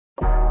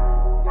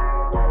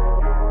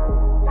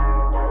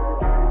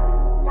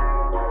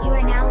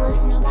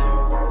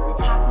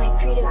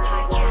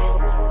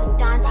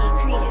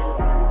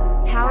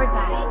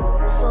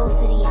Soul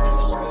City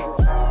Entertainment.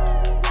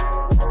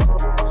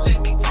 Let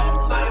me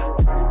talk my.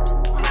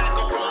 Not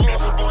gonna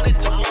most wanted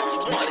to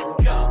most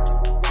wanted. Go.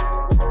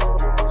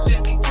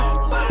 Let me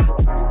talk my.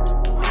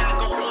 Not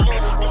gonna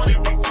most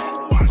wanted to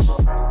talk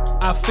my.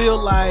 I feel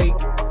like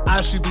I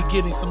should be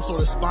getting some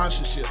sort of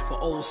sponsorship for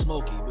Old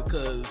Smoky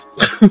because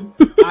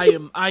I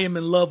am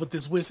in love with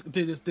this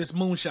this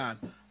moonshine.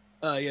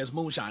 It's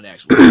moonshine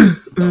actually.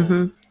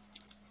 So,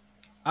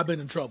 I've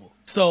been in trouble.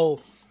 So,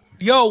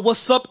 yo,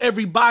 what's up,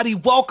 everybody?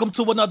 Welcome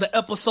to another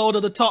episode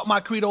of the Talk My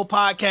Credo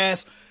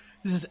podcast.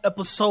 This is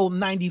episode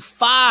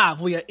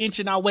 95. We are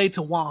inching our way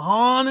to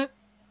 100.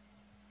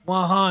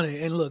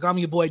 100. And look, I'm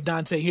your boy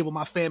Dante here with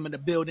my fam in the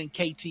building.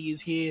 KT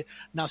is here.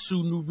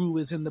 Nasu Nuru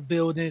is in the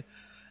building.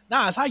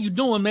 Nas, how you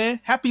doing, man?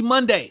 Happy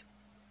Monday.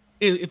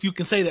 If you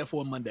can say that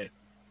for a Monday.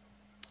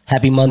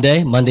 Happy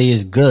Monday. Monday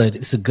is good.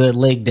 It's a good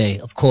leg day,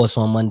 of course,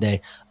 on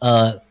Monday.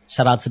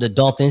 Shout out to the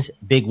Dolphins.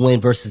 Big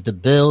win versus the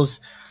Bills.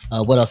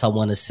 What else I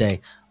want to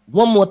say?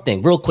 One more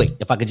thing, real quick.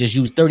 If I could just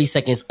use 30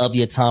 seconds of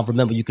your time.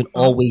 Remember, you can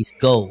always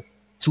go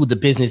to the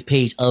business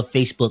page of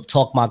Facebook,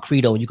 Talk My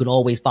Credo. And you can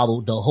always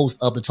follow the host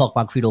of the Talk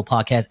My Credo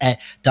podcast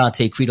at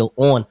Dante Credo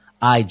on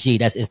IG.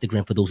 That's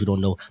Instagram for those who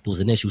don't know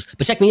those initials.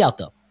 But check me out,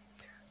 though.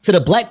 To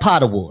the Black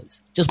Pod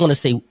Awards, just want to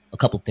say a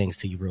couple things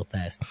to you real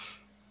fast.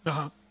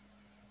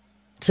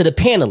 To the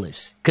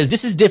panelists, because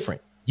this is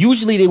different.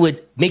 Usually they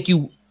would make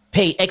you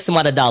pay X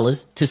amount of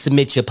dollars to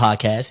submit your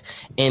podcast,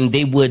 and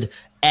they would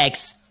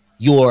ask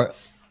your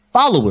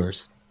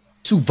followers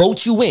to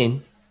vote you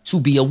in to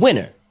be a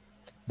winner,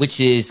 which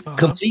is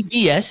complete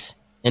BS,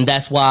 and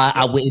that's why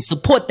I wouldn't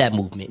support that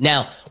movement.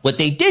 Now, what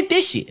they did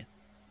this year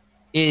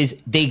is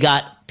they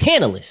got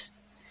panelists,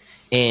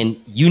 and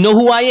you know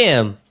who I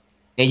am,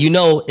 and you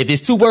know if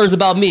there's two words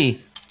about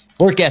me,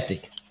 work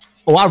ethic,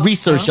 or I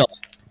research y'all,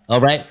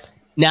 all right?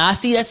 Now, I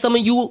see that some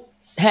of you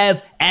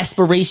have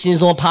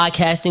aspirations on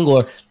podcasting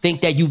or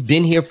think that you've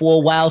been here for a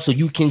while so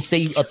you can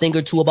say a thing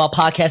or two about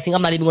podcasting.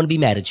 I'm not even going to be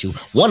mad at you.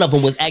 One of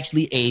them was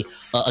actually a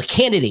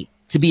candidate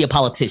to be a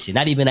politician,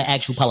 not even an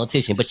actual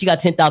politician, but she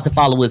got 10,000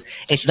 followers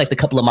and she liked a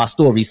couple of my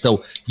stories.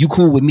 So you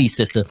cool with me,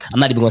 sister. I'm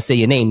not even going to say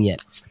your name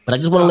yet, but I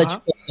just want to let you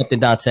know something,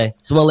 Dante.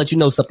 Just want to let you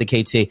know something,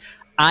 KT.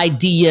 I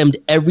DM'd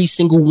every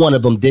single one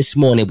of them this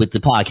morning with the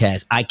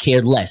podcast. I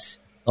cared less.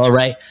 All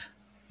right.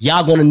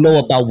 Y'all going to know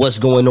about what's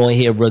going on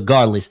here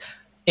regardless.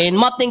 And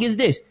my thing is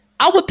this.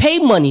 I would pay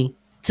money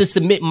to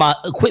submit my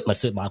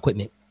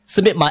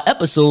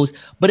episodes,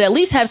 but at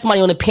least have somebody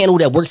on the panel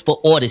that works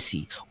for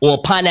Odyssey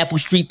or Pineapple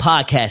Street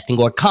Podcasting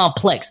or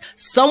Complex,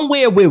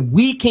 somewhere where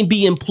we can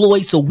be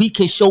employed so we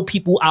can show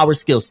people our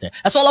skill set.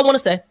 That's all I want to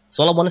say. That's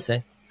all I want to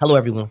say. Hello,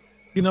 everyone.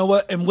 You know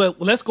what? And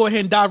let's go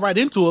ahead and dive right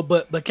into it.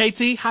 But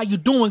KT, how you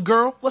doing,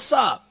 girl? What's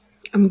up?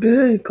 I'm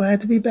good.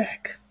 Glad to be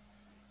back.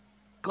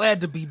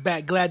 Glad to be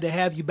back. Glad to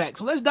have you back.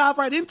 So let's dive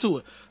right into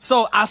it.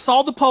 So I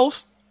saw the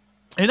post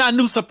and I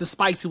knew something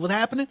spicy was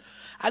happening.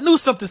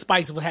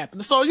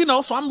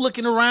 So, so I'm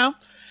looking around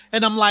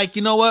and I'm like,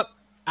 you know what?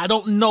 I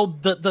don't know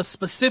the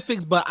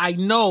specifics, but I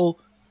know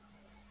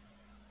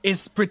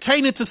it's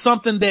pertaining to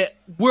something that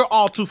we're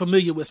all too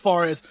familiar with as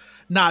far as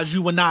Nas,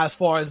 you and I, as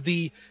far as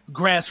the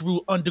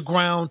grassroots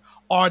underground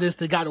artists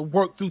that got to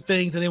work through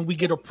things and then we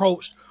get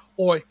approached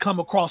or come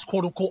across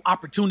quote unquote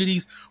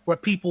opportunities where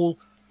people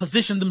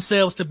position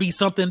themselves to be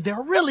something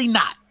they're really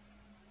not,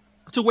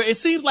 to where it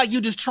seems like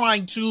you're just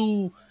trying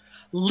to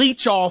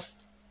leech off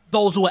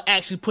those who are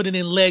actually putting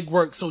in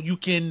legwork so you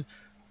can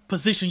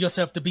position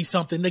yourself to be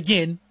something,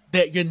 again,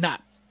 that you're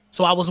not.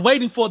 So I was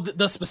waiting for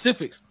the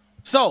specifics.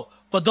 So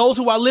for those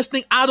who are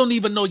listening, I don't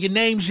even know your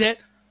names yet,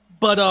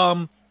 but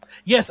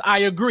yes, I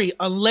agree.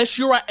 Unless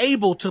you are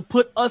able to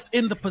put us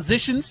in the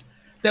positions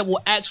that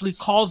will actually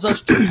cause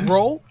us to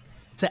grow,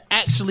 to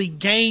actually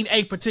gain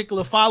a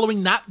particular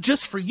following, not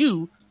just for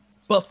you,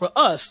 but for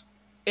us.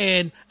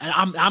 And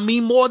I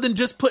mean more than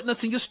just putting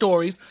us in your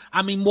stories.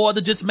 I mean more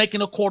than just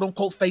making a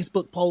quote-unquote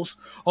Facebook post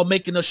or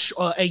making a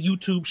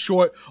YouTube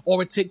short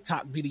or a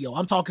TikTok video.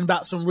 I'm talking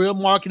about some real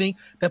marketing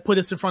that put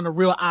us in front of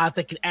real eyes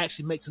that can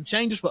actually make some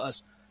changes for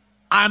us.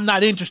 I'm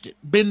not interested.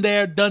 Been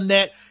there, done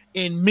that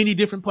in many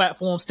different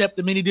platforms, stepped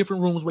in many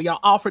different rooms where y'all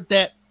offered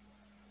that.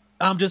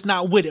 I'm just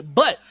not with it.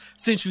 But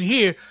since you're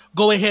here,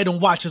 go ahead and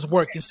watch his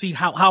work and see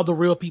how the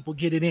real people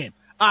get it in.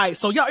 All right,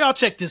 so y'all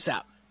check this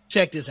out.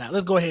 Check this out.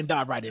 Let's go ahead and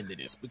dive right into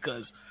this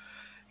because,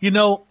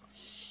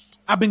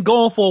 I've been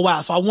going for a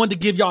while, so I wanted to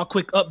give y'all a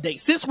quick update.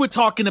 Since we're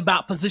talking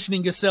about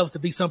positioning yourselves to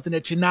be something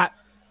that you're not,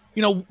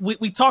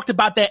 we talked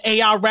about that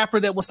AI rapper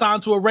that was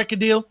signed to a record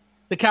deal,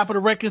 the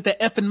Capitol Records, that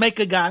effing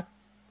Meka guy.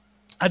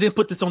 I didn't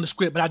put this on the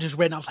script, but I just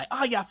read and I was like,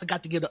 oh yeah, I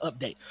forgot to give the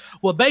update.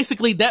 Well,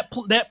 basically that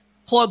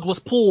plug was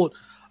pulled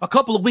a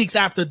couple of weeks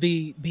after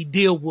the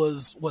deal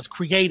was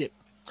created.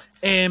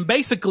 And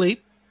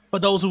basically, for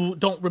those who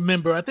don't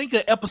remember, I think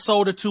an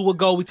episode or two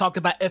ago, we talked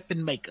about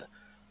effing Meka,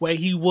 where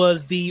he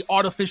was the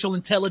artificial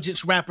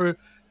intelligence rapper,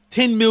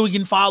 10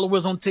 million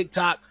followers on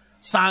TikTok,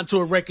 signed to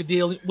a record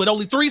deal with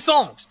only 3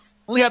 songs.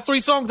 Only had 3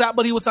 songs out,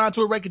 but he was signed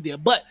to a record deal.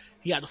 But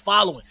he had a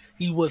following.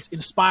 He was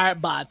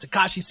inspired by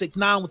Tekashi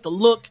 6ix9ine with the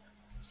look.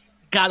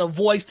 got a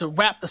voice to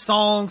rap the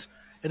songs,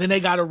 and then they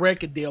got a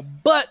record deal.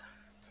 But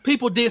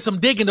people did some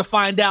digging to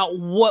find out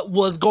what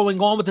was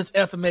going on with this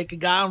Meka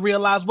guy and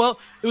realized, well,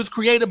 it was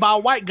created by a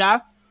white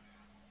guy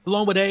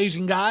along with an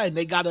Asian guy, and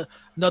they got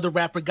another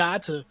rapper guy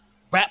to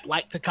rap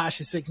like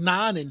Tekashi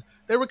 6ix9ine, and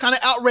they were kind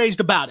of outraged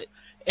about it.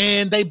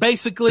 And they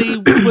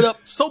basically put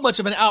up so much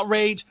of an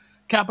outrage,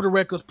 Capitol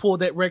Records pulled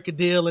that record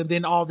deal, and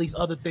then all these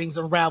other things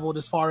unraveled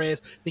as far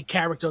as the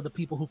character of the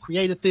people who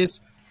created this.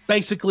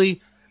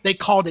 Basically, they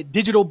called it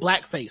digital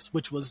blackface,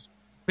 which was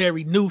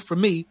very new for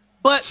me,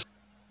 but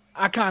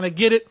I kind of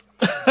get it.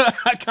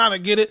 I kind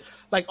of get it.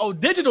 Like, oh,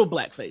 digital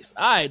blackface.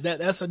 All right,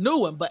 that's a new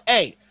one, but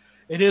hey,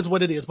 it is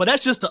what it is. But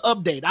that's just an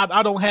update.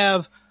 I don't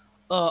have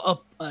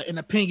an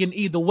opinion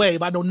either way,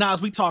 but I know,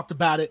 Nas, we talked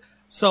about it.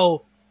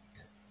 So,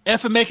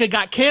 Meka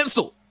got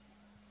canceled,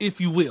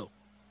 if you will.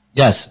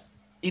 Yes.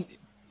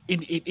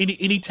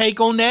 Any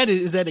take on that?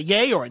 Is that a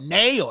yay or a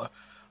nay or?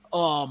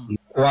 Well,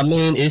 I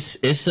mean,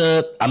 it's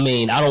a. I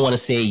mean, I don't want to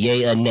say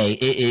yay or nay.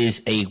 It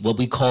is a what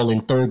we call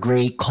in third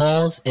grade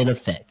cause and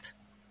effect.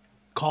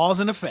 Cause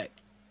and effect.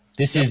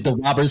 This is the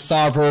Robert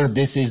Sarver.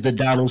 This is the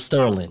Donald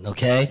Sterling.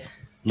 Okay.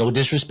 No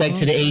disrespect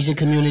to the Asian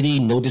community.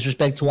 No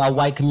disrespect to our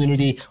white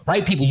community.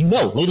 White people,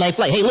 late night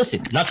flight. Hey,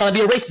 listen, not trying to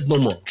be a racist no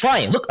more.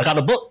 Trying. Look, I got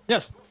a book.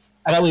 Yes.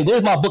 I got.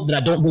 Where's my book that I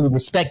don't really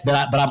respect, but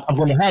I'm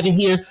going to have it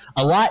here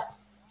a lot.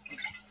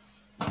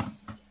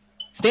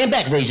 Stand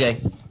back, Ray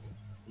J.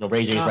 No,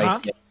 Ray J's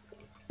right there.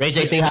 Ray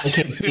J, say hi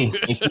to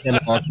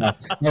KT. All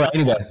right,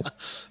 anyway.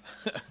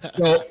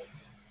 So,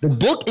 the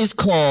book is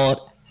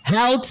called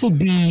How to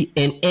Be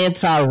an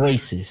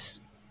Anti-Racist.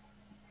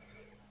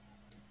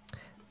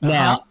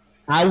 Now,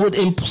 I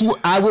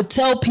would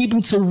tell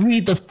people to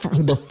read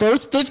the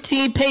first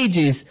 15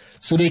 pages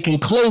so they can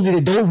close it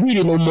and don't read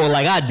it no more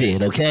like I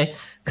did, okay?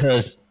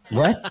 Because,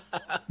 what?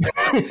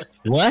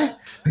 What?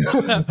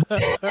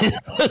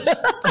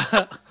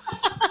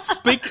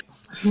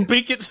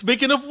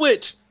 Speaking of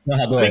which,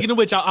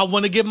 I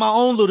want to give my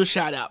own little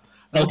shout out.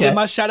 I'm gonna give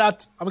my shout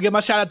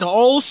out to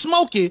Old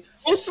Smokey.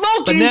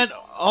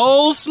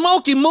 Old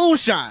Smokey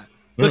Moonshine.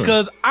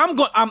 Because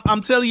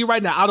I'm telling you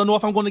right now, I don't know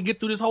if I'm going to get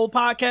through this whole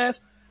podcast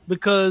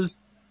because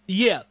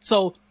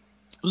so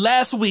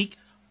last week,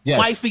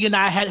 Wifey and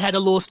I had a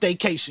little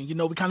staycation.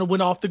 We kind of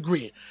went off the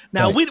grid.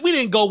 Now we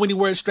didn't go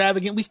anywhere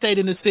extravagant. We stayed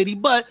in the city,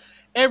 but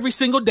every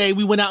single day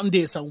we went out and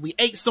did something. We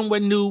ate somewhere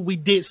new. We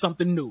did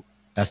something new.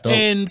 That's dope.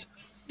 And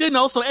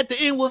so at the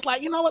end was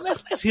like, you know what?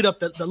 Let's hit up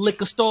the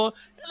liquor store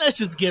and let's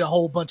just get a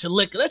whole bunch of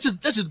liquor. Let's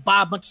just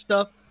buy a bunch of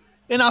stuff.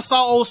 And I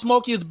saw Old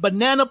Smokey's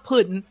banana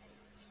pudding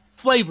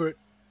flavored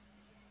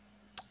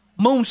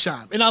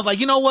moonshine, and I was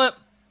like, you know what?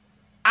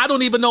 I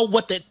don't even know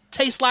what that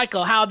tastes like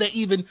or how that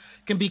even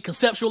can be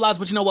conceptualized.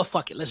 But you know what?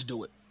 Fuck it, let's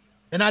do it.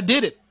 And I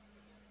did it.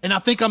 And I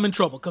think I'm in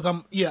trouble because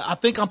I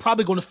think I'm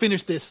probably going to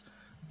finish this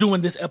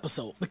doing this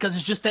episode because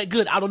it's just that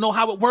good. I don't know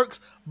how it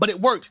works, but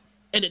it worked,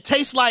 and it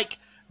tastes like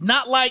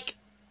not like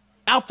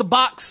out the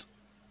box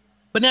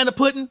banana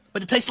pudding,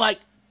 but it tastes like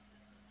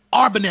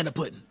our banana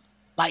pudding.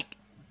 Like,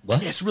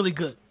 what? Yeah, it's really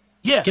good.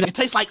 Yeah, it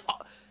tastes like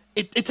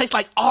it tastes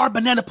like our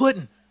banana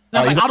pudding.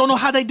 And I don't know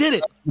how they did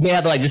it. You may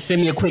have to just send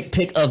me a quick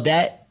pic of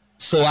that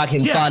so I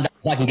can find out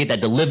if I can get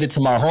that delivered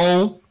to my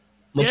home.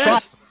 Why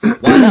not?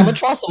 I'm gonna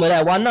try some of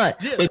that. Why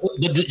not? Yeah. But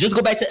just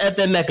go back to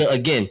Meka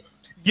again.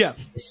 Yeah.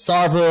 It's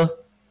Sarver,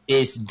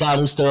 it's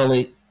Donald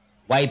Sterling.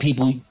 White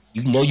people,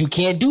 you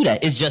can't do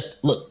that. It's just,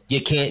 look,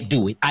 you can't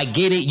do it. I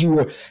get it.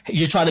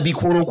 You're trying to be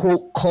quote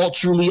unquote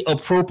culturally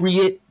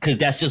appropriate because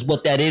that's just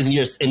what that is,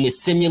 and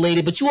it's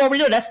simulated. But you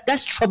already know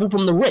that's trouble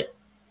from the rip.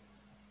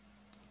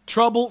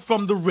 Trouble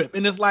from the rip.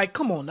 And it's like,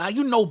 come on now,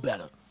 you know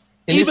better.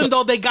 And even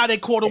though they got a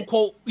quote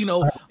unquote,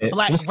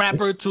 black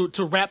rapper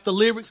to rap the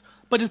lyrics,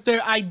 but it's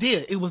their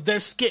idea. It was their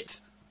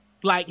skits.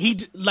 Like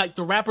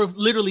the rapper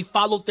literally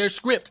followed their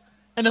script.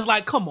 And it's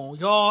like, come on,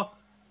 y'all.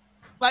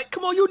 Like,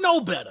 come on, you know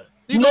better.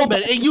 You know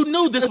better. And you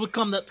knew this would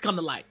come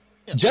to light.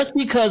 Yeah. Just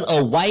because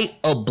a white,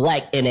 a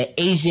black, and an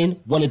Asian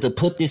wanted to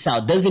put this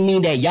out doesn't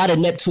mean that y'all the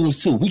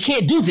Neptunes too. We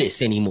can't do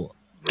this anymore.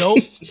 Nope,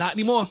 not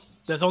anymore.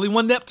 There's only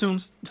one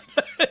Neptunes.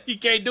 You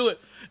can't do it.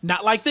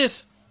 Not like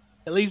this.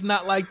 At least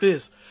not like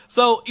this.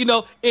 So, in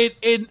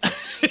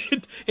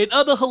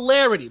other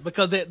hilarity,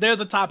 because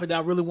there's a topic that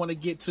I really want to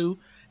get to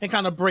and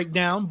kind of break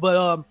down.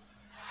 But,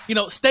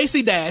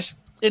 Stacy Dash,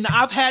 and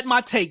I've had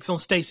my takes on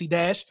Stacy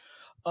Dash.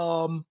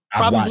 Probably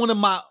one of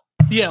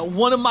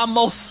my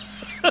most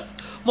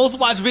most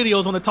watched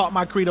videos on the Talk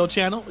My Credo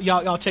channel.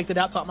 Y'all check that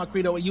out. Talk My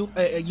Credo at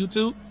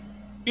YouTube.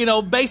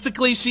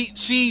 Basically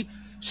she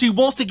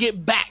wants to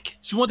get back.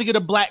 She wants to get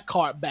her black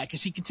card back, and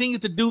she continues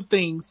to do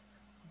things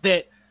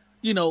that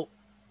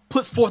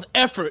puts forth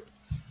effort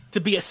to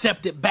be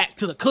accepted back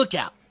to the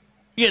cookout.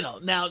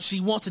 Now she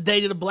wants to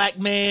date a black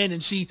man,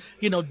 and she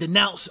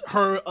denounced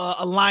her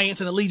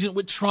alliance and allegiance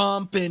with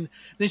Trump, and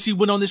then she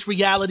went on this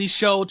reality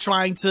show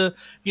trying to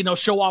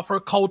show off her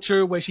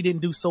culture where she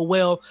didn't do so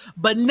well.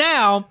 But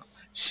now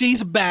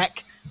she's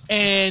back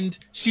and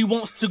she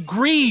wants to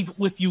grieve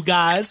with you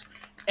guys.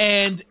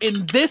 And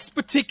in this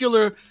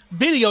particular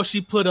video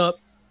she put up,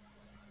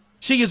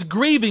 She is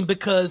grieving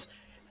because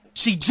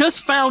she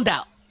just found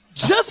out,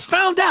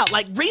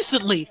 like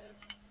recently,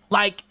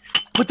 like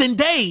within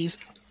days,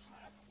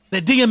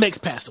 that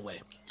DMX passed away.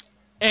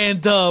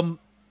 And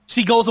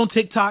she goes on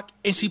TikTok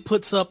and she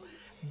puts up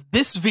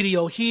this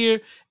video here,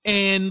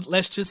 and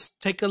let's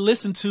just take a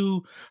listen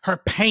to her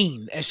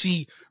pain as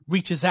she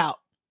reaches out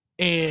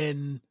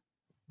and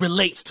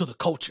relates to the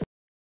culture.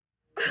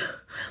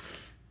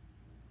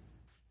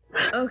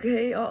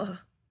 Okay, y'all.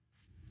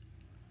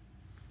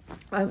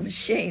 I'm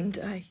ashamed.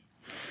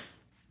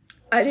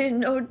 I didn't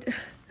know.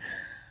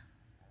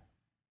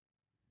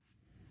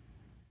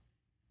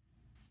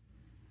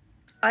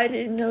 I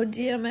didn't know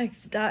DMX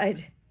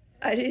died.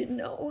 I didn't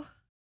know.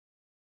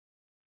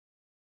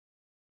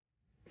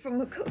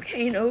 From a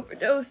cocaine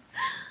overdose.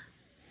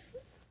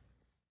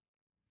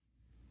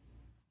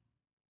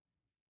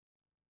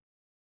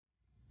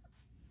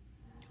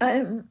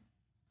 I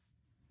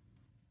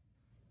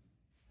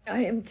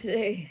am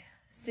today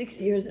 6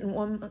 years and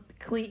 1 month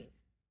clean.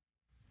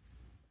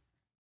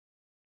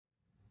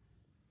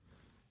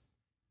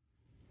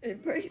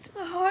 It breaks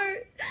my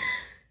heart.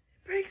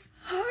 It breaks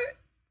my heart.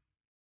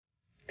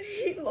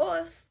 He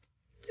lost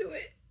to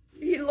it.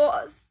 He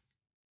lost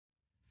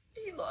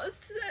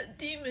to that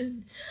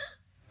demon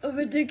of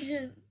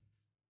addiction.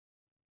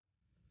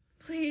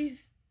 Please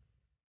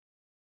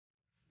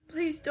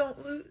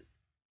don't lose.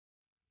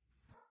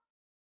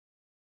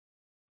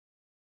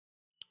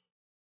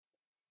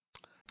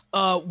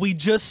 We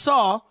just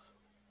saw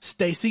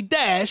Stacy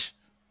Dash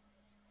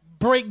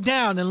break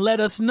down and let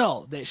us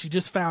know that she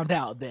just found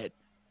out that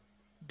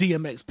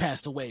DMX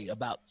passed away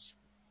about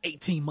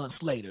 18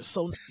 months later.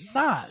 So,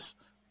 Nas,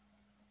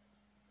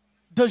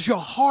 does your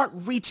heart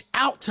reach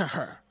out to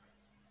her?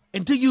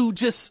 And do you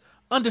just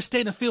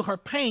understand and feel her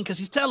pain? Because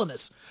she's telling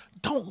us,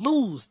 don't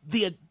lose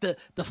the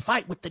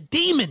fight with the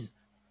demon,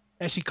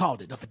 as she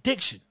called it, of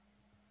addiction.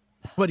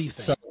 What do you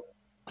think? So,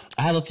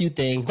 I have a few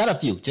things, not a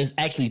few, just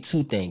actually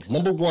two things.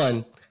 Number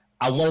one,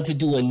 I wanted to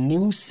do a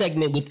new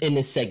segment within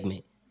the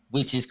segment,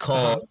 which is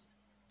called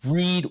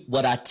Read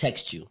What I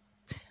Text You.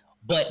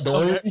 But the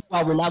only reason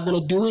why we're not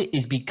going to do it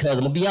is because,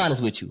 I'm going to be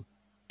honest with you,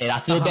 and I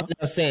feel bad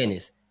now saying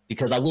this,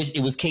 because I wish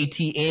it was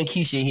KT and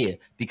Keisha here,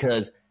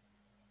 because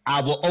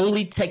I will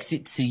only text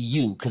it to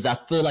you, because I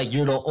feel like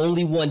you're the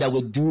only one that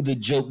would do the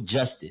joke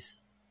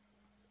justice.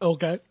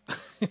 Okay.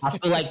 I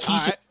feel like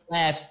Keisha would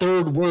laugh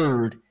third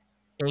word,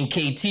 and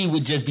KT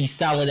would just be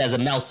silent as a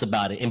mouse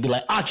about it and be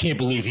like, I can't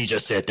believe he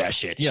just said that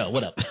shit. Yeah,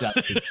 what up?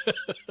 The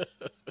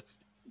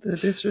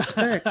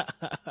disrespect.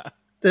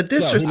 The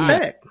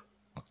disrespect.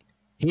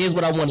 Here's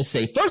what I want to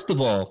say. First of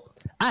all,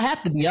 I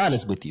have to be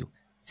honest with you.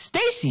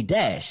 Stacy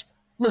Dash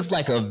looks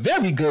like a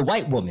very good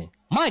white woman.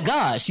 My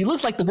God, she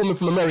looks like the woman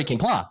from American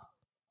Pie.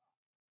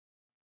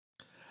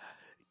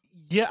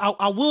 Yeah,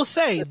 I will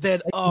say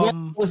that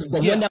was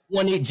the one that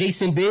wanted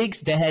Jason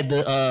Biggs that had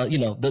the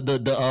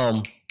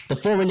the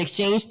foreign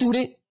exchange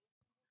student.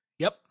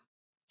 Yep.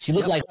 She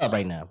looked like her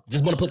right now.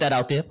 Just want to put that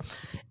out there.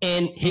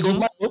 And here goes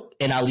my book,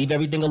 and I'll leave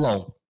everything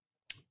alone.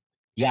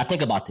 You gotta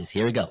think about this.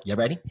 Here we go. You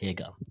ready? Here you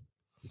go.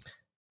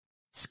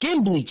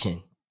 Skin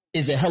bleaching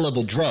is a hell of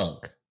a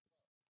drug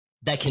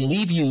that can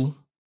leave you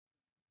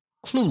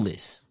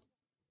clueless.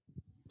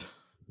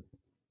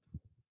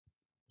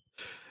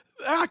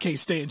 I can't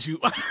stand you.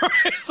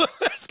 So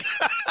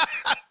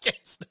I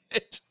can't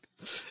stand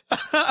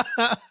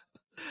you.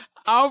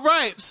 All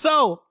right.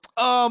 So,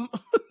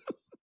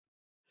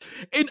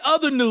 in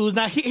other news,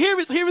 now here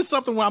is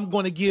something where I'm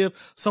going to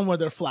give someone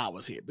their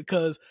flowers here,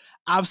 because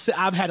I've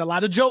had a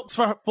lot of jokes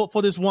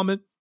for this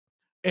woman,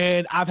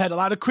 and I've had a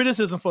lot of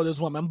criticism for this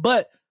woman,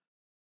 but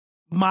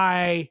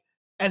my,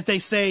 as they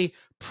say,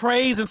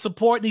 praise and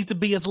support needs to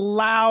be as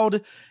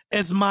loud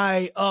as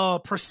my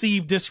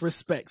perceived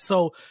disrespect.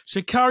 So,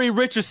 Sha'Carri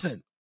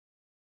Richardson,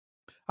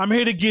 I'm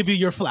here to give you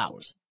your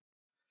flowers,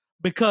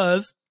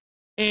 because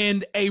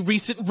in a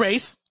recent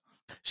race,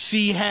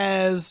 she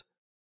has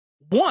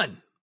won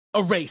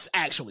a race,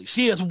 actually.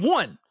 She has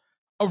won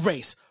a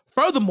race.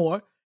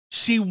 Furthermore,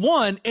 she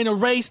won in a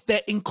race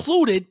that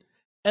included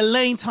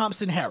Elaine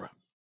Thompson-Herah.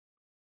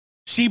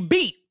 She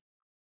beat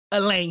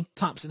Elaine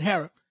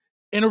Thompson-Herah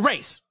in a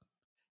race.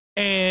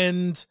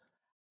 And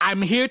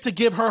I'm here to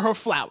give her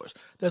flowers.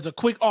 There's a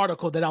quick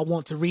article that I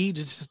want to read.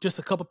 It's just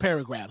a couple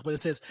paragraphs, but it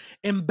says,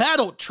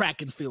 embattled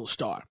track and field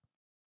star.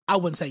 I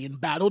wouldn't say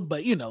embattled,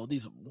 but you know,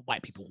 these are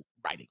white people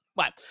writing.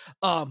 But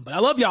I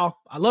love y'all.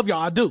 I love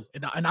y'all. I do.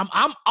 And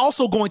I'm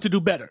also going to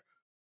do better.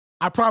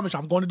 I promise you,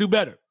 I'm going to do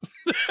better.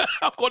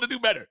 I'm going to do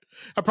better.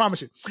 I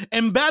promise you.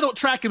 Embattled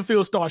track and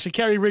field star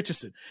Sha'Carri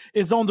Richardson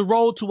is on the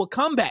road to a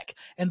comeback.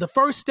 And the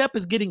first step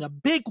is getting a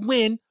big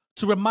win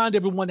to remind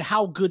everyone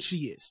how good she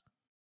is.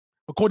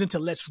 According to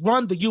Let's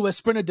Run, the U.S.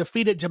 sprinter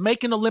defeated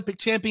Jamaican Olympic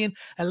champion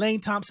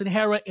Elaine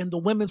Thompson-Herah in the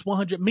women's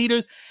 100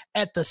 meters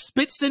at the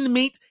Spitzen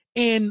meet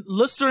in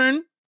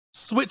Lucerne,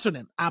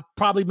 Switzerland. I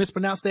probably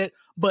mispronounced that,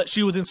 but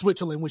she was in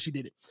Switzerland when she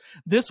did it.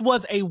 This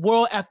was a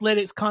World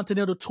Athletics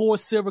Continental Tour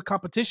silver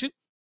competition.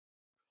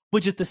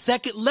 which is the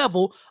second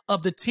level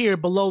of the tier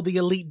below the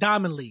Elite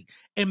Diamond League.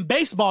 In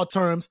baseball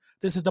terms,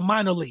 this is the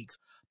minor leagues,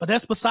 but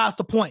that's besides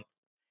the point.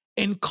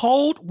 In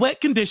cold, wet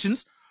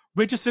conditions,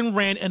 Richardson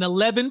ran an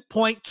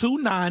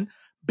 11.29,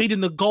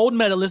 beating the gold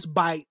medalist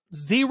by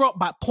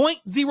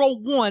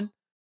 0.01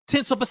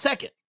 tenths of a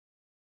second.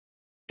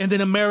 And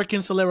then American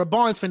Celera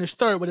Barnes finished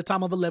third with a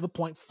time of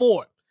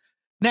 11.4.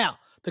 Now,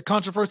 the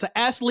controversial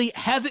athlete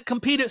hasn't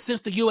competed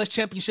since the U.S.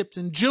 Championships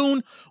in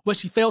June, where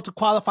she failed to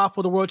qualify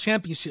for the World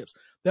Championships.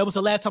 That was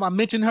the last time I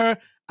mentioned her.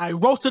 I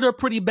roasted her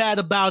pretty bad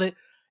about it.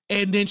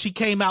 And then she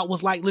came out,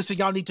 was like, listen,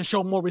 y'all need to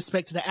show more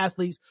respect to the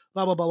athletes,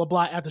 blah, blah, blah, blah,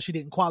 blah, after she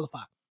didn't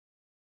qualify.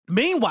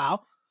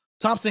 Meanwhile,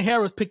 Thompson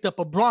Harris picked up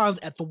a bronze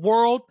at the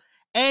World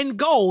and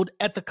gold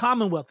at the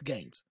Commonwealth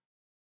Games.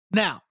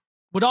 Now,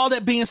 with all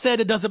that being said,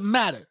 it doesn't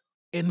matter.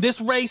 In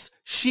this race,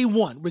 she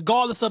won,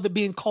 regardless of it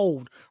being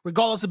cold,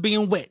 regardless of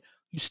being wet.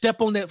 You step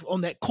on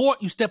that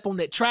court, you step on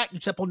that track, you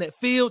step on that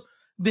field,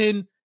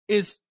 then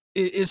it's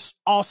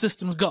all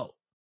systems go.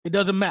 It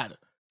doesn't matter.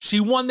 She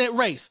won that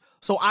race.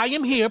 So I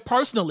am here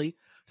personally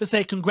to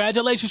say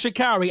congratulations,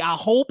 Sha'Carri. I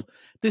hope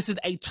this is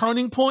a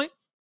turning point,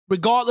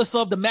 regardless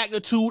of the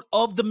magnitude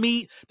of the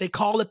meet. They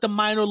call it the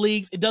minor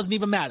leagues. It doesn't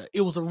even matter.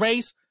 It was a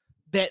race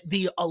that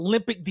the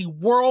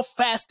world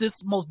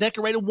fastest, most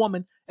decorated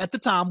woman at the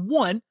time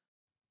won,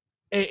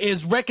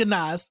 is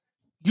recognized.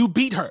 You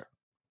beat her.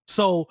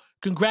 So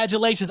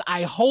congratulations.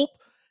 I hope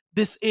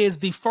this is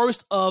the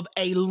first of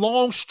a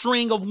long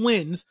string of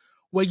wins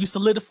where you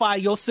solidify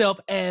yourself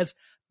as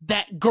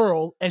that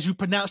girl, as you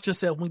pronounced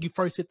yourself when you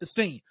first hit the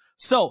scene.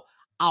 So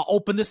I'll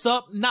open this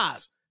up.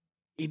 Nas,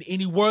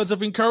 any words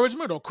of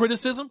encouragement or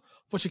criticism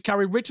for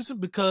Sha'Carri Richardson,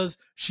 because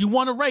she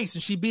won a race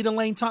and she beat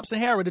Elaine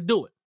Thompson-Herah to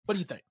do it. What do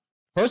you think?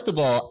 First of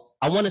all,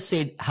 I want to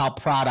say how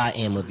proud I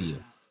am of you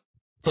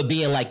for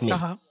being like me.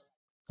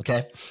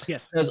 Okay.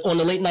 Yes. Because on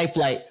the late night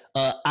flight,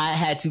 I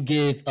had to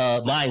give, I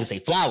didn't say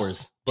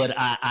flowers, but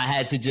I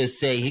had to just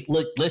say,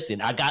 look, listen,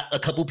 I got a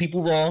couple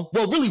people wrong.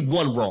 Well, really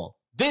one wrong.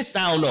 This,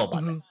 I don't know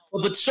about that.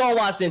 But Sean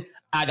Watson,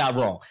 I got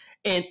wrong.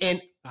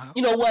 And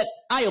you know what?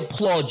 I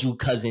applaud you,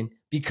 cousin,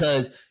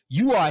 because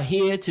you are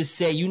here to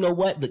say, you know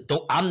what?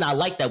 Look, I'm not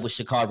like that with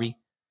Sha'Carri.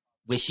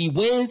 When she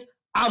wins,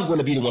 I'm going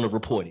to be the one to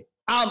report it.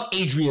 I'm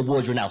Adrian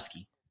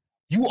Wojnarowski.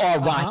 You are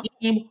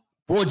Raheem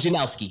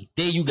Wojnarowski.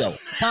 There you go.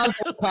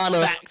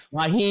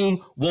 Raheem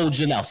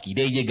Wojnarowski.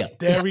 There you go.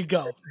 There we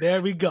go.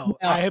 There we go.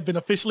 Now, I have been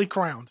officially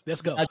crowned.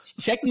 Let's go.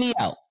 Check me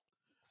out.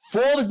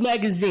 Forbes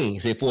magazine,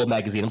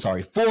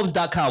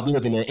 Forbes.com. We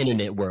live in the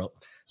internet world.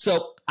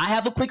 So I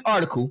have a quick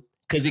article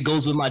because it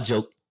goes with my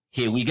joke.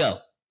 Here we go.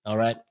 All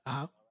right.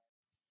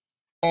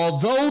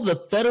 Although the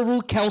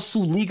Federal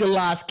Council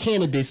legalized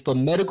cannabis for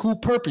medical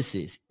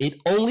purposes, it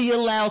only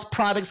allows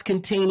products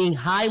containing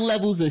high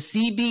levels of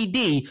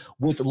CBD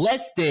with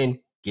less than,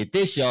 get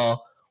this,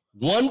 y'all,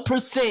 1%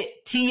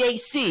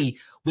 THC,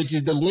 which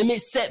is the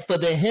limit set for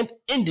the hemp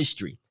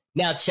industry.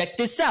 Now, check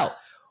this out.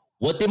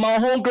 What did my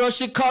homegirl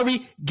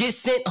Sha'Carri get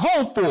sent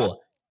home for?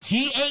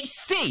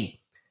 THC.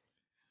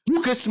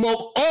 You can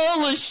smoke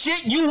all the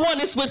shit you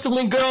want in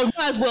Switzerland, girl. You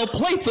might as well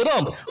play for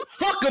them.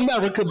 Fuck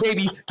America,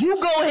 baby. You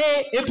go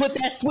ahead and put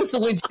that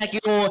Switzerland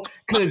jacket on,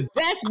 because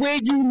that's where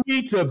you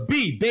need to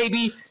be,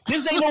 baby.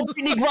 This ain't no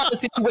Britney Griner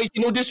situation,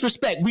 no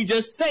disrespect. We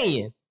just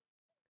saying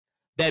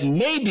that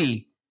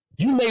maybe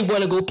you may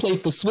want to go play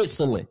for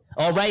Switzerland,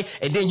 all right?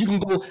 And then you can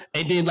go,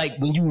 and then like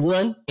when you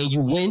run and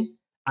you win,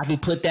 I can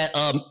put that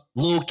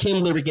Lil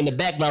Kim lyric in the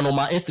background on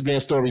my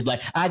Instagram stories,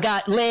 like, I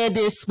got land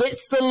in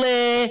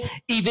Switzerland,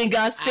 even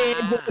got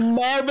sands in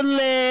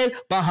Maryland,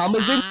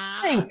 Bahamas and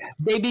thing.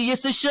 Baby,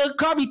 it's a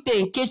Sha'Carri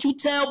thing. Can't you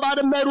tell by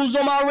the medals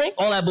on my ring?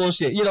 All that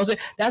bullshit. You know what I'm saying?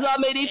 That's how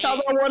many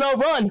times I want to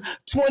run.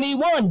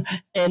 21,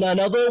 and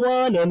another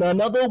one, and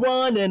another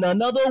one, and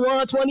another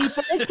one,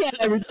 24. All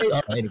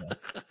right, anyway.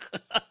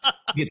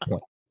 Get the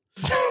point.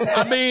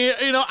 I mean,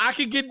 you know, I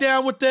could get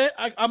down with that.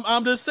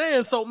 I'm just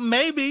saying. So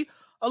maybe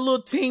a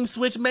little team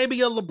switch, maybe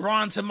a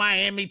LeBron to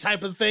Miami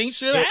type of thing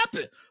should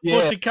happen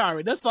for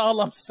Sha'Carri. That's all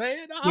I'm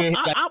saying. I'll dig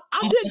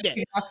that.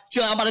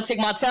 Chill, I'm about to take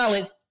my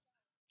talents.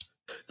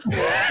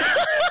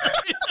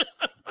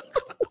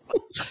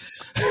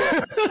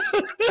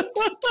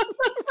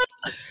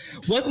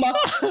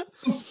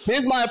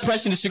 Here's my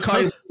impression of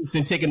Sha'Carri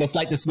Richardson taking the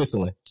flight to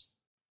Switzerland.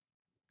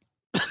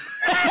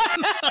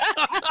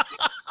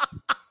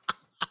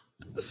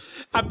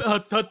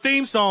 Her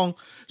theme song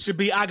should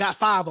be "I Got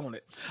 5" on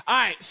it. All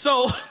right,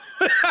 so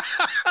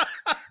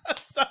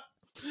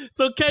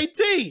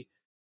KT,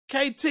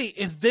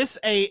 is this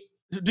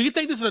do you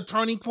think this is a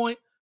turning point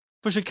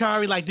for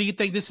Sha'Carri? Like, do you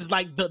think this is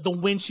like the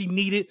win she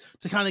needed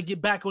to kind of get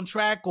back on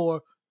track,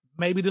 or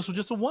maybe this was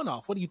just a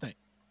one-off? What do you think?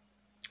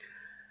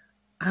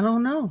 I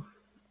don't know.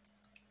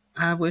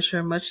 I wish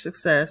her much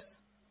success.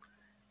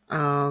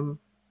 But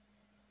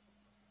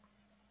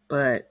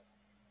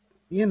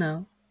you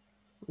know,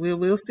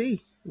 we'll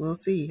see. We'll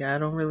see. I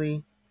don't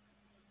really,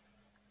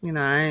 you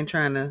know, I ain't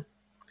trying to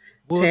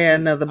tear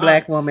another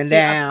black woman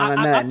down or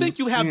nothing. I think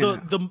you have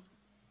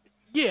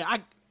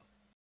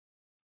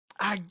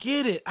I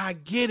get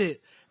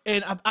it.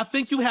 And I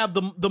think you have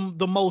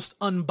the most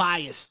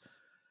unbiased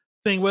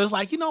thing where it's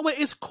like, you know what,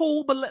 it's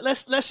cool, but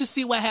let's just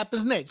see what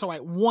happens next. All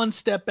right, one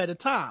step at a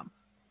time.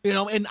 You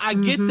know, and I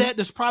get that.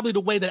 That's probably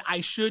the way that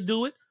I should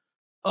do it.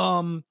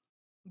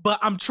 But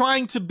I'm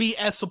trying to be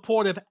as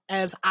supportive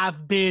as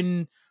I've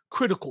been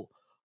critical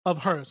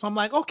of her. So I'm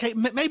like, okay,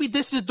 maybe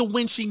this is the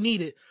win she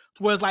needed.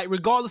 Whereas, like,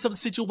 regardless of the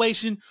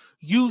situation,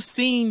 you've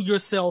seen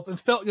yourself and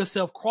felt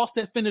yourself cross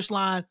that finish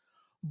line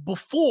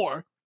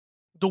before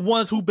the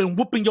ones who've been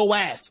whooping your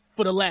ass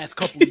for the last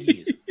couple of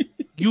years.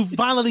 You've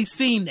finally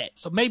seen that.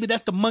 So maybe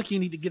that's the monkey you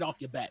need to get off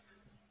your back.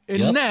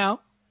 And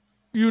now,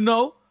 you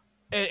know,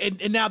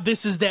 and now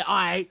this is that, all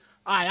right,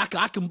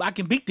 I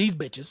can beat these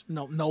bitches.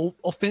 No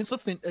offense,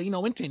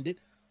 intended.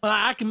 But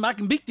I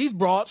can beat these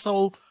broads. So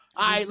all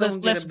right, let's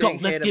go.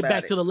 Let's get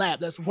back to the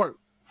lab. Let's work.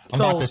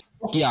 I'm about to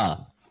smoke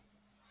y'all.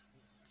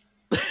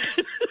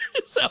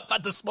 So I'm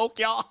about to smoke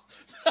y'all.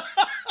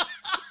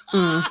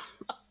 I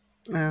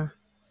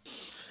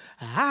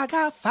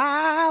got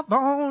 5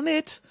 on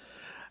it.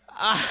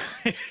 All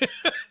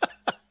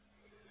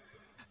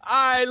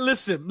right,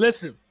 listen.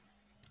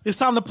 It's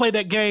time to play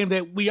that game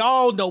that we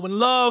all know and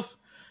love.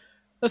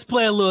 Let's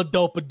play a little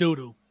dope a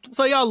doodoo.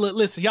 So y'all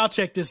listen, y'all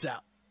check this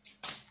out.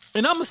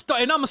 And I'm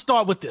gonna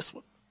start with this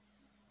one.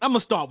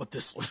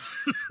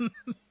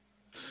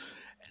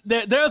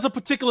 There's a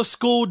particular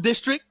school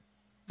district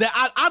that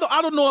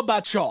I don't know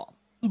about y'all,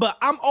 but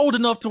I'm old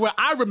enough to where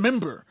I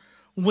remember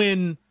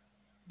when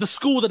the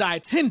school that I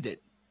attended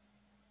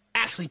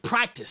actually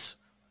practiced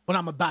what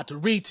I'm about to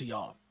read to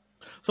y'all.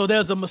 So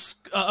there's a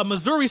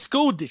Missouri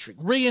school district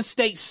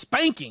reinstates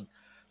spanking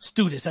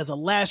students as a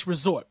last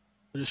resort.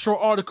 The short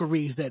article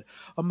reads that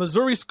a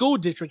Missouri school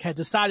district has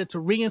decided to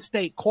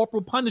reinstate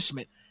corporal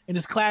punishment in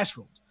its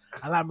classrooms,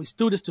 allowing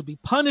students to be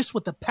punished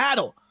with a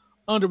paddle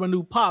under a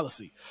new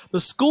policy. The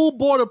school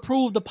board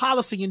approved the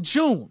policy in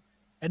June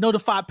and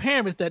notified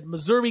parents that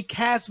Missouri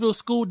Cassville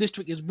School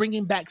District is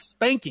bringing back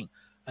spanking,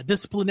 a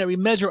disciplinary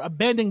measure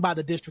abandoned by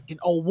the district in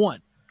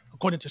 2001,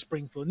 according to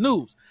Springfield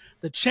News.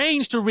 The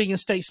change to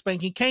reinstate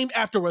spanking came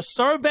after a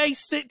survey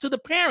sent to the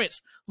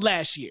parents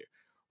last year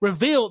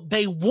revealed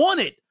they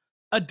wanted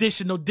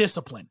additional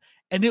discipline,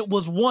 and it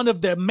was one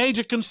of their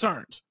major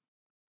concerns.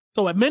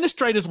 So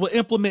administrators will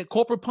implement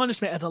corporal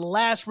punishment as a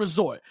last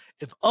resort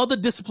if other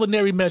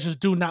disciplinary measures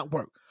do not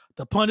work.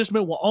 The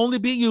punishment will only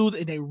be used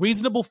in a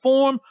reasonable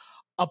form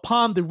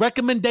upon the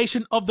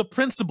recommendation of the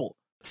principal.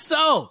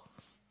 So,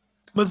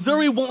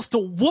 Missouri wants to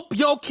whoop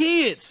your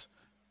kids.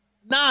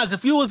 Nas,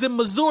 if you was in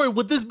Missouri,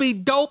 would this be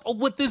dope or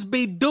would this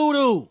be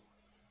doo-doo?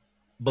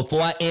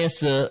 Before I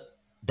answer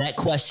that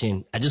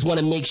question, I just want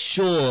to make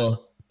sure,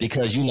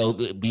 because, you know,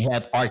 we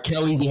have R.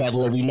 Kelly, we have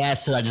Larry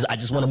Nassar. I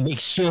just want to make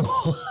sure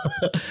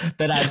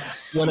that I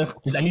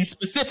need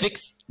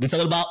specifics. We're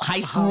talking about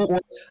high school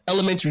or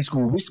elementary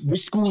school.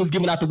 Which school is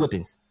giving out the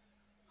whippings?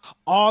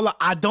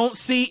 I don't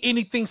see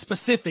anything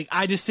specific.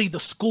 I just see the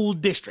school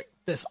district.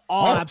 That's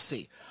all I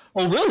see.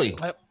 Oh, really?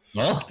 Oh,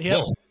 yep.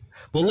 No.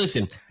 Well,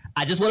 listen,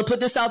 I just want to put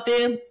this out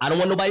there. I don't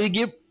want nobody to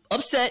get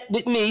upset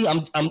with me.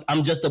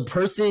 I'm just a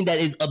person that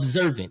is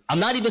observant.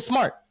 I'm not even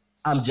smart.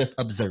 I'm just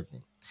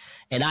observant.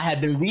 And I have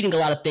been reading a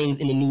lot of things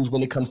in the news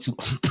when it comes to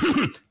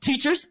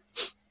teachers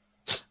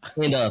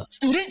and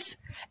students.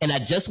 And I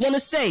just want to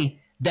say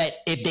that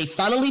if they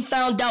finally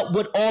found out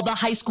what all the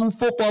high school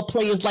football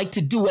players like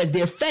to do as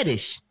their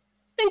fetish,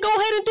 then go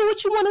ahead and do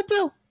what you want to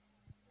do.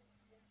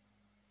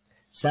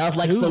 Sounds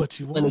like someone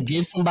want to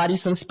give somebody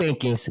some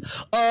spankings.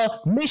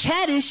 Miss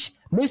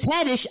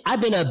Haddish,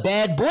 I've been a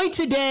bad boy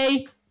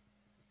today.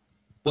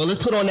 Well,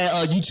 let's put on that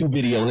YouTube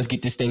video and let's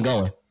get this thing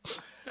going.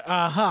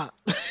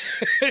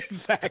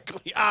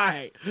 Exactly. All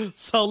right.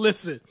 So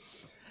listen,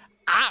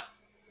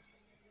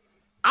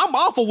 I'm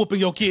all for whooping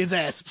your kids'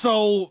 ass.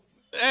 So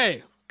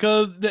hey,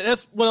 because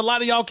that's what a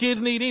lot of y'all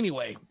kids need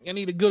anyway. You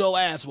need a good old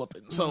ass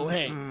whooping. So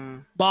hey,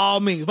 by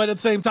all means. But at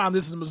the same time,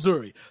 this is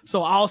Missouri,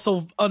 so I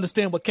also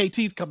understand what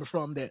KT's coming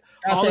from. That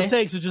all it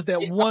takes is just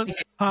that one.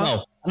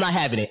 No, I'm not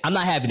having it.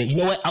 You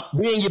know what?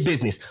 We're in your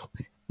business.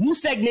 New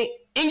segment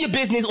in your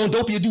business on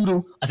Dope or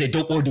Doodle. I said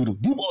Dope or Doodle.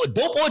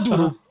 Dope or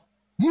Doodle.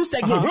 New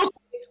segment real quick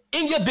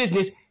in your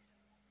business.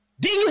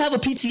 Didn't you have a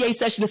PTA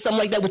session or something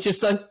like that with your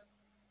son?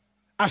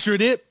 I sure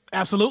did.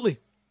 Absolutely.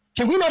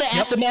 Can we know the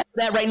aftermath of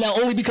that right now?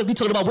 Only because we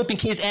talking about whipping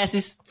kids'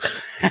 asses.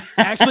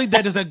 Actually,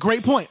 that is a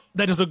great point. So,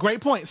 great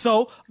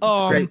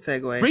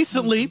segue.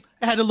 Recently,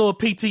 I had a little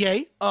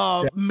PTA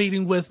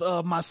meeting with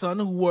my son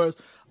who was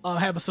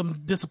having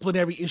some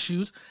disciplinary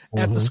issues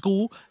at the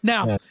school.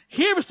 Now,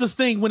 here is the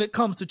thing when it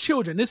comes to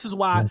children. This is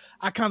why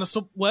why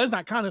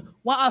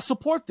I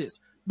support this,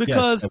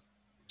 because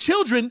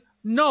children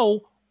know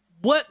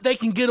what they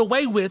can get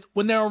away with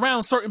when they're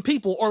around certain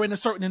people or in a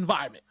certain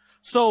environment.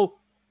 So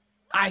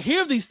I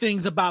hear these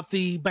things about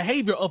the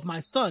behavior of my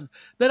son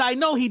that I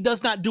know he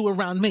does not do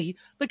around me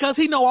because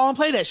he know I don't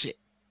play that shit.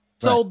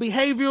 So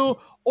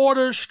behavioral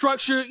order,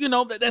 structure, you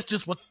know,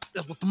 that's what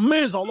the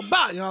man's all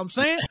about. You know what I'm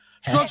saying?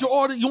 Structure,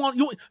 order. You want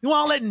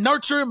to let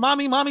nurture,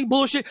 mommy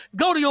bullshit.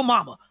 Go to your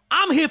mama.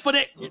 I'm here for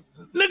that,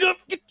 nigga.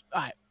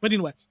 All right, but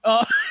anyway,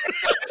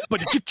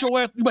 but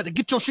you better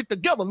get your shit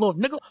together, little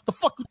nigga. The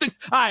fuck you think?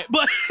 All right,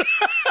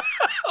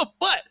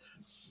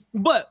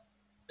 but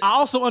I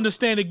also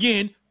understand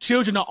again,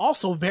 children are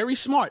also very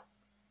smart.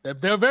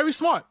 They're very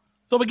smart.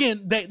 So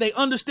again, they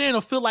understand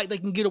or feel like they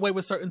can get away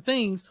with certain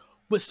things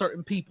with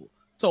certain people.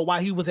 So while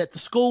he was at the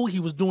school, he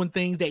was doing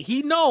things that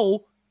he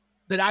know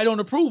that I don't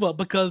approve of,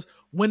 because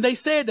when they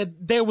said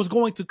that they was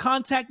going to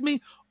contact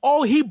me,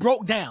 he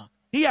broke down.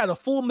 He had a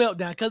full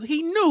meltdown because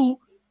he knew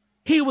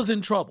he was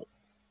in trouble.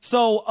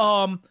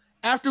 So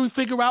after we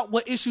figure out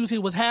what issues he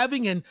was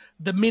having and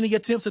the many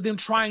attempts of them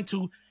trying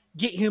to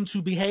get him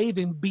to behave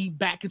and be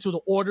back into the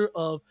order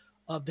of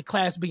the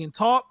class being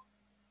taught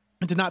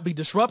and to not be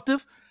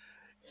disruptive.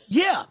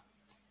 Yeah.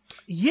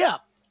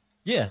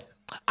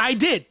 I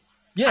did.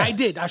 Yeah. I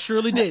did. I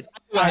surely did.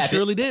 I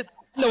surely did.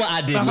 You know what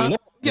I did mean.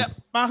 Yep.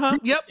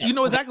 Yep. You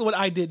know exactly what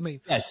I did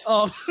mean. Yes.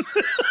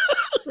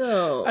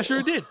 So I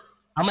sure did.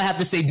 I'm gonna have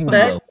to say do.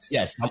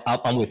 Yes,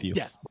 I'm with you.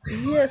 Yes.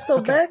 Yeah, so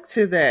back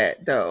to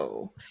that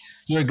though.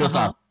 You're a good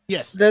father.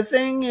 Yes. The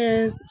thing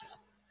is,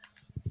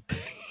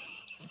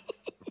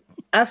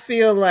 I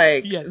feel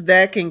like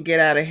that can get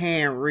out of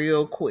hand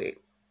real quick.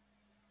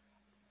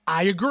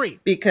 I agree.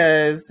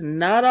 Because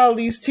not all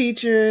these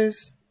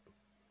teachers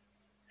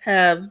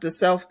have the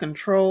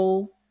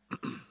self-control.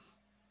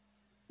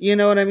 You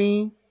know what I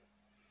mean?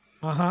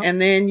 And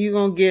then you're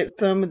going to get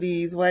some of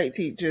these white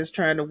teachers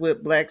trying to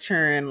whip black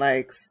children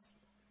like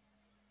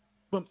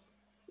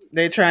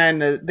they're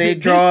drawing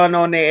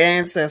on their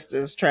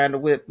ancestors trying to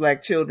whip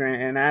black children.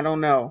 And I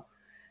don't know.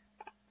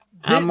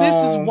 This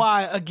is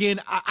why, again,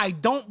 I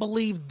don't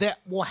believe that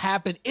will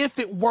happen if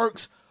it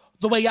works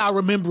the way I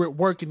remember it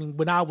working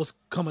when I was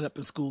coming up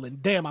in school.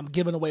 And damn, I'm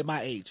giving away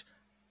my age.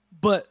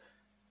 But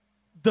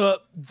the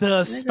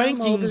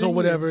spankings or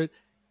whatever,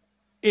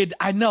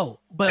 I know,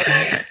 but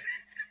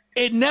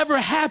it never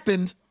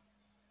happened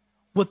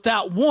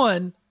without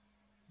one,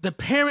 the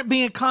parent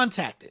being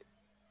contacted.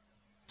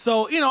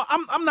 So,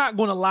 I'm not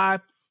going to lie.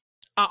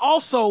 I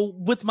also,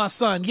 with my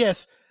son,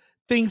 yes,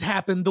 things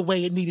happened the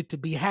way it needed to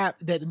be that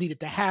it needed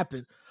to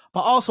happen.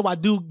 But also I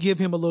do give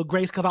him a little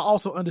grace because I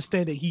also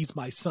understand that he's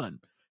my son.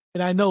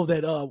 And I know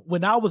that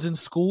when I was in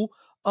school,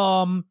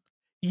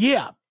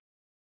 yeah.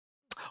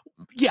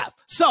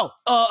 So,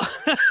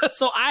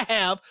 so I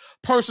have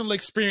personal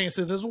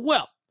experiences as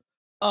well.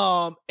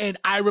 And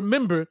I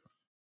remember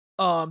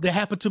that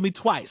happened to me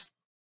twice.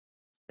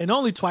 And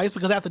only twice,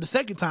 because after the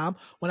second time,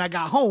 when I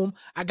got home,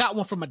 I got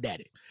one from my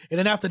daddy. And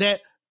then after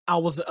that, I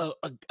was a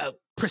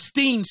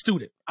pristine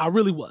student. I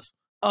really was.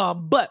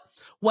 But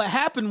what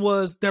happened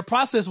was their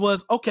process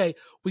was, okay,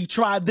 we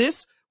tried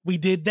this, we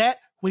did that.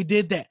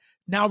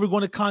 Now we're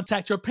going to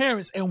contact your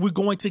parents and we're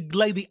going to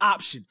lay the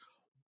option.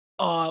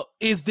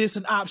 Is this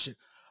an option?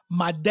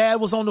 My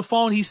dad was on the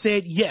phone. He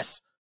said,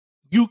 yes,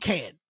 you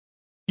can.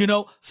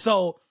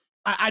 So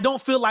I don't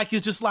feel like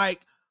it's just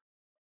like,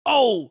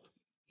 oh,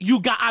 you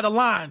got out of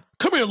line.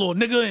 Come here, little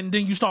nigga. And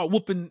then you start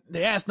whooping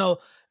the ass. No,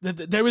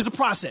 there is a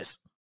process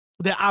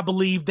that I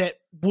believe that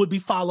would be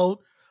followed.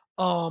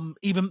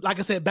 Even like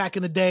I said, back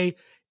in the day,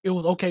 it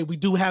was, okay, we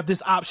do have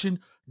this option.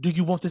 Do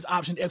you want this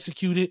option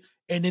executed?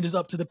 And then it's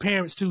up to the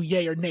parents to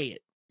yay or nay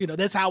it.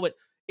 That's how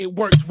it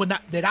worked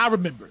that I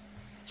remember.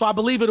 So I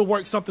believe it'll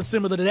work something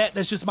similar to that.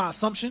 That's just my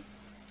assumption.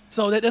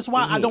 So that's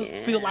why I don't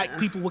feel like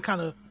people would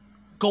kind of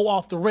go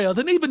off the rails.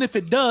 And even if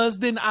it does,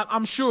 then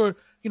I'm sure,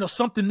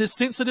 something this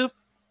sensitive,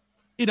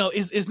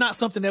 is not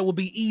something that will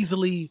be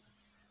easily,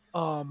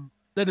 put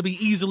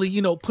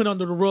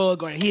under the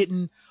rug or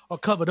hidden or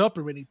covered up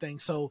or anything.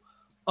 So,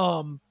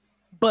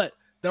 but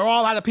there are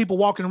a lot of people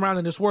walking around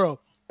in this world.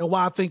 And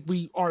why I think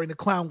we are in the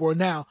clown world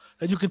now,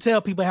 that you can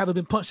tell people haven't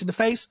been punched in the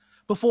face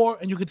before,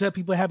 and you can tell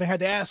people haven't had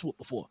their ass whooped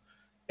before.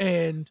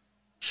 And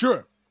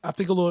sure, I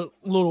think a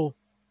little,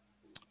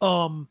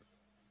 but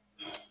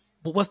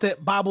what's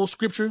that Bible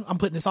scripture? I'm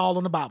putting this all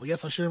on the Bible.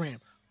 Yes, I sure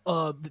am.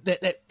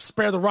 That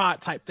spare the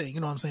rod type thing. You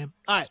know what I'm saying?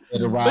 All right.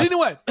 But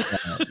anyway,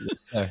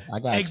 yes, sir. I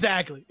got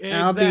exactly.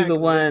 I'll be the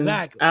one.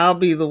 Exactly. I'll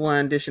be the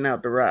one dishing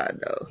out the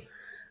rod though,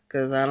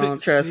 because I don't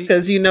trust.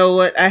 Because you know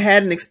what? I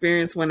had an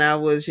experience when I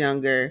was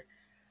younger.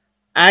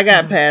 I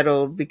got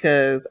paddled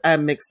because I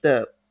mixed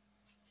up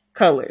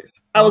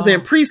colors. I was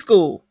in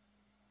preschool.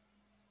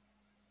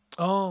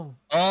 Oh,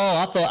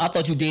 I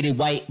thought you dated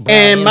white, brown,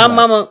 and my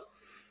mama.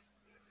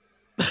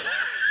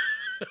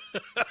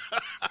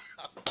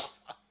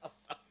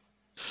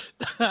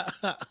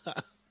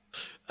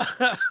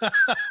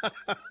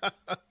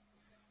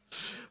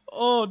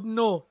 Oh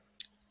no.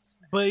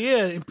 But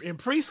yeah, in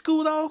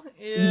preschool though.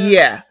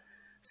 Yeah.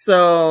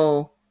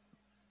 So,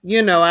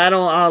 I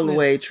don't all the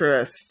way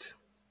trust,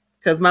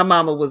 because my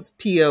mama was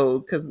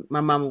PO'd because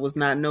my mama was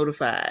not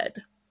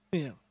notified.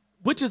 Yeah,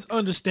 which is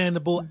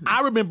understandable.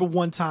 I remember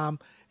one time,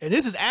 and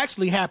this has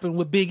actually happened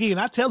with Big E, and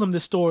I tell him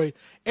this story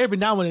every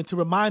now and then to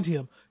remind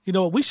him,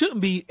 we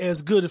shouldn't be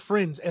as good of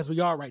friends as we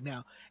are right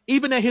now.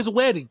 Even at his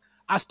wedding,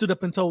 I stood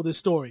up and told this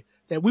story,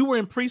 that we were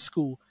in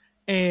preschool,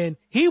 and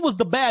he was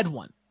the bad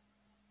one.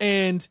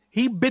 And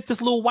he bit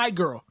this little white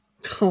girl.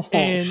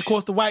 And of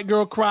course, the white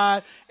girl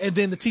cried, and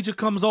then the teacher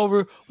comes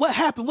over. What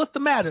happened? What's the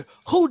matter?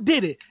 Who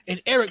did it?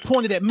 And Eric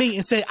pointed at me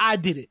and said, I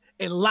did it,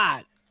 and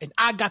lied, and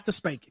I got the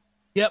spanking.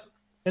 Yep.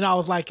 And I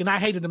was like, and I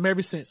hated him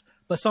ever since,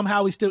 but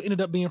somehow we still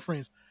ended up being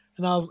friends.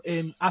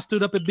 And I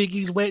stood up at Big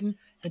E's wedding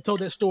and told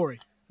that story.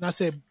 And I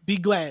said, be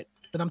glad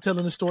that I'm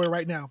telling the story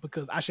right now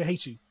because I should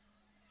hate you,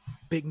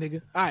 big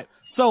nigga. All right.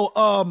 So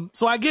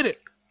I get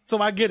it.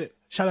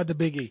 Shout out to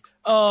Big E.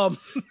 Shout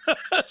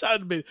out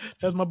to Big E.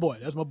 That's my boy.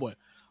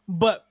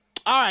 But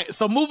all right,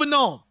 so moving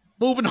on.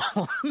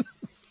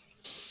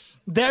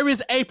 There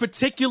is a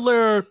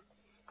particular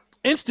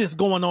instance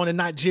going on in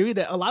Nigeria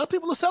that a lot of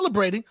people are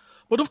celebrating,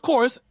 but of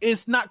course,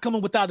 it's not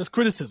coming without its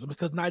criticism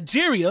because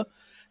Nigeria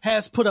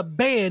has put a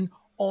ban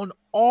on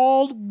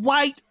all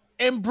white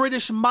and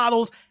British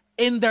models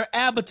in their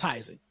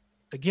advertising.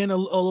 Again, a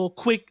little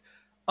quick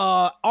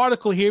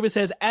article here. It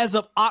says, as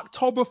of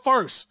October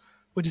 1st,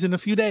 which is in a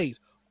few days,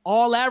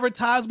 all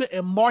advertisement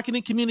and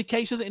marketing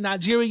communications in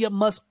Nigeria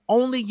must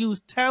only use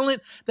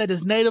talent that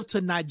is native to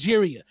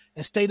Nigeria,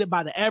 as stated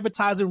by the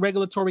Advertising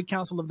Regulatory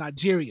Council of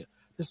Nigeria.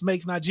 This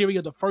makes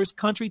Nigeria the first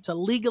country to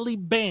legally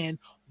ban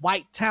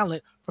white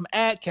talent from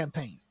ad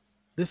campaigns.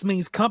 This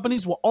means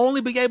companies will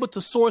only be able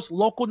to source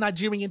local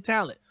Nigerian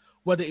talent,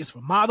 whether it's for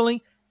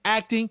modeling,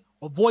 acting,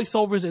 or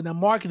voiceovers in their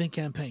marketing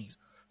campaigns.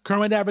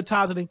 Current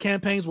advertising and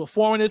campaigns with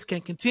foreigners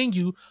can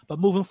continue, but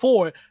moving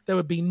forward, there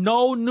would be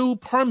no new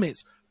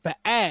permits for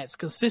ads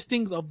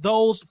consisting of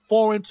those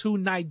foreign to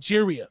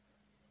Nigeria.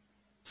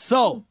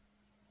 So,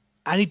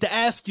 I need to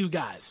ask you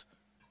guys.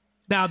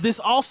 Now, this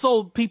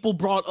also, people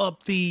brought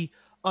up the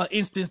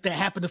instance that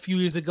happened a few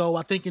years ago,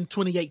 I think in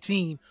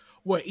 2018,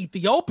 where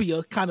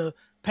Ethiopia kind of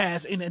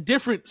passed in a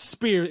different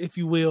spirit, if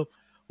you will,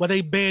 where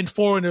they banned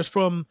foreigners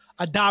from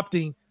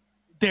adopting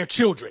their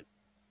children.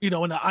 You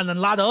know, and a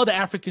lot of other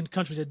African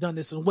countries have done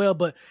this as well,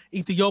 but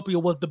Ethiopia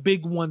was the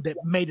big one that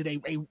made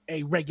it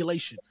a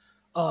regulation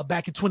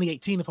back in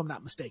 2018, if I'm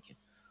not mistaken.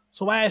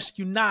 So I ask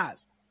you,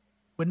 Nas,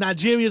 when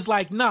Nigeria's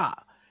like, nah,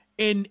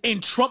 in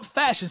Trump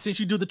fashion, since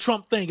you do the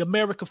Trump thing,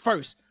 America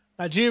first,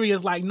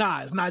 Nigeria's like,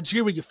 nah, it's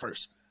Nigeria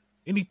first.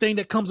 Anything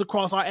that comes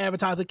across our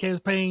advertising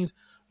campaigns,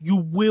 you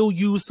will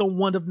use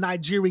someone of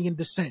Nigerian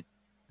descent.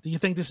 Do you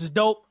think this is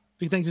dope?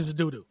 Do you think this is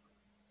doo-doo?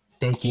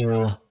 Thank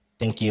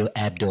you,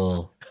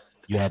 Abdul.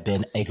 You have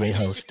been a great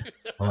host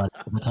on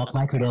the Talk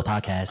My Credo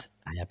podcast.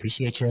 I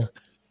appreciate you.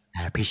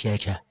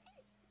 Okay.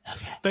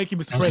 Thank you,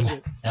 Mr.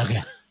 President.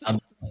 Okay. I'm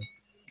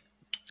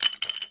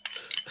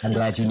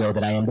glad you know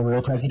that I am the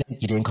real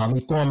president. You didn't call me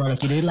former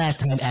like you did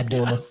last time,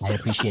 Abdul. I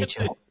appreciate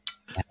you.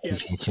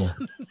 You.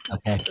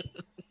 Okay.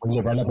 When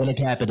you run up in the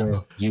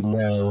Capitol, you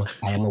know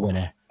I am a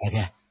winner.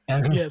 Okay.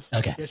 Yes.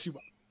 Okay. Yes, you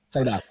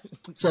are.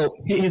 So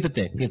here's the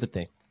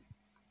thing.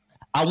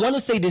 I want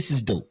to say this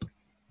is dope.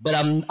 But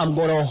I'm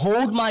going to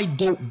hold my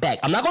dope back.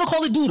 I'm not going to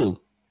call it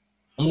doodle.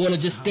 I'm going to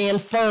just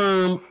stand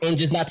firm and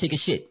just not take a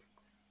shit.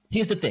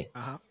 Here's the thing.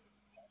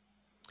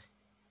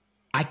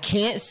 I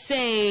can't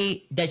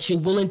say that you're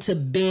willing to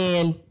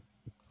ban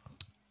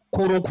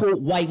quote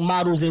unquote white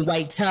models and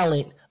white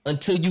talent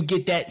until you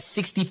get that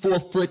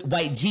 64-foot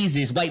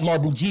white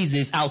marble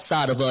Jesus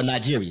outside of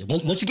Nigeria.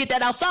 Once you get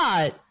that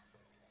outside,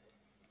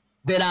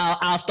 then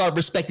I'll start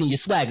respecting your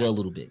swagger a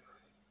little bit.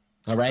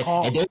 All right.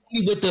 And then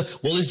with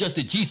it's just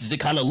the Jesus. It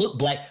kind of looked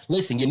black.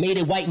 Listen, you made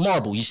it white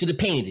marble. You should have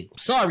painted it.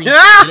 Sorry, you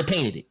should have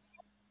painted it.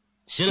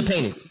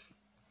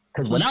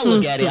 Because when I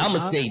look at it, I'm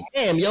going to say,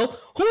 damn, yo,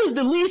 who is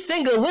the lead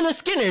singer of Leonard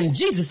Skinner in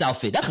Jesus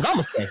outfit? That's what I'm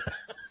going to say.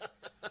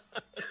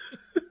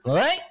 All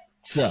right.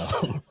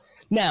 So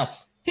now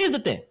here's the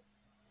thing.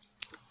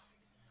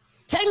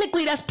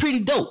 Technically, that's pretty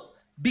dope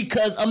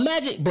because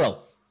imagine, bro,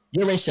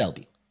 you're in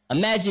Shelby.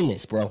 Imagine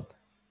this, bro.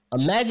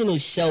 Imagine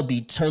if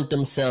Shelby turned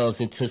themselves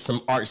into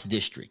some arts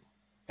district.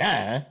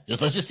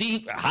 Let's just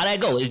see how that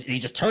goes. They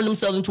just turned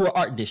themselves into an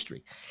art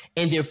district.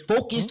 And they're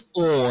focused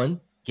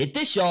on, get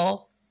this,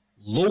 y'all,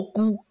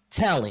 local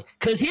talent.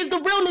 Because here's the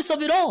realness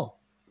of it all.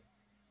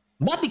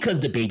 Not because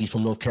the baby's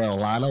from North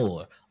Carolina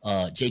or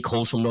J.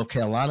 Cole's from North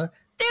Carolina.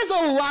 There's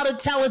a lot of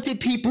talented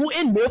people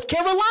in North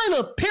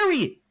Carolina,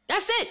 period.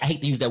 That's it. I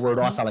hate to use that word.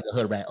 I sound like a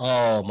hood rat.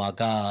 Oh, my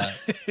God.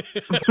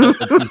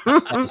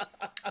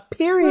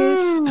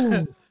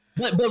 Period.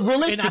 But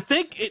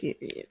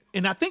realistic.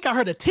 And I think I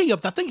heard a T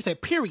up. I think he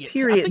said period.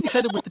 I think he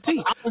said it with the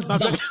T.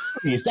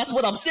 That's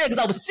what I'm saying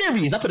because I was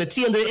serious. I put a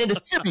T on the end of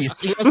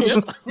serious. You know what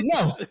I'm saying?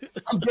 No,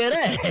 I'm dead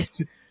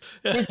ass.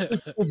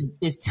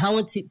 There's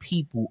talented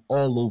people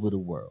all over the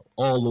world,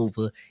 all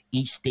over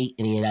each state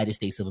in the United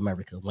States of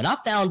America. When I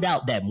found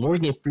out that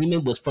Morgan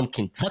Freeman was from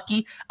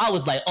Kentucky, I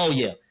was like, oh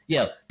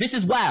yeah, this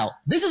is wild.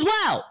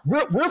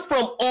 We're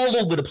from all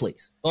over the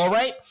place. All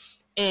right,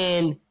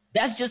 and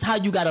that's just how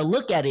you got to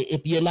look at it.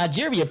 If you're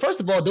Nigeria, first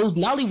of all, those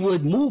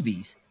Nollywood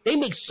movies, they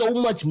make so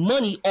much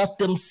money off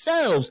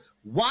themselves.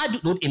 Why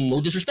do, and no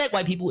disrespect,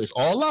 white people, it's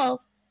all love.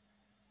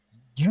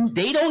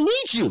 They don't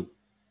need you.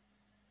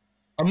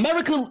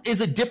 America is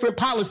a different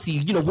policy.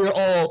 You know, we're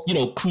all,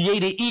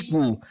 created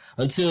equal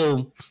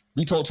until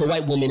we talk to a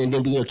white woman and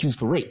then be accused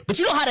for rape. But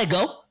you know how that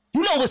go.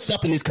 You know what's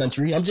up in this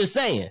country. I'm just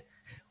saying.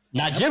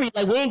 Nigeria,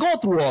 like, we ain't going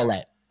through all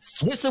that.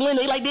 Switzerland,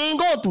 they ain't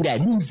going through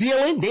that. New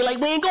Zealand, they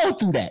we ain't going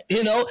through that.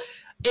 You know,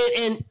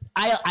 and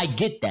I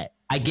get that.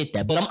 I get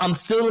that, but I'm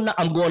still not.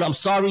 I'm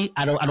sorry.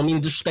 I don't mean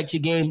to disrespect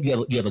your game.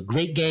 You have a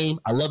great game.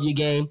 I love your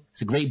game.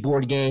 It's a great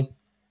board game.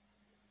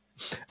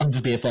 I'm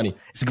just being funny.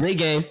 It's a great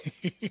game,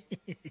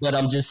 but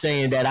I'm just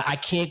saying that I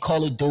can't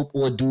call it dope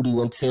or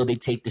doo-doo until they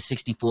take the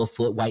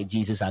 64-foot white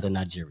Jesus out of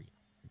Nigeria.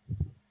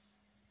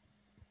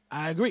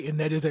 I agree, and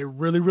that is a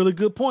really, really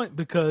good point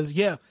because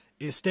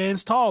it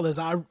stands tall as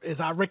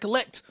I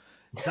recollect,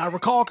 as I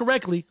recall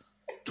correctly,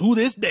 to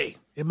this day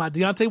in my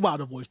Deontay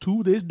Wilder voice.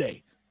 To this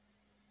day.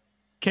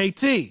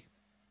 KT,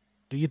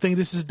 do you think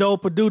this is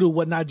dope or doo-doo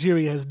what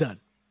Nigeria has done?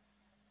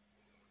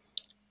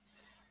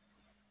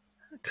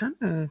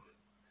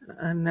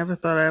 I never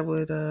thought I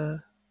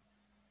would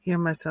hear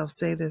myself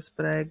say this,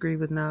 but I agree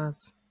with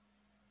Nas.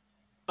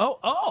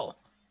 Oh.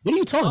 What are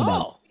you talking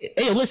about?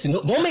 Hey, listen,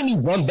 don't make me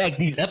run back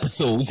these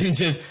episodes and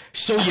just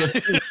show your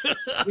face.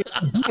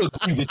 You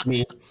agree with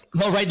me.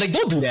 All right, like,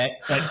 don't do that.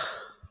 Like,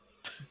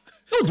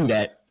 don't do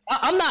that.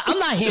 I'm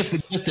not here for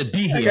just to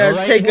be here. I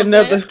gotta take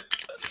another.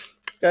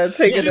 Gotta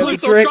take you another look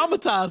so drink.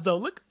 traumatized though.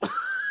 Look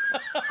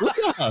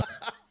at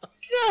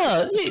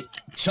her.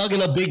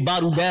 Chugging a big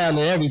bottle down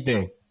and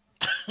everything.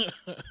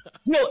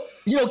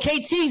 You know,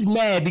 KT's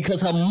mad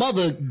because her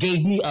mother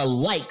gave me a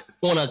like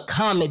on a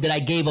comment that I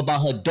gave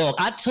about her dog.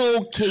 I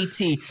told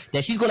KT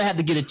that she's gonna have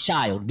to get a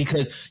child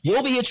because you're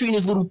over here treating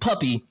this little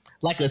puppy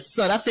like a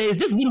son. I said, is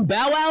this little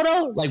Bow Wow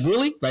though? Like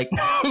really? Like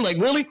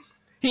really?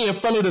 He in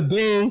front of the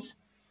bins.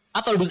 I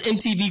thought it was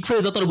MTV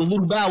Cribs. I thought it was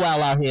Little Bow Wow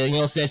out here. You know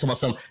what I'm saying? So my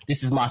son,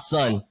 this is my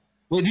son.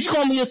 Wait, did you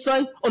call me your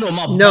son? Oh no,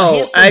 my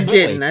I boy.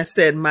 didn't. I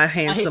said my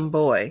handsome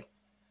boy.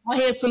 My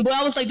handsome boy.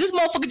 I was like, this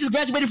motherfucker just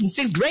graduated from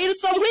 6th grade or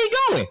something. Where you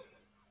going?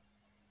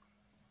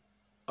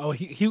 Oh,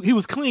 he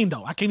was clean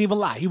though. I can't even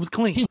lie. He was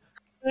clean.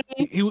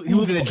 He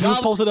was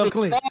posted up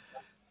clean.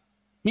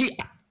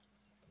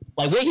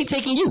 Where he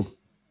taking you?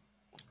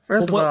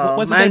 First of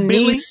all, my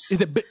niece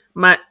is it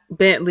my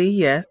Bentley?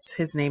 Yes,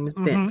 his name is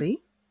Bentley.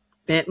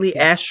 Bentley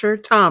Asher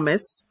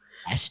Thomas.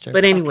 Asher.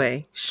 But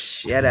anyway,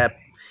 shut up.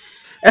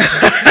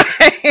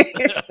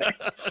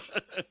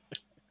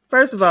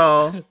 First of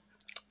all,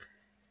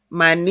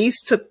 my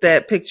niece took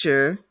that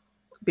picture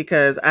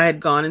because I had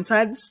gone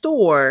inside the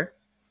store,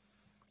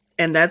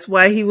 and that's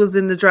why he was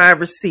in the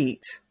driver's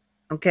seat.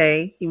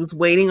 Okay, he was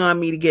waiting on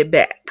me to get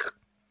back.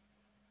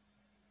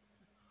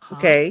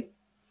 Okay,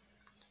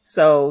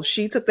 so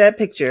she took that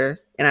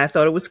picture, and I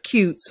thought it was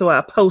cute, so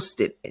I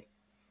posted it.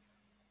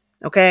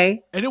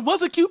 Okay, and it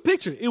was a cute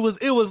picture. It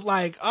was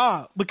like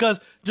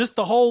because just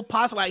the whole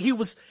posture, like he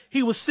was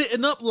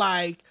sitting up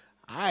like,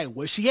 all right,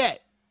 where's she at?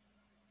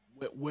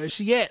 Where's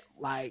she at?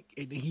 Like,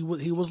 and he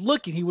was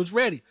looking, he was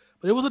ready.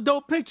 But it was a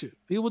dope picture.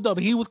 He was dope.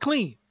 He was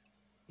clean.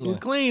 He was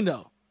clean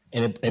though.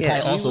 And it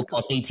probably also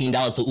cost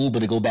 $18 to Uber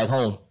to go back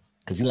home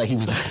because he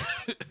was.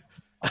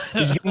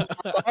 Did you give him 5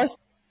 stars?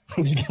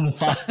 Did you give him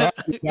 5 stars?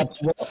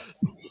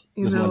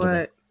 You know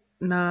what?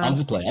 No, I'm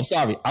just playing. I'm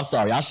sorry.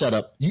 I'll shut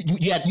up.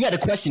 You had a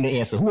question to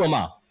answer. Who am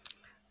I?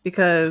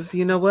 Because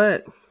you know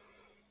what?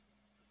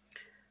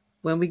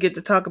 When we get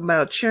to talk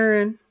about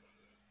children,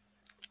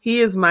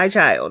 he is my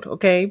child,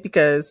 okay?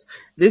 Because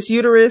this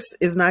uterus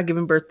is not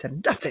giving birth to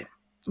nothing,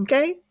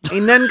 okay?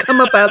 Ain't nothing come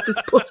up out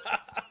this pussy.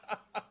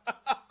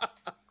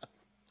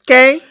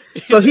 Okay?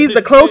 So he's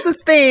the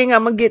closest thing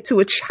I'm going to get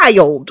to a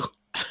child,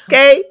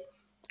 okay?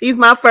 He's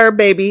my fur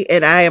baby,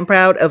 and I am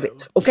proud of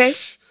it, okay?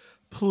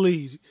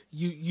 Please,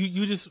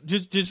 you just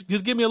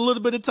give me a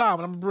little bit of time,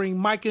 and I'm gonna bring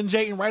Mike and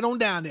Jayden right on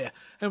down there,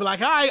 and be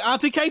like, "Hi,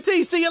 Auntie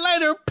KT, see you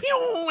later."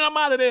 Pew, I'm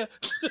out of there,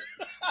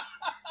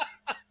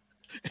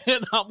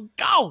 and I'm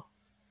gone.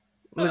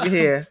 Look at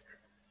here,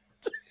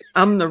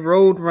 I'm the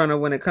road runner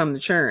when it comes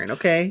to churn.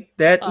 Okay,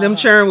 them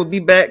churn will be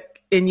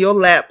back in your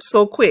lap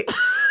so quick.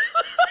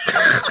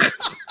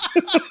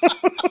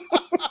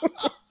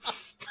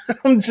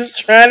 I'm just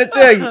trying to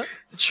tell you.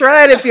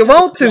 Try it if you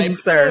want to,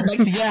 sir.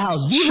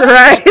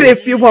 Try it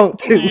if you want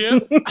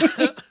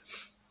to.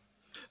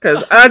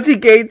 Because Auntie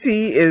KT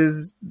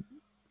is,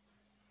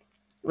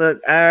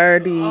 look, I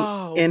already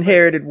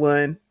inherited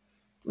one.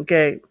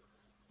 Okay.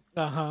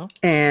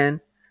 And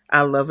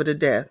I love her to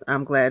death.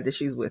 I'm glad that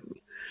she's with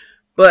me.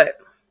 But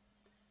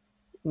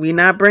we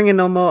not bringing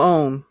no more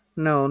on.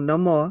 No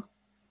more.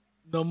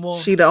 No more.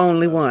 She the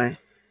only one.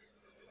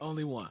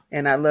 Only one.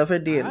 And I love her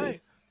dearly.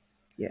 Right.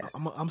 Yes.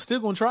 I'm still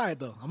going to try it,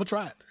 though. I'm going to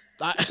try it.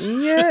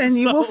 Yeah, and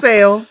you will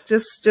fail.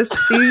 Just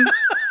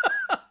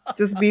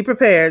be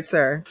prepared,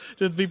 sir.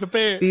 Just be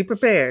prepared. Be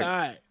prepared. All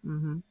right.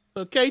 Mm-hmm.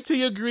 So KT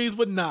agrees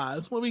with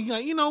Nas. When we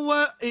got, you know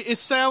what? It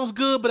sounds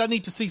good, but I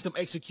need to see some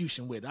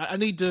execution with it. I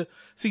need to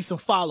see some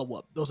follow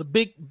up. Those are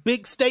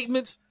big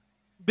statements,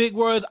 big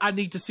words. I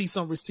need to see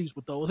some receipts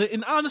with those.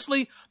 And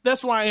honestly,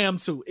 that's where I am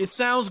too. It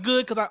sounds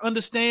good because I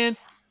understand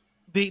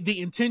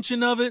the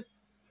intention of it,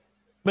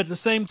 but at the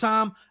same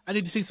time, I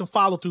need to see some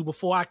follow through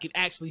before I can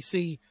actually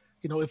see,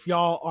 if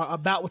y'all are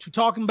about what you're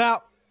talking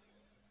about,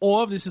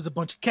 or if this is a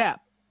bunch of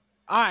cap.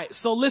 All right,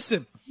 so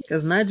listen.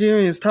 Because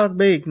Nigerians talk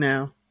big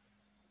now.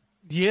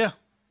 Yeah.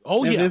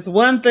 Oh, if yeah. it's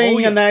one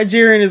thing a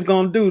Nigerian is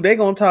going to do, they're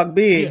going to talk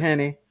big,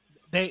 honey.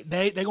 They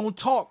going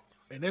to talk.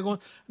 And they're going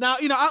now,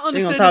 I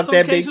understand in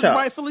some cases,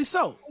 rightfully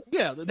so.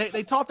 Yeah,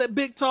 they talk that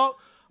big talk,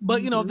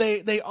 but,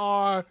 they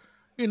are,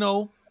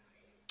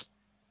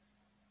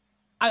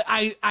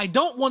 I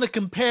don't want to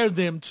compare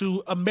them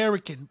to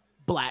American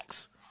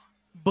blacks,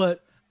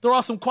 but there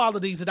are some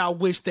qualities that I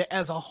wish that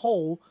as a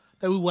whole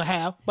that we will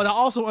have. But I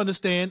also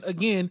understand,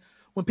 again,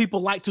 when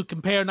people like to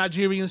compare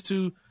Nigerians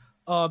to,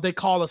 they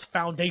call us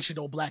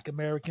foundational Black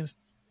Americans.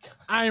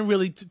 I ain't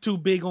really too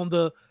big on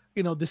the,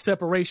 the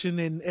separation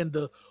and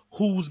the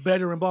who's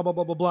better and blah, blah,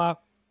 blah, blah, blah.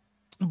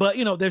 But,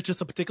 there's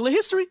just a particular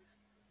history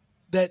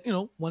that,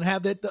 one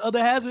have that the other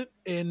hasn't,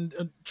 and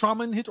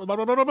trauma and history, blah,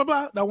 blah, blah, blah, blah,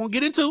 blah, that I won't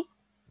get into.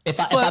 If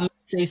I may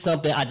say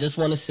something, I just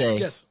want to say,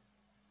 yes.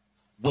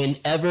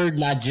 Whenever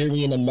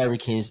Nigerian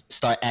Americans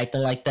start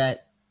acting like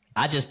that,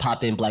 I just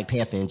pop in Black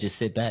Panther and just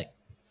sit back.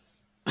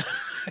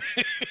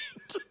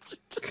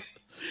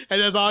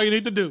 And that's all you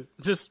need to do.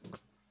 Just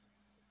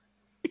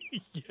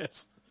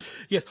yes.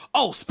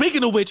 Oh,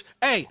 speaking of which,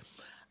 hey,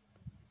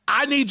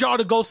 I need y'all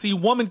to go see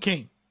Woman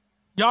King.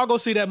 Y'all go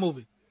see that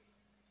movie.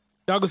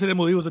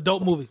 It was a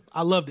dope movie.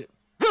 I loved it.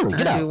 Really?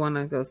 I do want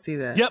to go see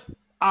that. Yep.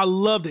 I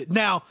loved it.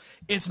 Now,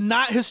 it's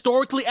not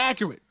historically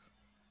accurate.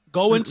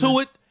 Go into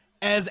it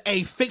as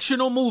a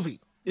fictional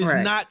movie. It's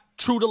not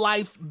true to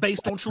life,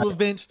 based on true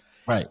events.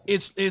 Right.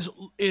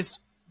 It's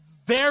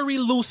very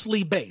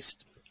loosely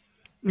based.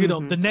 You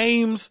know, the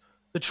names,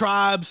 the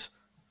tribes,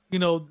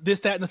 this,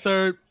 that, and the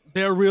third,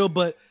 they're real,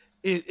 but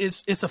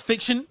it's a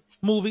fiction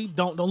movie.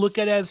 Don't look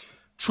at it as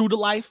true to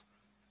life.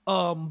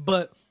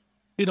 But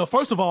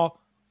first of all,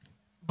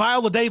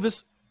 Viola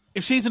Davis,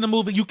 if she's in the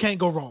movie, you can't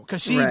go wrong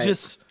because she's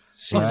just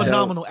a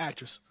phenomenal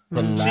actress.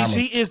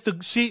 She is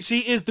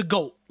the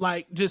GOAT.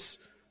 Like just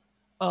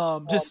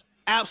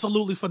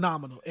absolutely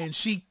phenomenal, and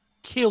she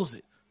kills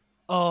it.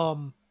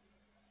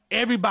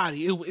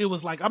 Everybody, it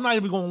was like, I'm not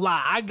even gonna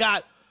lie, I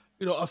got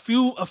a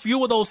few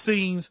of those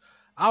scenes.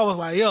 I was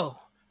like, yo,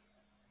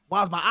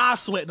 why is my eyes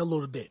sweating a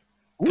little bit?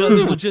 Because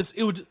it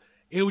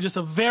was just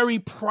a very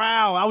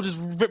proud. I was just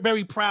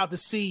very proud to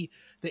see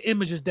the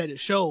images that it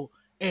showed.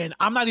 And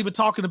I'm not even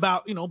talking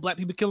about, Black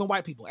people killing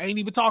white people. I ain't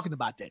even talking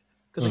about that.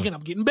 Because again,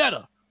 I'm getting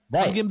better.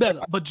 Right. I'm getting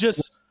better. But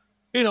just,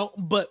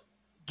 but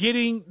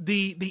getting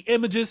the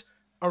images,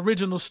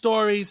 original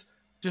stories,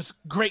 just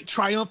great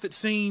triumphant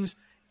scenes.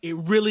 It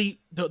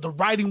really, the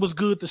writing was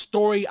good. The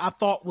story I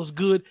thought was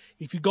good.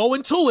 If you go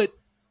into it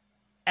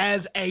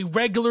as a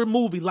regular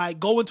movie, like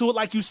go into it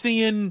like you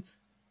seeing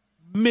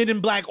Men in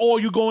Black, or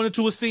you going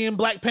into it seeing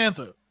Black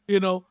Panther,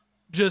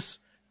 just,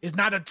 it's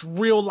not a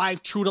real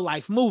life, true to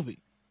life movie.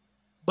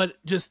 But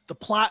just the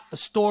plot, the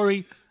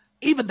story,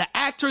 even the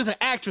actors and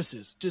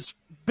actresses, just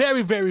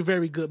very, very,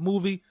 very good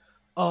movie.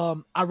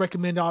 I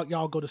recommend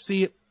y'all go to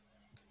see it.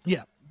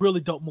 Yeah,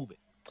 really dope movie.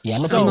 Yeah,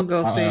 I'm gonna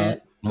go see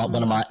it.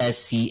 One of my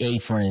SCA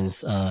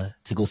friends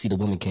to go see the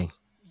Woman King.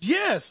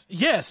 Yes,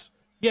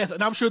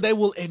 and I'm sure they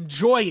will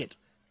enjoy it.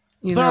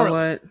 You know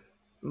what?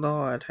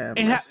 Lord have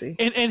mercy.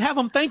 And have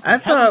them thank me. I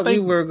thought we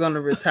were going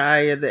to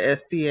retire the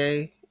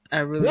SCA. I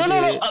really did.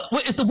 No.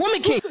 It's the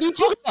Woman King. What are you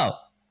talking about?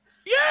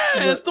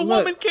 Yeah, it's the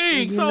Woman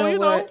King.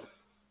 So,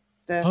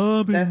 That's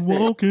it.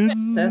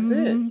 That's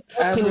it.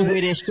 That's King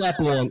wear their strap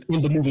on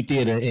in the movie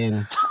theater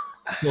and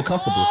feel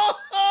comfortable.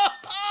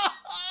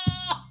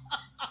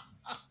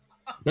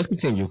 Let's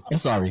continue. I'm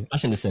sorry. I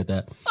shouldn't have said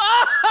that.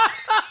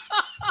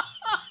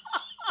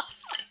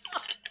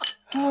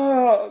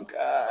 Oh,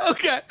 God.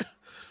 Okay.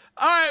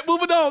 All right,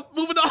 moving on.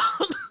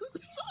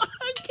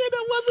 I can't,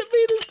 that wasn't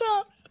me this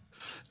time.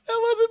 That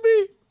wasn't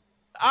me.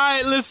 All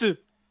right, listen.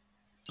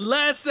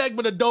 Last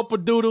segment of Dope or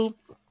Doodle.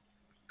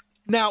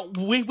 Now,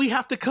 we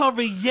have to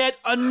cover yet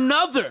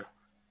another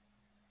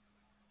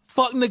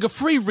Fuck Nigga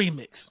Free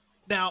remix.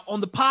 Now, on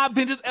the Pod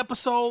Vengers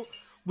episode,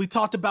 we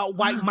talked about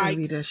White Mike,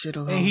 and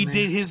he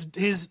did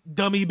his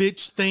dummy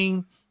bitch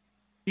thing.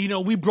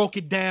 We broke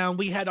it down.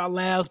 We had our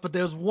laughs, but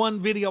there's one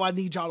video I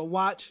need y'all to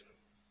watch.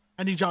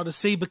 I need y'all to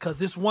see, because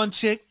this one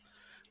chick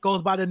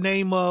goes by the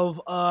name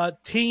of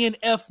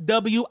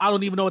TNFW. I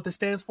don't even know what this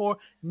stands for.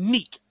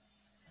 Neek.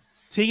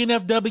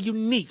 TNFW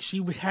Neek.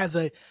 She has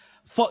a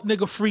Fuck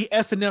Nigga Free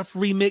FNF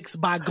remix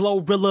by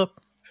Glorilla,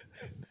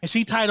 and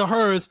she titled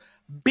hers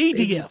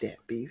BDF.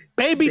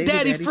 Baby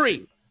Daddy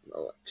Free.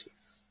 Lord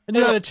Jesus. And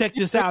you gotta check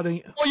this out.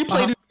 You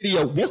play this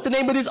video. What's the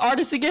name of this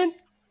artist again?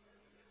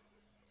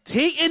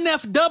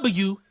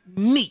 TNFW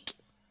Neek.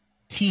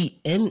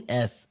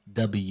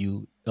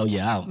 TNFW. Oh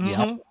yeah, I don't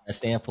know what that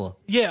stand for.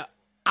 Yeah,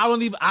 I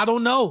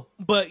don't know.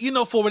 But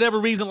for whatever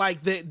reason,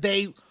 like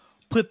they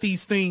put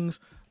these things.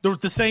 There was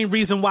the same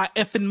reason why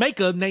effing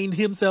Meka named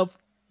himself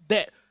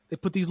that. They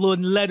put these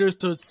little letters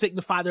to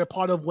signify they're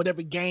part of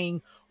whatever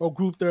gang or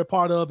group they're a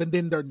part of, and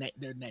then their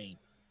name.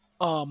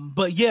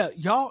 But yeah,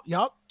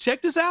 y'all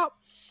check this out.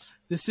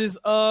 This is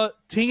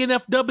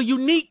TNFW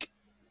Neek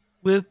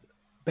with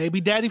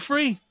Baby Daddy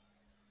Free.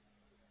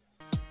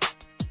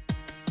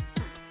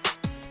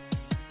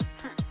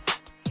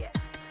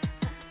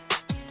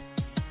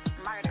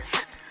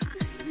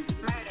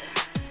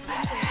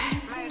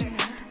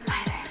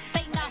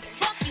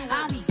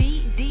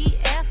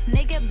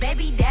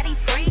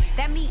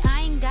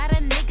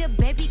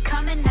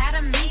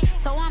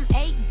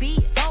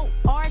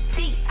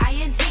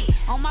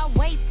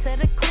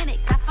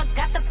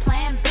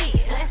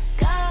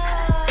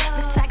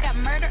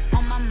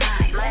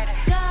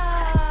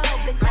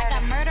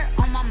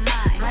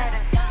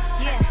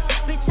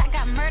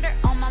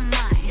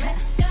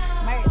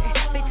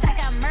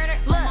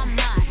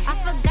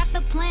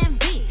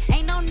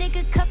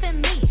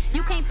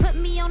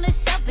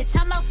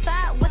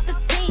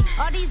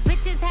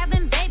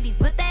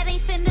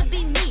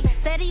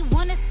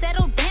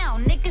 settle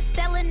down. Niggas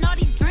selling all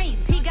these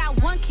dreams. He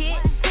got 1 kid,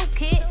 2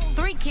 kid,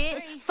 3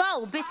 kid,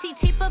 4. Bitch, he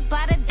cheaper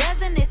by the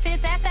dozen if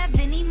his ass have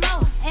any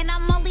more. And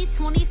I'm only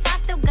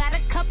 25, still got a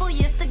couple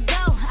years to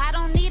go. I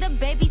don't need a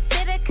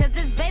babysitter, cause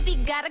this baby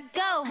gotta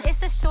go.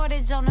 It's a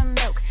shortage on the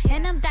milk,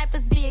 and them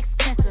diapers be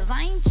expensive.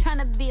 I ain't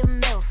tryna be a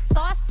MILF, so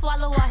I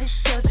swallow all his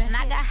children.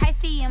 I got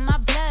hyphy in my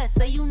blood,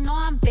 so you know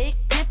I'm big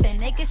pimpin'.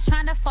 Niggas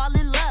tryna fall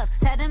in love,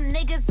 tell them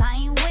niggas I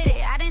ain't with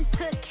it. I done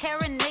took care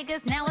of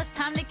niggas, now it's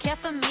time to care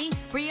for me.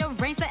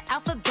 Rearrange the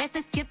alphabets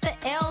and skip the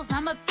L's,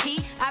 I'm a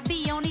P. I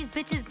be on these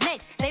bitches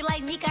next, they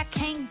like Nick, I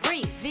can't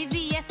breathe.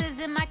 VVS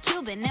is in my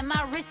Cuban, and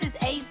my wrist is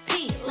AP.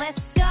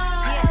 Let's go.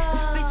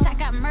 Yeah, bitch, I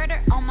got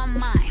murder on my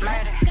mind.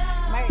 Murder,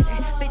 murder.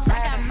 Bitch,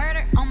 I got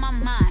murder on my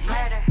mind.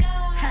 Murder.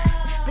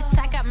 Bitch,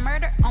 I got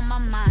murder on my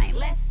mind.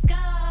 Let's go.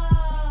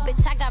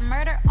 Bitch, I got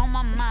murder on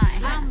my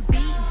mind. I'm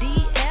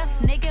BDF,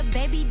 nigga,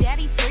 baby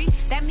daddy free.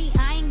 That mean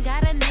I ain't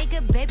got a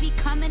nigga, baby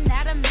coming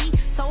out of me.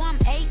 So I'm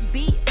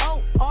ABORTING.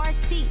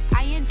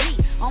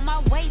 On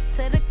my way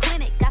to the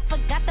clinic, I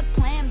forgot the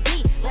plan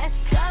B.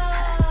 Let's go.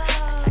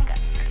 Murder.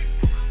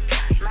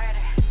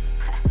 Murder.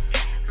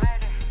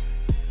 Murder.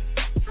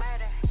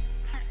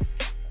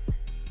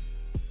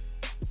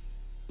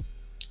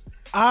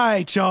 All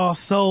right, y'all.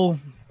 So,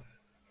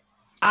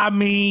 I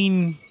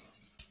mean,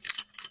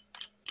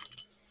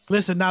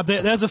 listen, now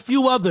there's a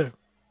few other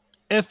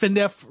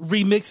F&F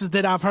remixes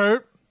that I've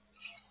heard.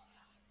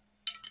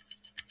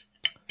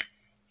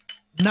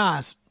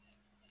 Nas.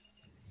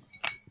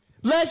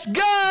 Let's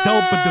go.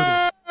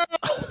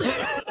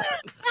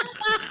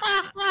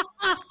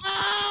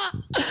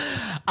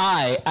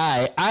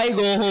 I ain't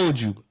gonna hold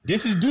you.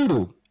 This is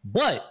doodle,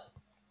 but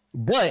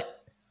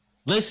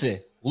listen.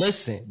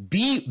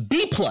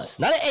 B plus,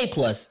 not an A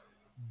plus.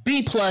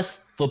 B plus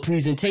for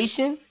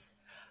presentation.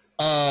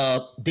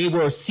 They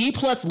were C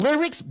plus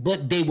lyrics,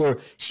 but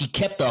she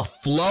kept the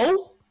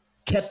flow.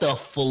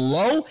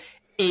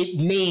 It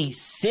made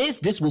sense.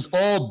 This was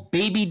all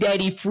baby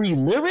daddy free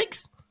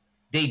lyrics.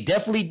 They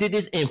definitely did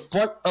this in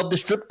front of the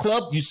strip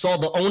club. You saw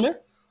the owner.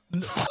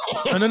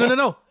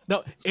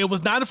 No, it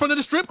was not in front of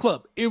the strip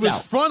club. It was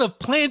in front of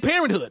Planned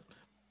Parenthood.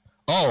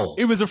 Oh.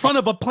 It was in front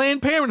of a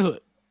Planned Parenthood.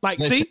 Like,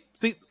 Listen.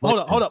 see, hold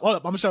up.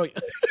 I'm gonna show you.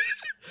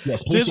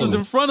 Yes, This is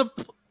in front of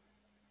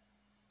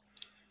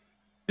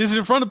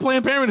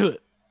Planned Parenthood.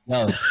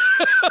 No.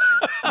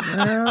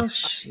 Oh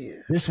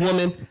shit. This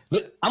woman,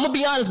 look, I'm gonna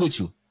be honest with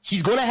you.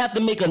 She's gonna have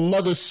to make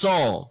another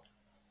song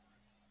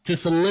to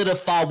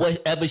solidify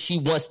whatever she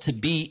wants to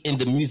be in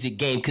the music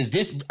game. Because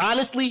this,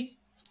 honestly,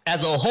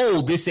 as a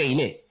whole, this ain't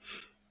it.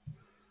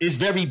 It's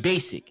very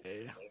basic.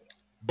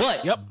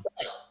 But,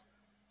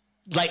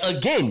 like,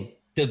 again,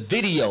 the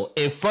video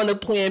in front of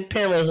Planned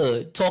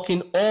Parenthood,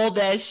 talking all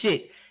that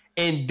shit.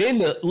 And then,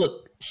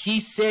 look, she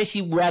said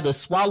she'd rather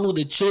swallow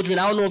the children.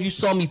 I don't know if you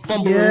saw me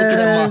fumbling looking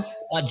at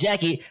my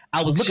jacket.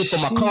 I was looking for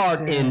my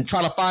card and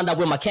trying to find out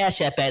where my Cash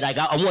App at. Like,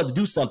 I wanted to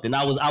do something.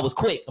 I was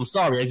quick. I'm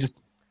sorry. I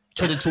just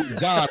turned into a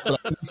god for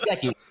like 2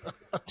 seconds.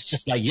 It's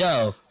just like,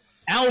 yo,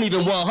 I don't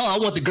even want her. I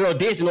want the girl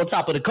dancing on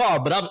top of the car.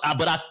 But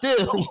I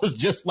still was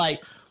just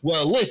like,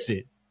 well,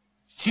 listen,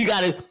 she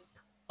got it.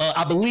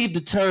 I believe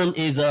the term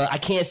is, I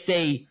can't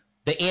say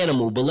the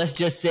animal, but let's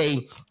just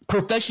say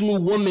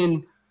professional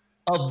women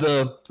of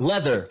the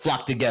leather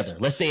flock together.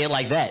 Let's say it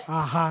like that.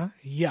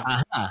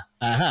 Yeah.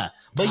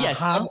 But yes,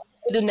 other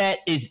than that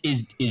is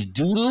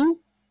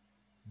doo-doo,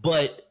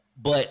 but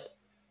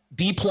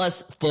B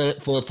plus for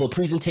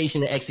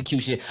presentation and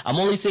execution. I'm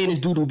only saying it's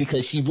doo-doo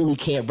because she really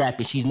can't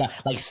rap it. She's not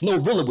like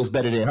Snowrilla was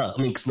better than her.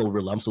 I mean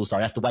Snowrilla, I'm so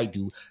sorry, that's the white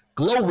dude.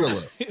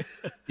 Glorilla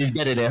is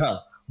better than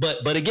her.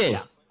 But again,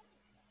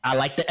 I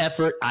like the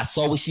effort. I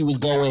saw where she was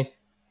going.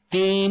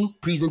 Theme,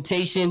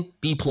 presentation,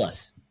 B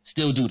plus.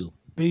 Still doo-doo.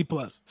 B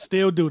plus.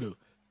 Still doo-doo.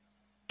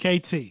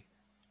 KT.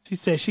 She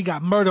said she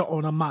got murder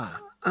on her mind.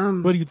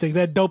 What do you think?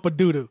 That dope or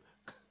doo-doo?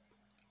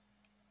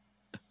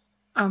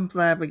 I'm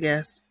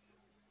flabbergasted.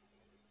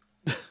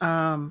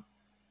 I'm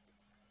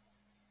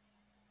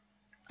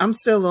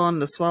still on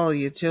the swallow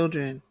your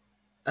children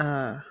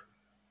part.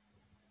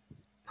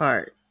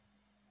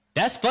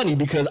 That's funny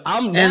because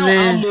I'm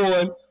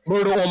on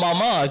murder on my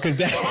mind because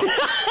that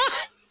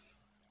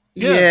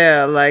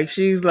yeah, like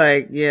she's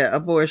like,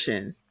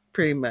 abortion,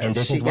 pretty much. And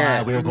this she is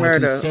why we're going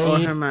to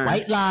save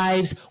white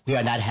lives. We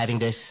are not having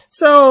this.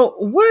 So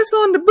what's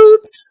on the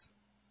boots?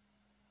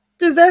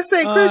 Does that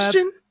say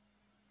Christian?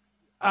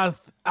 I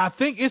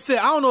think it said,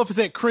 I don't know if it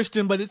said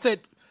Christian, but it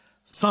said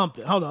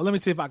something. Hold on, let me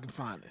see if I can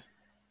find it.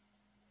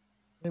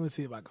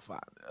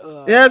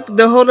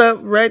 Hold up,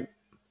 right?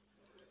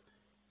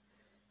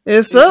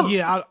 It's up.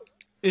 Yeah,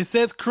 it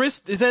says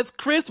Chris. It says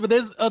Chris, but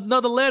there's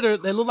another letter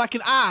that looks like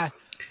an I.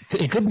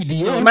 It could be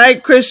Dior.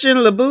 Mike Christian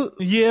LeBoot.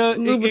 Yeah, it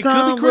could be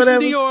Christian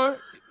whatever. Dior.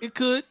 It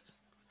could.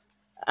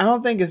 I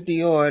don't think it's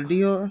Dior.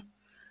 Dior.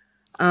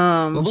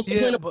 What's the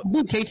plan of the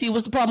boot? KT,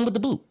 what's the problem with the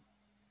boot?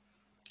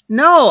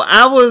 No,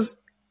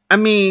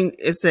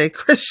 it said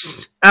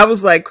Christian. I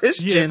was like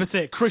Christian. Yeah, if it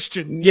said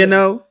Christian, you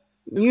know.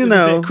 If it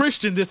said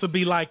Christian, this would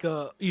be like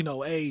a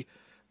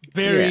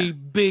very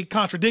big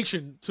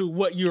contradiction to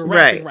what you're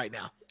rapping right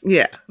now.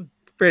 Yeah,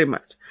 pretty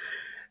much.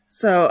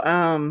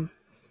 So,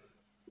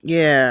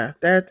 yeah,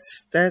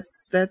 that's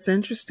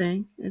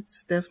interesting.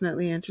 It's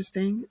definitely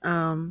interesting.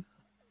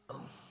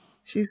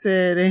 She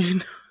said,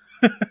 "Ain't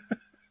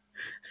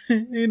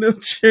no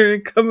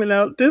cheering coming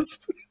out this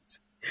week."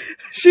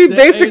 She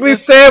basically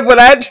said what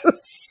I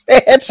just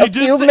said a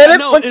few minutes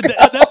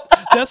ago.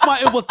 That's why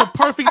it was the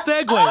perfect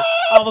segue.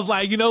 I was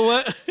like, you know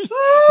what? You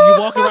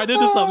walking right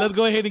into something. Let's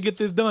go ahead and get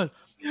this done.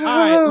 All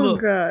right,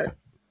 look. God.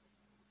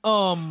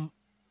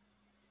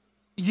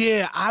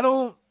 Yeah, I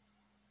don't.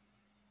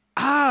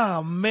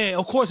 Man.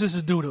 Of course, this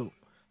is doo-doo.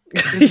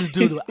 This is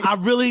doo-doo. I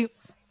really.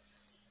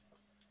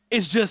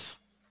 It's just.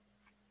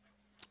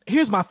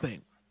 Here's my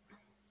thing.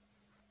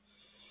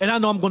 And I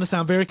know I'm going to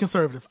sound very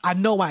conservative. I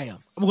know I am.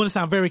 I'm going to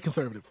sound very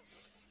conservative.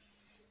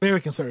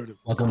 Very conservative.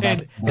 Welcome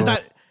back.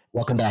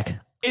 Welcome back.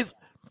 It's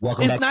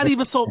not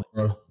even so.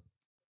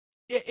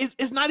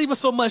 It's not even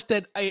so much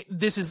that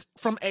this is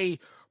from a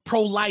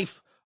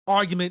pro-life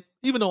argument,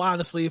 even though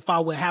honestly, if I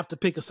would have to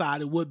pick a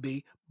side, it would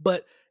be.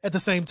 But at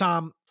the same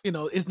time,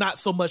 it's not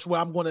so much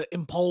where I'm going to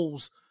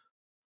impose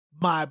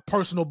my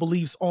personal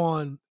beliefs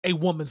on a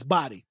woman's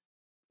body.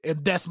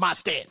 And that's my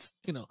stance.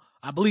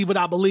 I believe what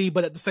I believe,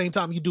 but at the same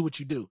time, you do what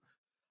you do.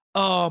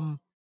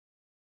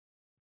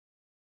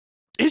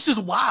 It's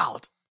just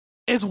wild.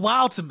 It's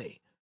wild to me.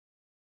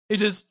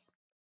 It's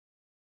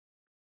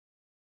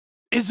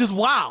just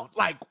wild.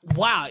 Like,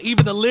 wow.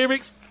 Even the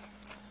lyrics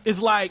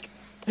is like,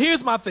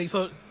 here's my thing.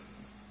 So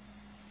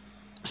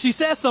she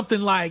says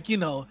something like, he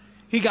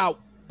got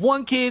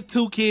 1 kid,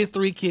 2 kids,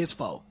 3 kids,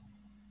 4. All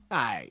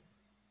right.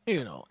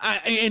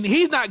 And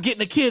he's not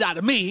getting a kid out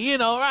of me,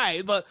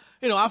 right? But,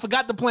 I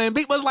forgot the plan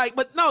B. But it's like,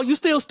 but no, you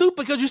still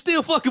stupid because you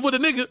still fucking with a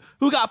nigga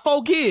who got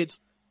 4 kids.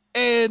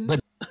 But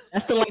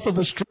that's the life of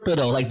a stripper,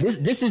 though. Like,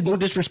 this is no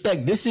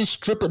disrespect. This is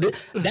stripper.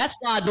 That's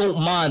why I don't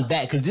mind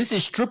that, because this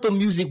is stripper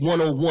music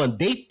 101.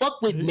 They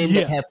fuck with men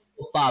that have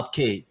 4 or 5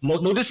 kids.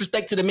 No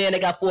disrespect to the man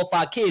that got 4 or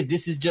 5 kids.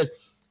 This is just,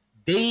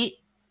 they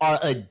are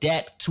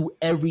adapt to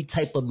every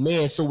type of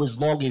man. So as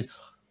long as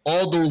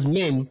all those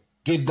men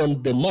give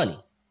them the money.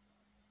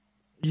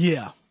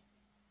 Yeah.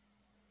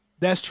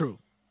 That's true.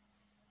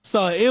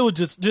 So it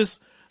was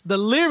just the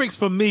lyrics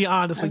for me,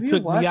 honestly,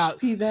 took me out.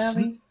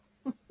 P-Valley?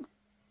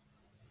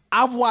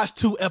 I've watched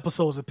 2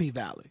 episodes of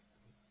P-Valley,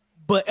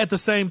 but at the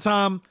same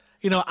time,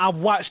 I've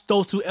watched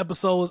those 2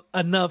 episodes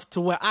enough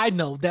to where I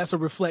know that's a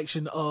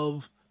reflection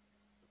of,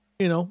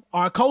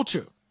 our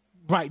culture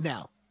right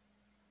now.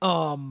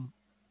 And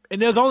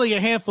there's only a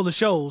handful of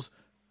shows,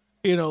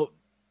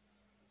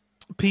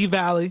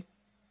 P-Valley.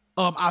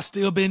 I've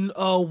still been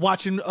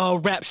watching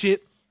rap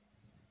shit.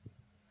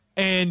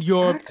 And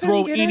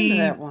throw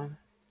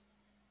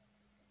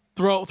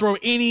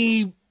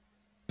any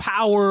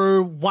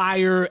Power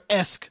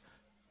Wire-esque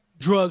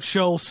drug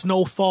show,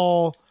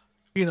 Snowfall,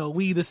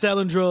 we either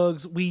selling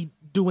drugs, we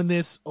doing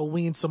this, or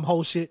we in some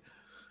whole shit.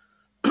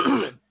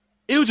 It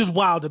was just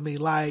wild to me.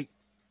 Like,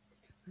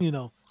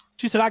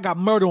 she said, I got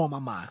murder on my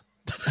mind.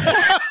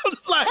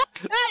 It's like,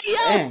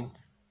 yo.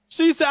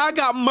 She said, I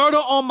got murder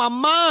on my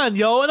mind,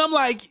 yo. And I'm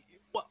like,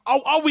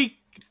 are we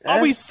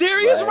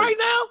serious right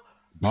now?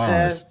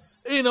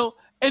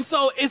 And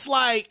so it's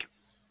like,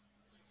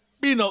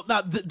 now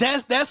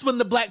that's when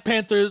the Black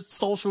Panther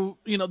social,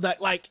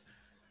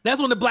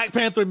 that's when the Black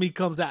Panther in me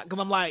comes out. Cause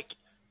I'm like,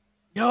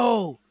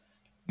 yo,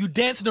 you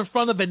dancing in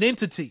front of an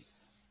entity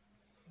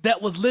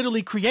that was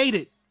literally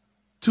created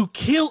to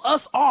kill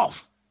us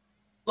off.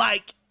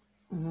 Like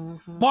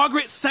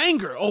Margaret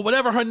Sanger or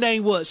whatever her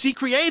name was. She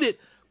created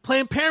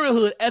Planned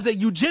Parenthood as a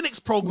eugenics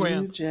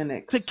program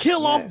to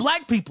kill off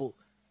Black people.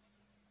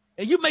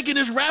 And you making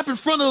this rap in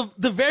front of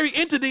the very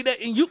entity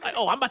and you like,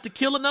 oh, I'm about to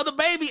kill another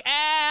baby.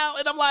 Ow.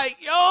 And I'm like,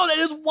 yo, that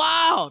is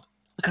wild.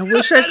 I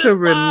wish I could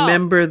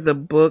remember the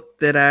book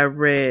that I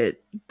read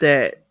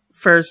that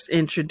first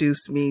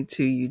introduced me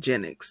to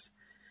eugenics.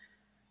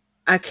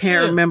 I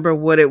can't remember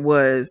what it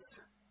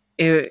was.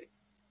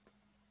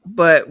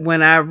 But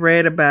when I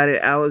read about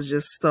it, I was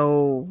just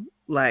so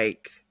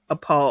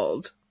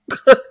appalled.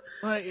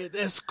 Like,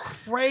 it's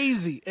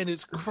crazy. And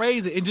it's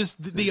crazy. And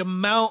just the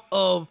amount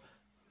of,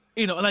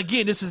 and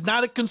again, this is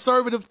not a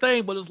conservative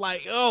thing, but it's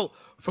like,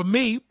 for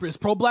me, as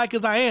pro-Black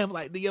as I am,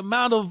 like the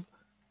amount of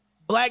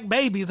Black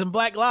babies and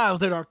Black lives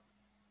that are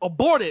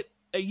aborted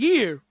a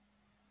year,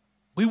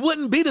 we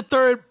wouldn't be the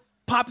 3rd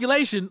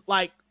population.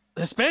 Like,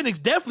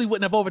 Hispanics definitely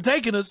wouldn't have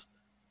overtaken us.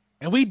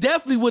 And we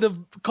definitely would have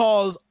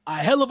caused a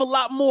hell of a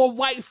lot more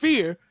white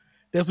fear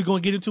that we're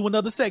going to get into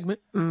another segment,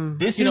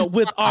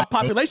 with our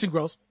population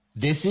growth.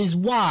 This is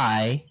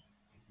why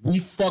we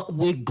fuck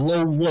with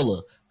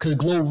Glorilla. Because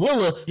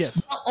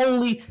Glorilla not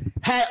only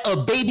had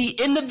a baby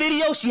in the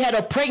video, she had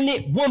a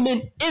pregnant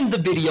woman in the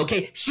video,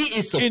 okay? She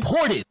is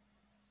supportive.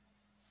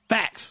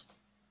 Facts.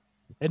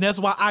 And that's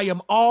why I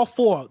am all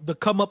for the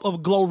come up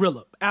of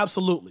Glorilla.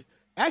 Absolutely.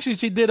 Actually,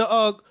 she did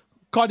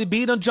Cardi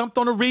B done jumped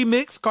on a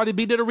remix. Cardi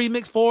B did a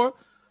remix for her.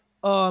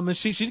 And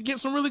she's getting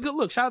some really good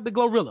looks. Shout out to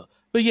Glorilla.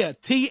 But yeah,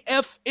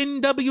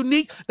 TFNW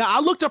Neek. Now I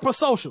looked up her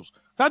socials.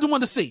 I just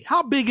wanted to see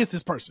how big is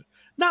this person.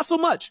 Not so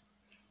much.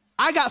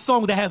 I got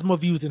songs that has more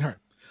views than her.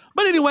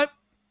 But anyway,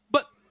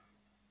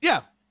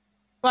 yeah,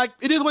 like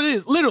it is what it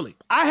is. Literally,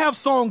 I have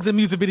songs and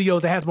music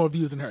videos that has more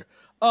views than her.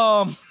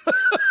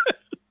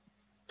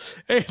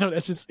 Hey, no,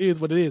 that just is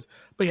what it is.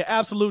 But yeah,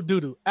 absolute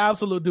doo-doo.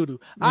 Absolute doo-doo.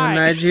 The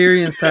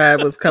Nigerian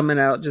side was coming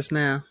out just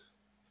now.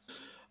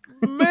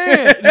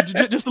 Man,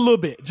 just a little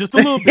bit. Just a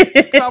little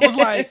bit. I was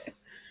like,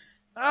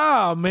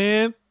 oh,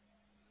 man.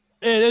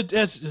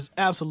 That's just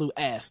absolute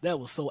ass. That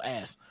was so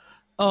ass.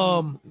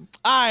 All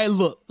right,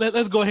 look.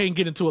 Let's go ahead and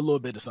get into a little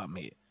bit of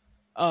something here.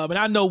 And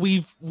I know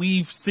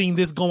we've seen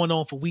this going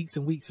on for weeks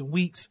and weeks and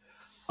weeks.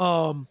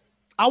 I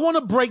want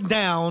to break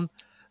down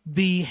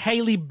the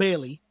Halle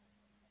Bailey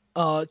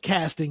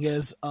casting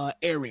as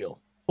Ariel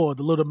for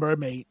the Little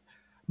Mermaid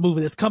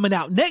movie that's coming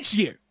out next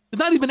year. It's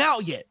not even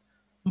out yet,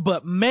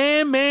 but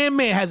man,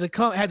 has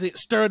it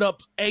stirred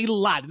up a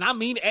lot, and I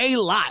mean a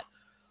lot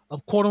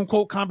of quote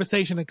unquote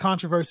conversation and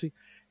controversy.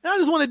 And I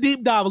just want to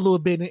deep dive a little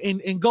bit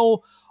and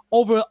go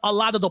over a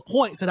lot of the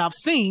points that I've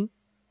seen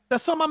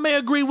that some I may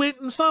agree with,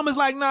 and some is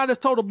like, nah, that's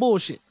total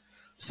bullshit.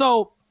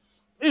 So,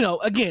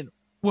 again,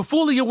 we're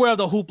fully aware of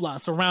the hoopla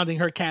surrounding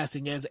her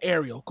casting as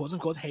Ariel. Of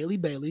course, Halle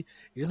Bailey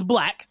is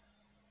black.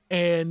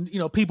 And,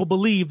 people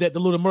believe that the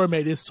Little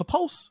Mermaid is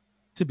supposed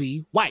to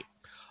be white.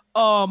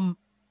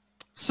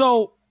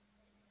 So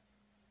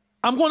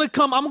I'm going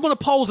to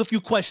pose a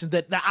few questions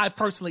that I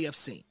personally have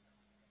seen.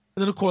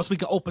 And then, of course, we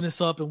can open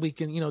this up and we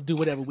can, do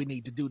whatever we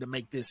need to do to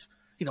make this,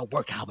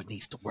 work how it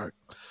needs to work.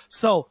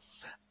 So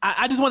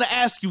I just want to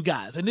ask you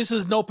guys, and this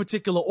is no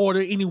particular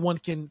order. Anyone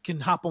can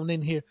hop on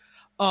in here.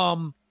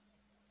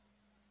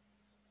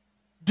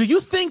 Do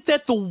you think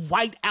that the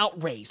white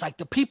outrage, like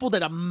the people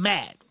that are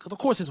mad, because of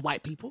course it's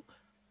white people,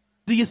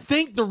 do you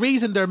think the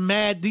reason they're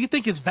mad, do you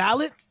think it's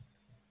valid?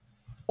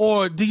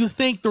 Or do you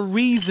think the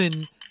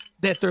reason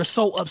that they're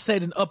so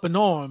upset and up in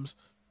arms,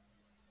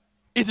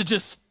 is it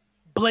just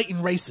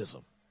blatant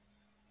racism?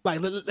 Like,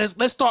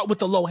 let's start with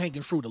the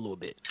low-hanging fruit a little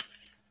bit.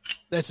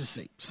 Let's just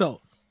see. So,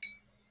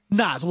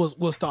 Nas,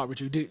 we'll start with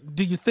you.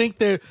 Do you think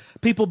there are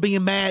people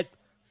being mad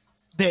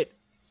that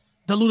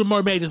the Little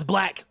Mermaid is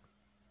black?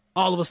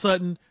 All of a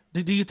sudden,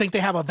 do you think they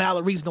have a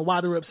valid reason to why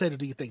they're upset, or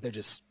do you think they're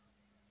just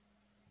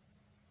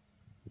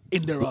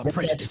in their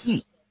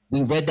prejudice?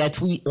 We read that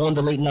tweet on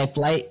the Late Night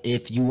Flight.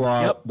 If you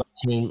are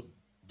watching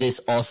this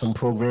awesome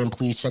program,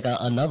 please check out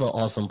another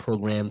awesome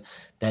program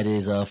that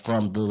is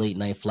from the Late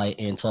Night Flight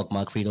and Talk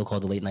My Credo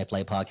called the Late Night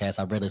Flight Podcast.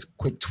 I read a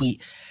quick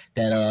tweet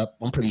that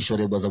I'm pretty sure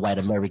there was a white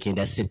American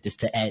that sent this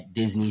to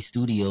 @Disney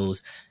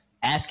Studios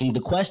asking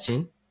the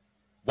question,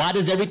 why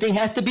does everything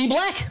has to be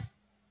black?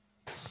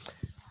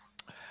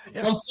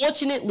 Yeah.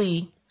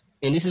 Unfortunately,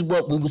 and this is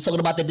what we was talking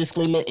about, the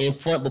disclaimer in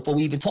front before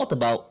we even talked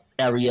about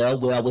Ariel,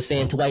 where I was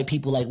saying to white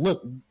people, like,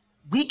 look,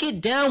 we get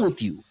down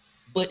with you,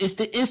 but it's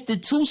the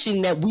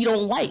institution that we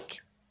don't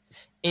like.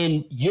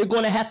 And you're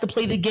going to have to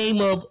play the game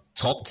of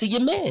talk to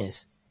your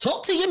mans.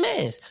 Talk to your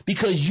mans,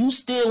 because you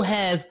still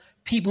have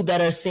people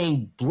that are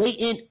saying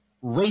blatant,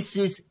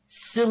 racist,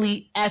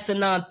 silly,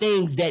 asinine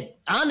things that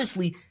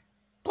honestly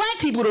black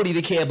people don't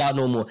even care about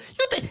no more.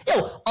 You think,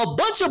 a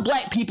bunch of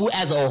black people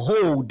as a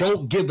whole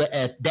don't give a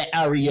F that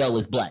Ariel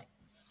is black.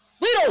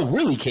 We don't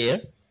really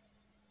care.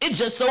 It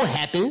just so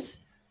happens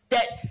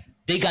that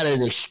they got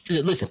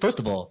listen, first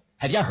of all,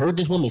 have y'all heard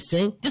this woman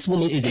sing? This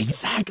woman is a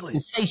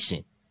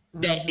sensation.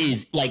 That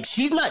is, like,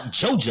 she's not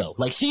JoJo.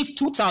 Like, she's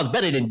 2 times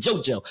better than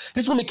JoJo.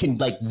 This woman can,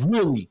 like,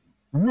 really,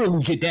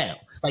 really get down.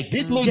 Like,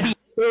 this may be the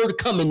third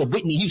coming of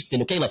Whitney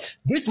Houston, okay? Like,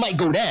 this might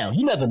go down.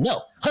 You never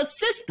know. Her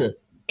sister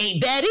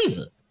ain't bad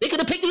either. They could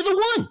have picked either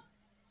one.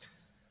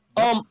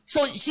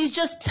 So she's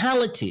just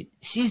talented.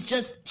 She's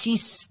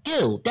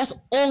skilled. That's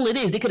all it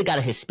is. They could have got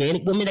a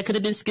Hispanic woman that could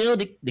have been skilled.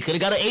 They could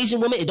have got an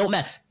Asian woman. It don't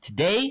matter.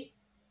 Today,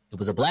 it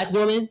was a black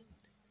woman.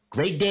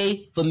 Great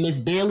day for Miss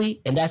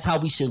Bailey, and that's how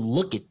we should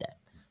look at that.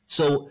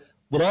 So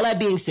with all that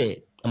being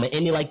said, I'm going to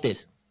end it like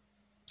this.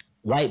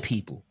 White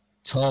people,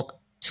 talk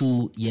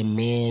to your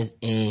mans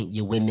and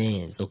your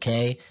women's,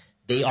 okay?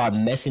 They are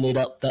messing it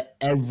up for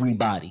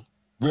everybody.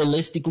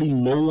 Realistically,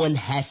 no one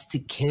has to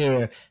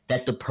care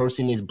that the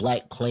person is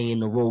black playing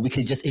the role. We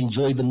could just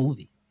enjoy the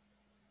movie.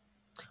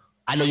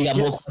 I know you got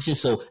more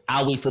questions, so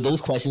I'll wait for those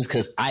questions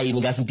because I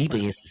even got some deeper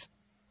answers.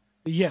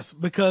 Yes,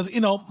 because,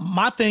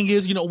 my thing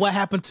is, what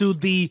happened to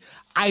the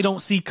I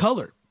don't see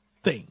color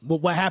thing?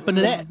 What happened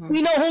to that?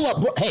 We know, hold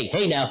up. Bro.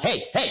 Hey, now.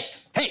 Hey.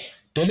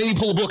 Don't make me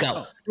pull a book out.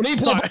 Don't make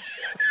me pull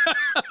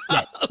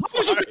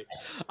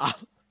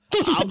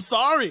I'm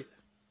sorry.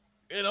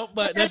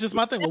 But that's just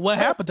my thing. Well, what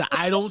happened to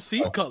I don't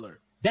see color?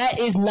 That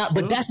is not,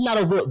 but that's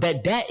not a real,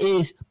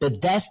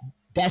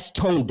 that's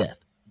tone deaf.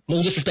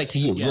 No disrespect to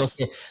you. Yes.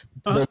 You know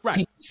what I'm right.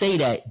 People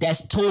say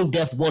that's tone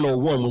deaf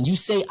 101. When you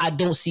say I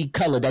don't see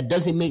color, that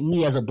doesn't make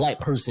me as a black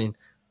person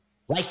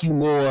like you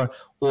more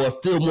or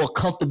feel more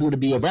comfortable to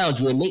be around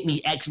you and make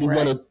me actually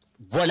want to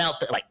run out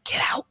there, like,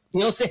 get out. You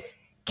know what I'm saying?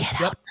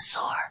 Get out the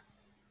store.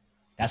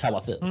 That's how I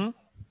feel.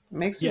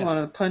 Makes me Yes. want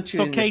to punch you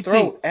So, in your KT.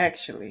 throat,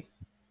 actually,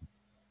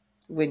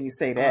 when you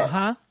say that.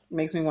 Uh-huh.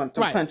 Makes me want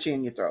to Right. punch you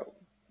in your throat.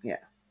 Yeah.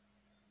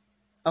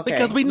 Okay.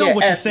 Because we know Yeah,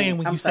 what you're ask me. saying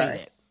when I'm you sorry.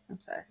 say that. I'm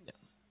sorry.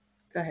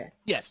 Go ahead.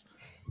 Yes.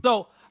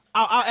 So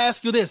I'll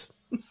ask you this.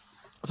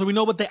 So we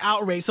know what the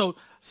outrage.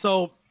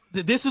 So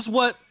this is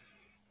what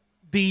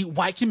the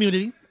white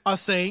community are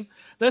saying.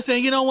 They're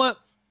saying, you know what?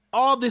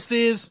 All this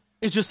is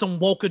just some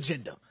woke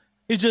agenda.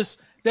 It's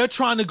just they're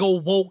trying to go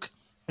woke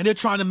and they're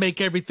trying to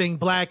make everything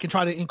black and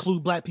try to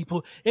include black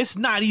people. It's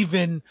not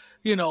even,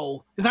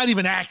 it's not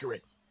even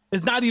accurate.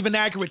 It's not even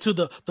accurate to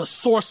the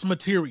source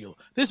material.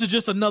 This is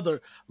just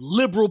another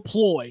liberal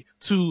ploy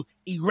to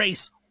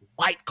erase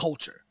white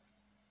culture.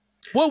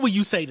 What would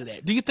you say to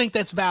that? Do you think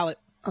that's valid?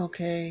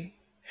 Okay.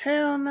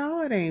 Hell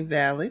no, it ain't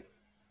valid.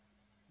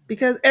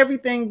 Because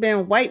everything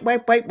been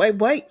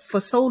white for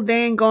so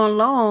dang gone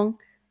long.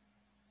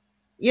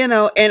 And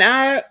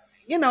I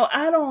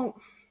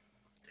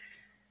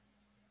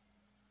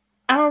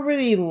don't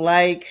really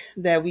like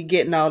that we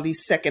getting all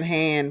these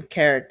secondhand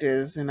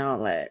characters and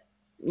all that.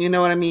 You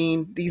know what I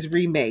mean? These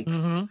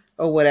remakes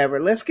or whatever.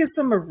 Let's get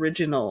some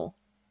original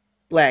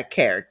black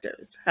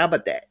characters. How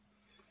about that?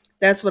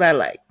 That's what I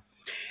like.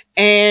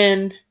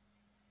 And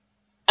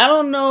I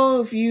don't know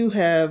if you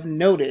have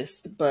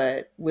noticed,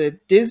 but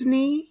with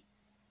Disney,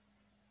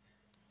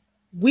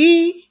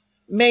 we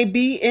may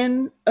be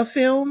in a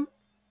film.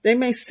 They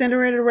may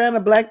center it around a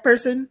black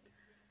person.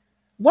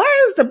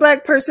 Why is the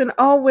black person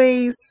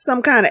always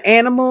some kind of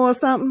animal or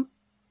something?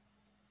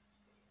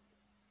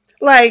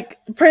 Like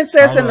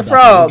Princess and the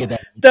Frog.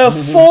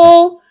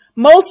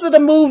 Most of the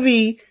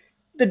movie,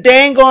 the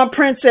dang on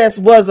princess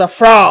was a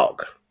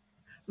frog.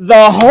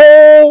 The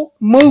whole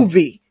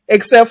movie,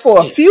 except for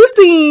a few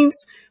scenes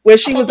where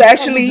she was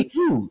actually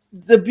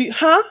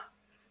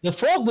The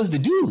frog was the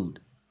dude.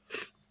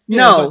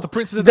 No, the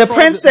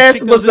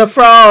princess was a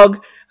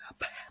frog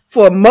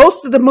for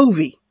most of the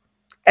movie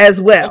as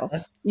well.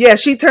 Okay. Yeah,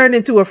 she turned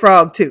into a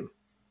frog too.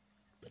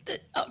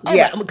 All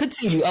right, I'm gonna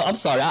continue. I'm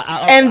sorry.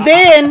 I'm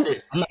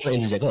not gonna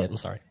interject. Go ahead. I'm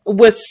sorry.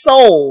 With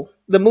Soul,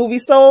 the movie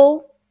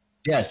Soul.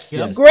 Yes.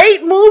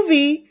 Great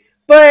movie,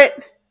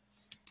 but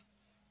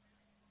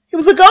it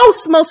was a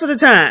ghost most of the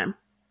time.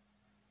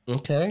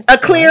 Okay. A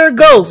clear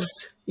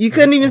ghost. You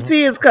couldn't even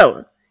see his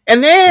color.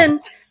 And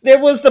then there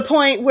was the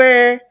point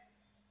where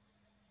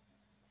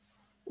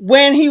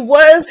when it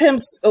was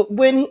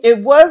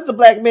the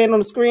black man on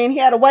the screen, he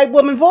had a white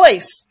woman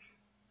voice.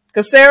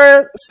 Because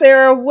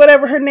Sarah,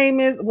 whatever her name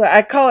is, well,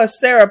 I call her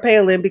Sarah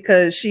Palin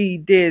because she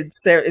did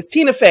Sarah. It's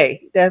Tina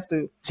Fey. That's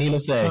who.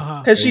 Tina Fey.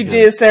 Because she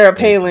did Sarah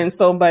Palin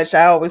so much,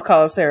 I always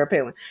call her Sarah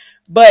Palin.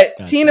 But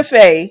gotcha. Tina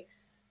Fey,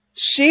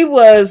 she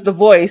was the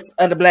voice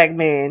of the black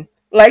man.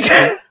 Like,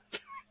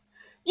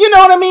 you know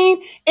what I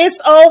mean? It's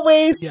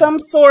always some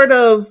sort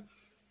of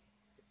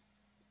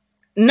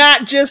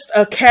not just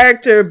a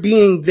character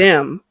being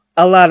them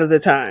a lot of the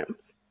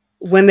times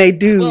when they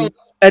do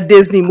a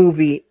Disney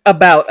movie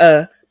about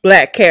a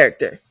black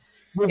character.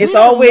 It's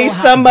always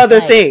some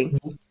other thing.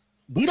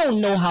 We don't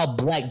know how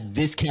black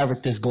this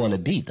character is going to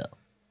be, though.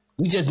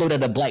 We just know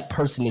that a black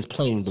person is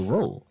playing the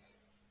role.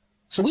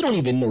 So we don't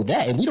even know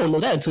that, and we don't know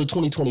that until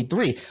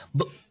 2023.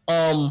 But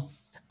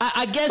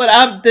I guess.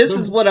 But this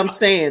is what I'm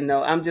saying,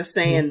 though. I'm just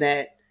saying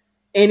that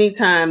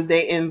anytime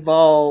they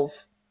involve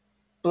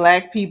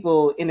black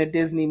people in a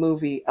Disney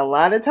movie, a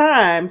lot of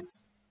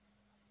times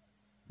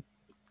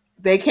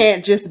they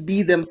can't just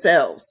be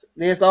themselves.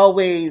 There's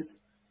always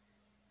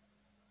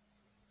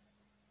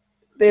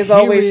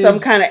some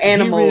kind of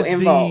animal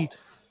involved.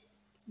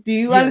 Do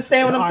you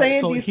understand what I'm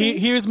saying? So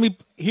here's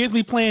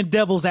me playing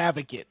devil's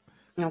advocate.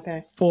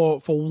 Okay. For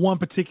one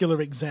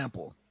particular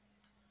example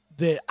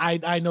that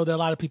I know that a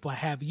lot of people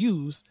have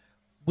used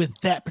with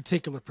that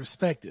particular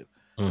perspective.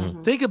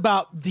 Mm-hmm. Think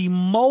about the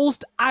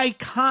most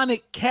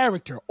iconic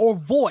character or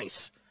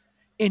voice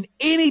in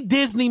any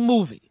Disney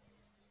movie.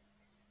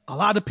 A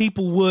lot of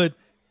people would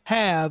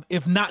have,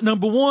 if not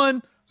number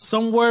one,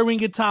 somewhere in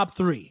your top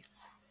three.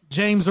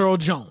 James Earl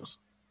Jones,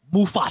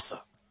 Mufasa.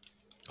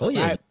 Oh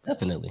yeah, right?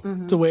 Definitely.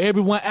 Mm-hmm. To where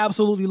everyone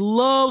absolutely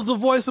loves the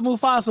voice of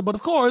Mufasa, but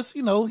of course,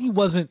 he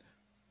wasn't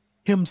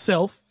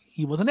himself.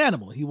 He was an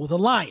animal. He was a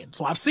lion.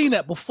 So I've seen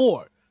that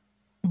before.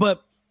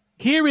 But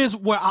here is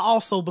where I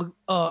also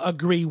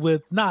agree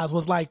with Nas,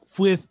 was like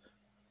with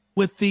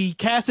the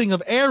casting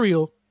of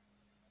Ariel,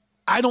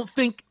 I don't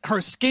think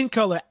her skin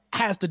color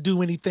has to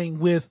do anything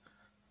with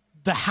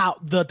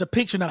the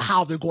depiction of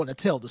how they're going to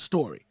tell the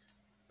story.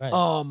 Right.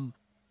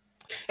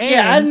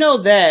 I know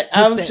that.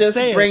 I was just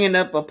bringing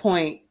up a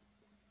point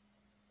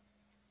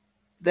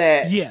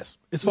that yes,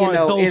 as far as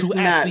those who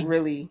actually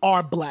really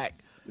are black.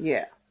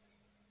 Yeah.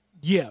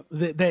 Yeah,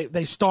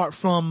 they start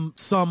from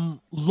some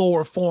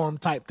lower form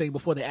type thing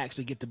before they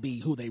actually get to be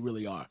who they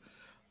really are.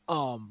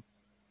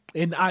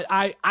 And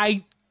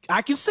I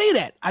can see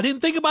that. I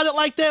didn't think about it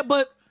like that,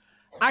 but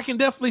I can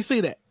definitely see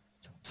that.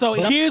 So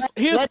here's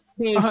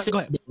go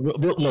ahead.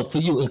 No, for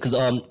you, because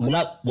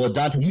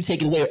Dante, you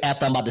take it away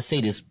after I'm about to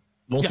say this.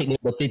 Won't take me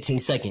about 15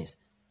 seconds,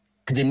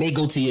 because it may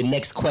go to your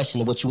next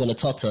question of what you want to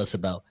talk to us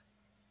about.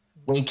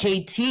 when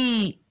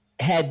KT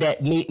had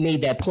that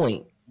made that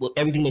point, well,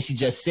 everything that she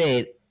just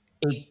said,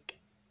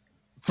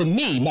 for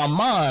me, my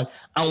mind,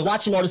 I'm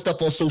watching all this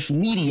stuff on social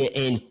media,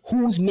 and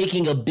who's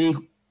making a big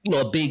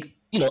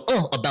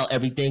about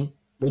everything.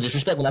 No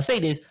disrespect when I say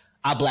this,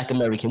 are Black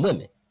American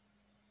women.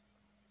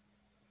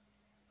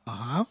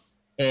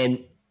 And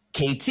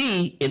KT,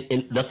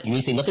 and nothing, you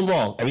didn't say nothing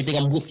wrong. Everything,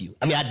 I'm with you.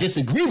 I mean, I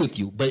disagree with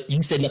you, but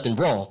you said nothing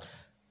wrong.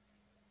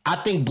 I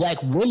think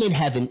Black women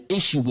have an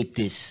issue with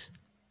this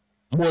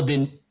more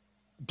than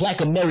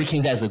Black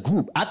Americans as a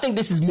group. I think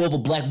this is more of a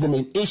Black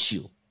woman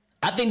issue.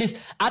 I think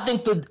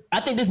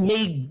this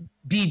may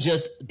be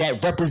just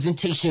that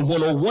representation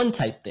 101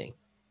 type thing.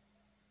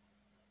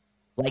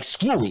 Like,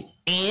 screw it.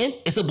 And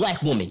it's a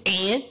Black woman.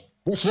 And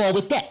what's wrong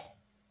with that?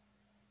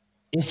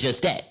 It's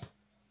just that.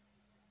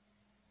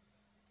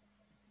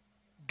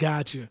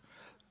 Gotcha.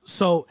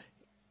 So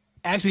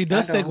actually, it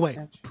does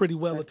segue pretty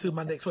well into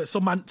my next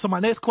question. So my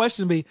next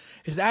question to me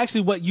is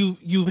actually what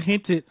you've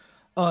hinted,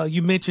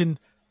 you mentioned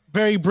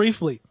very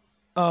briefly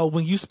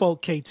when you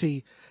spoke, KT.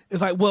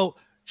 It's like, well,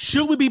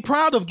 should we be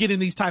proud of getting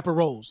these type of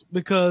roles?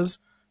 Because,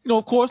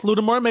 of course,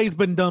 Little Mermaid's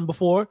been done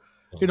before.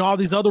 All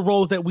these other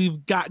roles that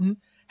we've gotten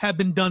have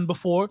been done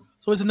before.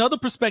 So it's another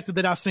perspective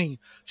that I've seen.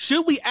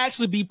 Should we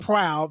actually be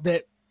proud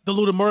that the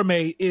Little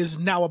Mermaid is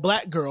now a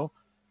Black girl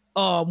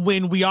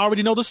when we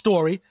already know the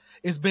story?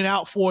 It's been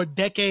out for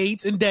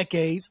decades and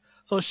decades.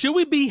 So should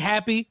we be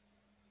happy?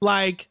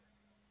 Like,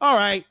 all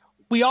right,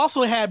 we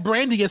also had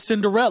Brandy as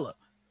Cinderella.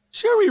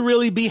 Should we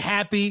really be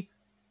happy?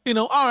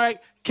 All right,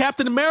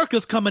 Captain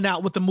America's coming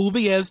out with the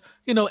movie as,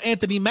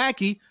 Anthony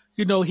Mackie.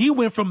 He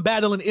went from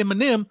battling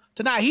Eminem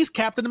to now he's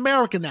Captain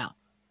America now.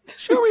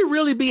 Should we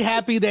really be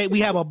happy that we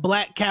have a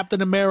Black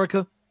Captain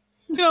America?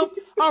 All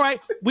right,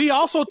 we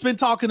also been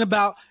talking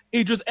about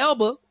Idris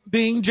Elba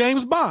being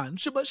James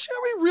Bond. But should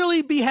we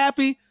really be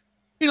happy?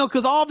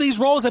 Because all these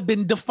roles have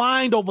been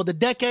defined over the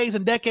decades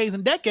and decades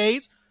and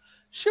decades.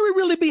 Should we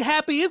really be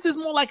happy? Is this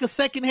more like a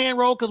secondhand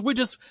role because we're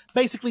just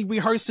basically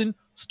rehearsing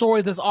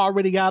stories that's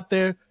already out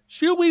there?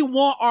 Should we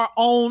want our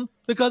own?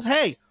 Because,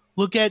 hey,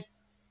 look at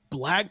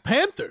Black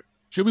Panther.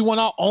 Should we want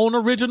our own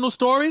original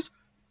stories?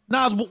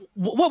 Nas,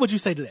 what would you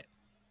say to that?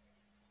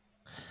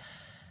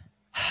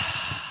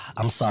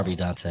 I'm sorry,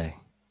 Dante.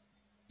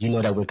 You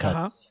know that we're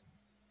cousins.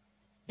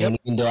 And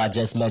even though I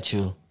just met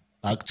you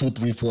 2,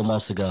 3, 4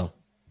 months ago,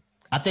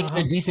 I think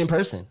you're a decent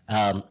person.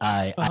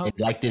 I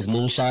like this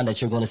moonshine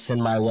that you're going to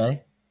send my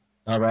way.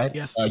 All right.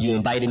 Yes. You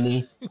invited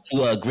me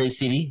to a great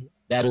city,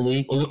 Battle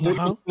League.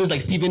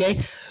 Like Stephen A.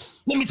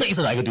 Let me tell you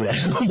something. I can do that.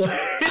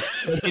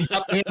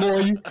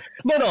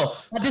 No,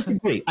 I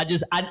disagree.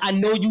 I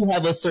know you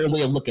have a certain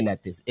way of looking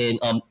at this, and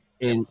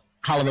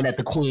hollering at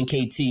the Queen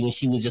KT when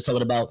she was just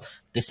talking about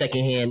the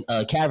secondhand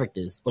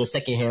characters, or the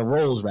secondhand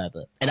roles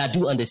rather. And I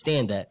do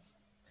understand that.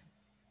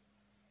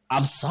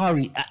 I'm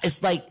sorry.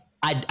 It's like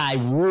I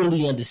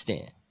really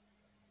understand.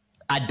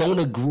 I don't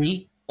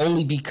agree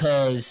only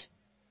because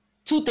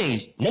two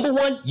things. Number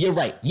one, you're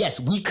right.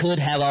 Yes, we could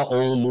have our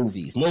own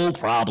movies. No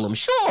problem.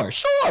 Sure,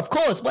 of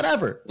course,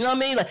 whatever. You know what I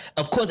mean? Like,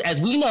 of course, as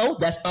we know,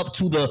 that's up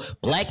to the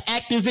Black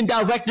actors and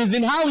directors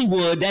in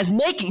Hollywood that's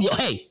making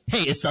hey,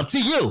 it's up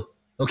to you.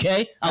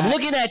 Okay? I'm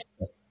looking at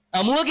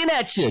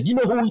you. You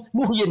know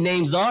who your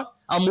names are.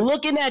 I'm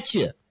looking at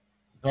you.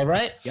 All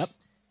right? Yep.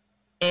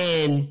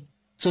 And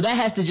so that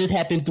has to just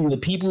happen through the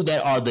people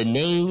that are the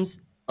names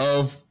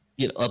of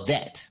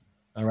that.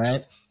 All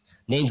right?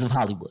 Names of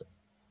Hollywood.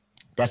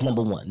 That's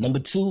number one. Number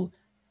two,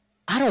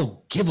 I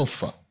don't give a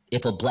fuck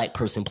if a Black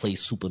person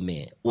plays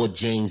Superman or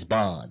James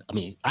Bond. I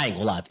mean, I ain't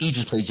gonna lie. If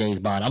Idris plays James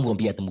Bond, I'm gonna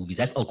be at the movies.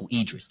 That's Uncle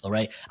Idris, all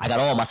right? I got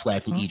all my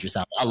swag from Idris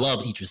album. I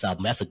love Idris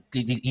album.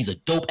 He's a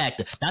dope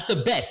actor. Not the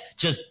best,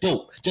 just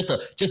dope. Just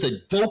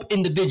a dope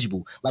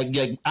individual. Like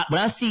when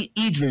I see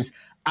Idris,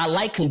 I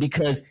like him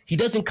because he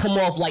doesn't come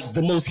off like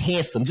the most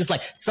handsome. Just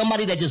like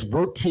somebody that just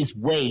worked his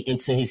way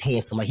into his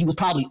handsome. Like he was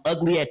probably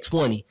ugly at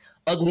 20,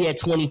 ugly at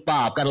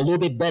 25, got a little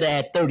bit better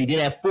at 30. Then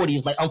at 40,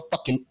 it's like, I'm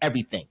fucking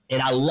everything.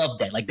 And I love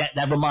that. Like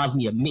that reminds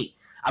me of me.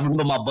 I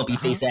remember my bumpy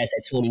face ass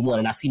at 21,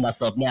 and I see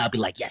myself now, I'd be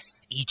like,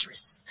 yes,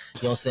 Idris.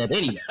 You know what I'm saying?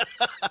 Anyway.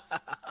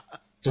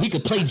 So he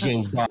could play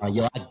James Bond,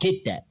 yo. I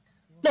get that.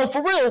 No,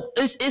 for real,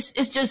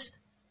 it's just,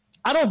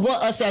 I don't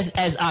want us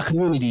as our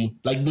community,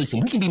 like, listen,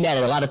 we can be mad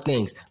at a lot of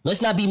things.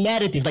 Let's not be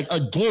mad at this. Like,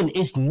 again,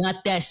 it's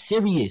not that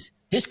serious.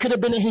 This could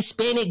have been a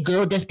Hispanic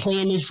girl that's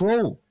playing this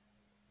role.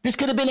 This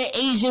could have been an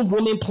Asian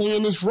woman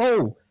playing this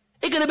role.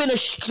 It could have been a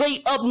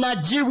straight up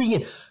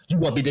Nigerian. You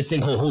want me to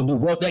sing her whole new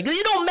work? Like,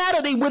 it don't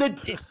matter. They would have,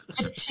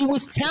 if she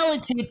was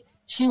talented,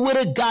 she would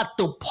have got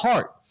the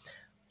part.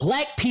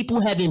 Black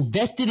people have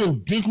invested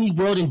in Disney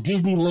World and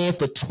Disneyland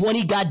for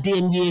 20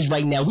 goddamn years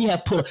right now. We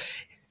have put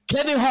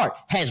Kevin Hart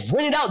has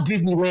rented out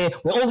Disneyland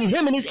where only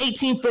him and his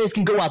 18 friends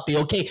can go out there,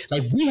 okay?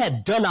 Like, we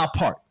have done our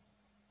part.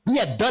 We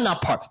have done our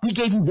part. We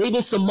gave you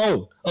Raven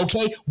Simone,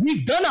 okay?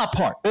 We've done our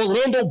part.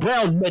 Orlando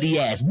Brown, nutty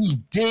ass. We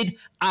did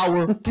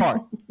our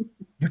part.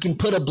 You can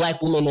put a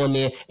Black woman on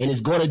there, and it's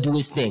going to do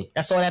its thing.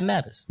 That's all that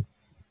matters.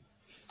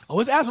 Oh,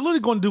 it's absolutely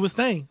going to do its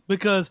thing,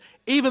 because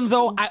even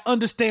though I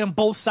understand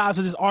both sides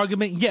of this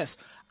argument, yes,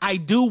 I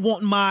do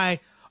want my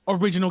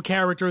original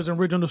characters and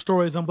original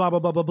stories and blah, blah,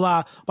 blah, blah,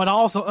 blah. But I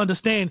also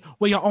understand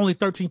we are only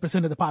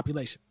 13% of the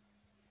population.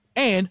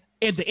 And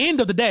at the end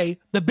of the day,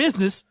 the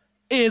business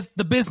is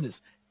the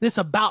business. This is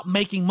about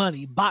making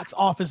money, box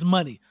office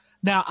money.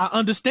 Now, I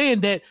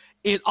understand that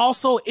it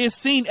also is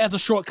seen as a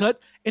shortcut,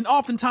 and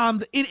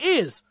oftentimes it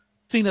is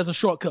seen as a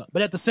shortcut.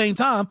 But at the same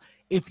time,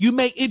 if you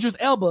make Idris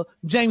Elba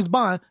James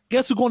Bond,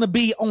 guess who's going to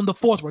be on the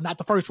fourth row? Not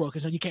the first row,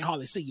 because you can't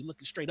hardly see. You're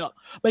looking straight up.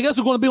 But guess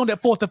who's going to be on that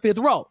fourth or fifth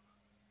row?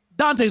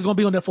 Dante's going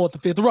to be on that fourth or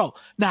fifth row.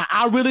 Now,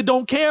 I really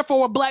don't care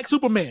for a black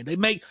Superman. They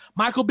make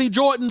Michael B.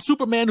 Jordan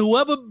Superman,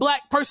 whoever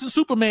black person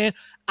Superman,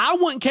 I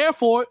wouldn't care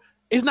for it.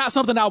 It's not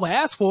something I would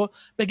ask for.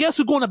 But guess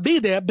who's going to be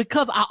there?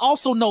 Because I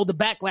also know the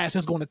backlash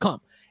is going to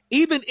come.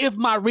 Even if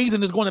my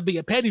reason is going to be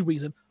a petty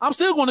reason, I'm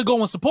still going to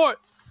go and support,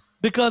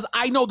 because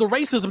I know the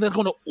racism that's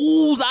going to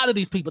ooze out of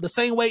these people the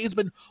same way it's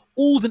been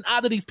oozing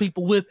out of these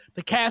people with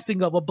the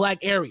casting of a black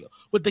Ariel,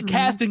 with the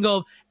casting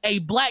of a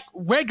black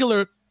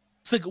regular,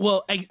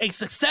 well, a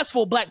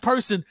successful black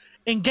person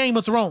in Game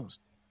of Thrones.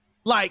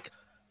 Like,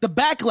 the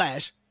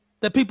backlash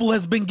that people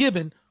has been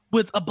given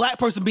with a black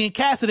person being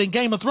casted in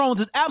Game of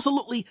Thrones is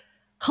absolutely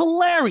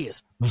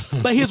hilarious.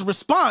 But his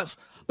response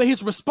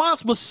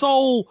was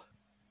so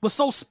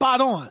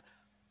spot on.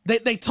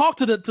 They talked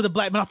to the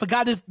black man. I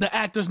forgot the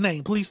actor's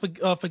name. Please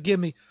forgive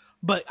me.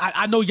 But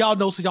I know y'all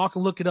know, so y'all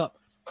can look it up.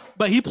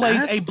 But he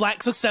plays a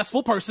black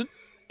successful person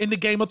in the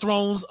Game of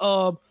Thrones,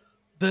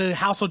 the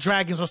House of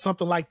Dragons or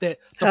something like that.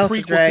 The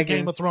prequel to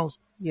Game of Thrones.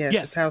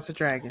 Yes, House of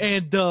Dragons.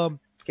 And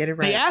get it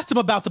right. They asked him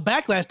about the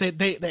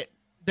backlash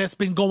that's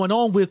been going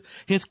on with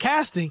his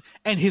casting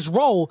and his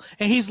role,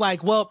 and he's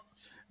like, "Well,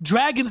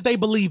 dragons they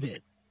believe in.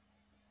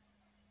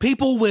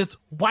 People with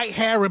white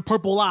hair and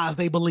purple eyes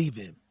they believe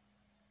in.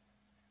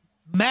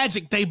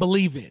 Magic they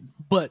believe in,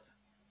 but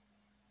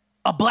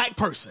a black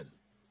person,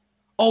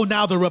 oh,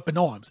 now they're up in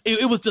arms."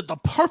 It was just the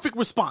perfect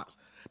response,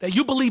 that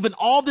you believe in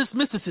all this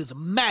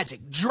mysticism,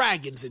 magic,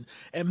 dragons,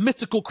 and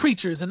mystical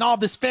creatures and all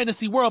this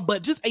fantasy world,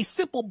 but just a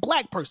simple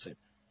black person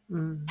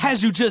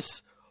has you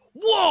just,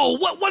 whoa,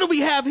 what do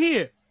we have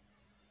here?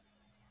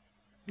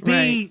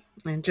 Right.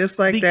 And just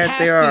like that,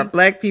 casting, there are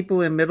black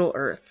people in Middle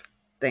Earth.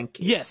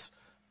 Thank you. Yes.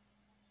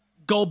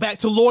 Go back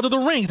to Lord of the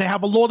Rings. They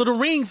have a Lord of the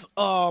Rings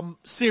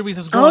series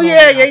that's going on.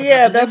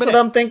 Yeah. That's what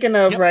I'm thinking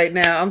of right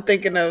now. I'm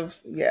thinking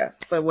of,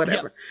 but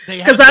whatever.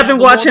 Because I've been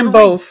watching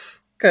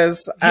both,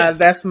 because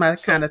that's my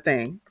kind of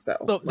thing.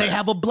 So they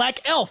have a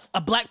black elf,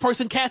 a black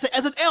person casted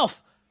as an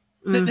elf.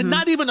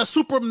 Not even a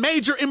super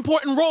major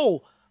important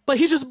role, but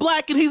he's just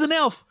black and he's an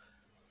elf.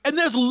 And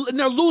they're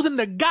losing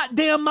their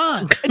goddamn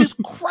minds. And it's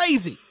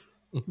crazy.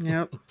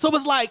 Yep. So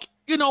it's like,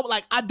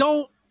 like I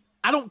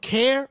don't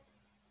care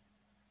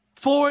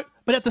for it,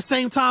 but at the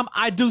same time,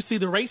 I do see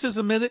the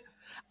racism in it.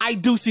 I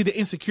do see the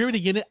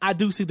insecurity in it. I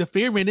do see the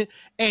fear in it.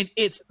 And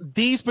it's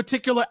these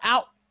particular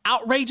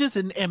outrages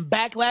and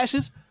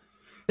backlashes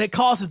that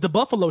causes the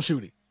Buffalo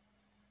shooting.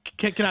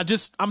 Can I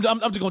just, I'm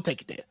just going to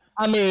take it there.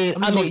 I mean,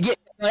 yeah,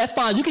 that's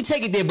fine. You can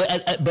take it there,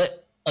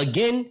 but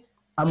again,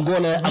 I'm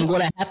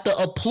gonna have to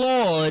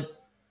applaud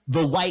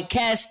the white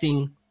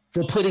casting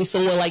for putting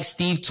someone like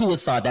Steve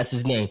Tuasad, that's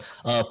his name,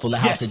 from the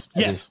House of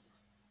Dragons.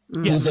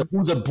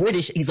 Who's a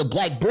British, he's a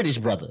black British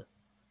brother.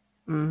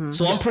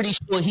 So I'm pretty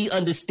sure he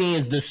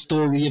understands the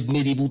story of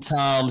medieval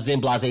times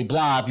and blah, blah,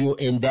 blah, if you're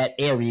in that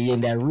area,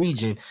 in that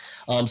region.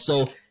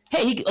 So,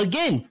 hey,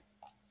 again,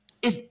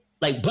 it's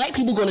like black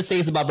people going to say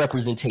it's about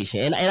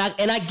representation.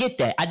 And I get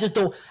that. I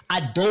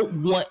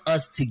don't want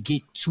us to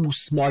get too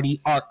smarty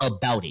art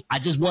about it. I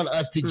just want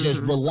us to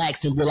just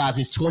relax and realize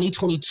it's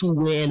 2022.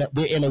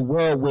 We're in a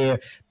world where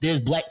there's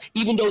black,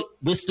 even though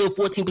we're still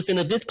 14%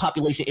 of this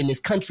population in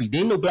this country,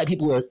 they know black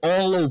people are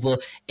all over,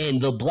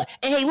 and the black,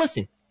 and hey,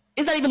 listen,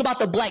 it's not even about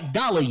the black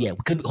dollar yet.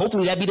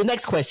 Hopefully that'd be the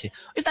next question.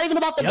 It's not even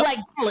about the black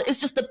dollar. It's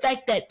just the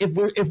fact that if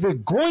we're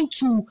going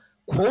to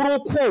quote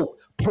unquote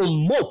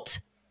promote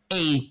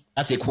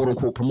I say quote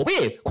unquote promote.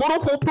 Yeah, quote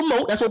unquote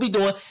promote. That's what we're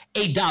doing.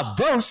 A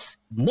diverse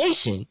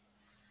nation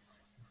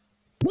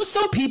with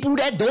some people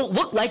that don't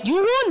look like you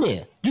on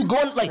there. You're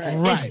going it's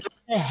going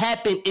to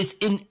happen. It's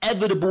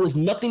inevitable. There's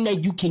nothing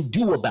that you can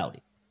do about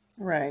it.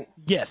 Right.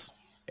 Yes.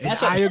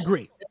 I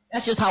agree.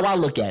 That's just how I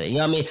look at it. You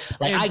know what I mean?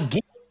 Like, I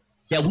get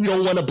that we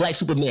don't want a black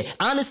Superman.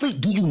 Honestly,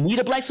 do you need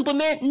a black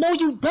Superman? No,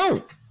 you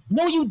don't.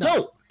 No, you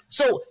don't.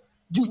 So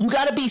you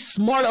got to be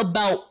smart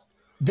about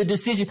the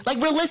decision.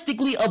 Like,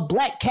 realistically, a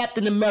black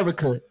Captain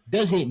America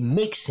doesn't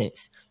make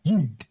sense.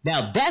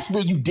 Now that's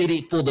where you did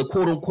it for the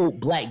quote unquote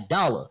black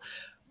dollar.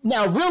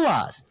 Now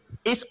realize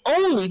it's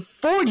only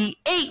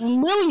 48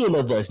 million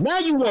of us. Now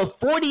you want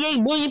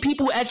 48 million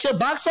people at your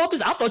box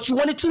office? I thought you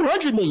wanted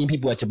 200 million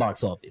people at your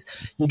box office.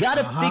 You got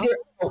to figure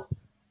out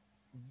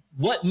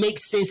what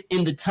makes sense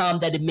in the time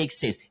that it makes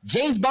sense.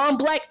 James Bond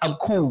black, I'm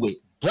cool with.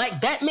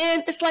 Black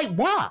Batman, it's like,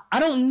 why? I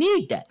don't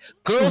need that.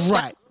 Girls,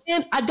 right.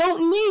 I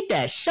don't need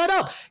that. Shut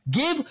up.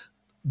 Give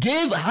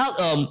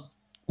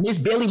Miss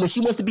Bailey, when she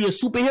wants to be a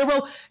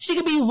superhero, she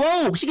could be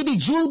Rogue, she could be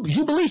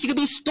Jubilee, she could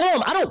be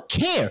Storm. I don't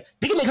care.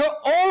 They can make her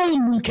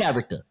own new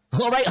character.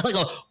 All right, like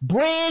a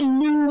brand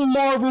new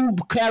Marvel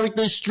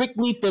character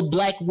strictly for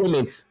black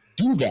women.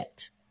 Do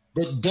that,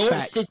 but don't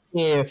sit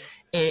there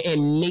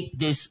and make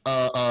this.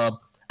 I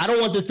don't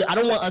want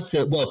us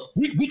to. Well,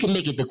 we can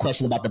make it the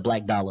question about the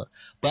black dollar,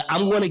 but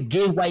I'm going to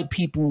give white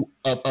people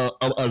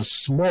a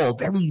small,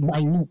 very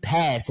minute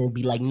pass and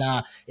be like,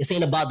 nah, this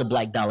ain't about the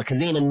black dollar because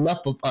there ain't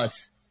enough of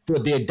us for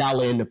their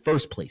dollar in the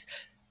first place.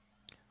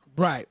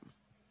 Right.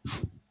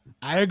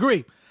 I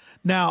agree.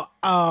 Now,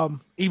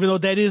 even though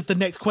that is the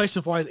next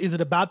question for us, is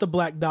it about the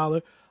black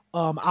dollar?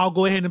 I'll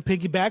go ahead and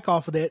piggyback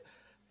off of that.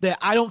 That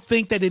I don't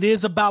think that it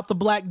is about the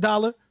black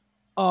dollar,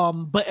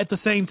 but at the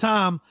same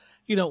time,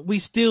 we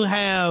still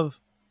have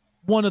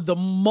one of the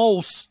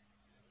most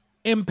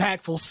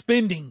impactful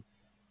spending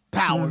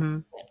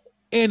power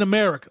in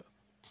America.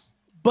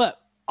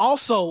 But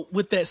also,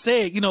 with that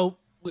said,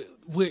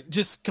 we're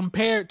just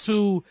compared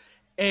to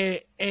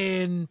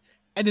an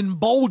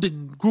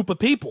emboldened group of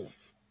people,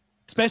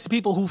 especially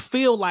people who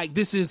feel like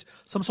this is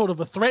some sort of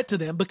a threat to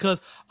them. Because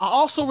I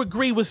also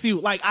agree with you.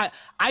 Like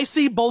I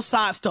see both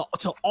sides to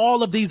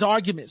all of these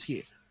arguments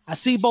here. I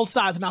see both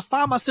sides, and I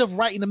find myself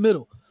right in the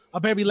middle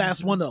of every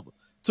last one of them.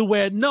 To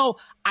where, no,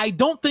 I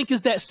don't think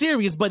it's that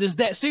serious, but it's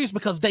that serious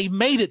because they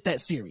made it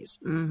that serious.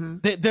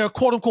 They're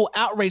quote unquote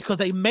outraged because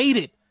they made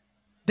it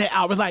that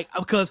outrage. Like,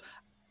 because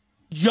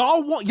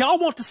y'all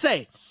want to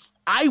say,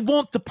 I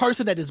want the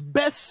person that is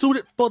best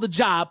suited for the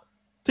job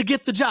to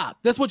get the job.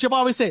 That's what you've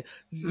always said.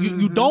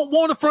 You don't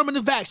want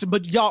affirmative action,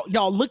 but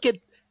y'all look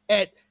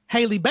at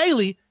Haley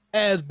Bailey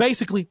as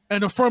basically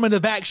an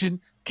affirmative action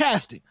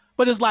casting.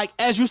 But it's like,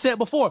 as you said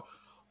before,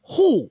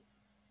 who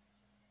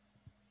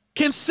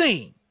can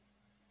sing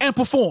and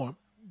perform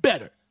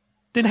better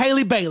than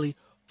Haley Bailey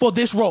for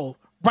this role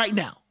right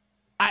now?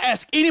 I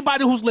ask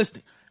anybody who's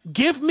listening,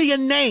 give me a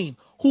name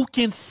who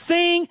can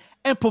sing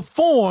and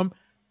perform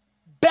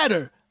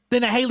better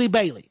than a Haley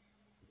Bailey.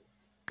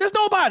 There's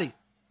nobody.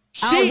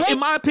 She, in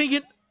my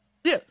opinion,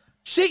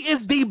 she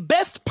is the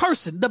best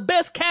person, the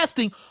best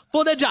casting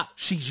for that job.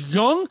 She's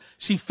young.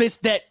 She fits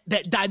that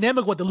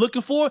dynamic, what they're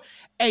looking for.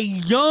 A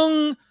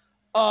young,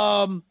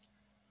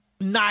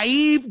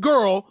 naive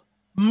girl,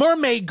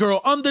 mermaid girl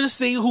under the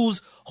sea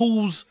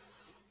who's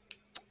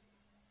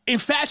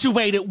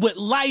infatuated with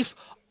life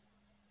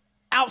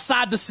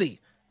outside the sea,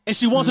 and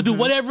she wants to do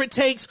whatever it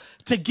takes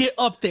to get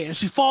up there, and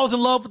she falls in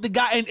love with the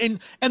guy,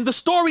 and the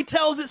story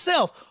tells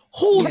itself.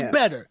 Who's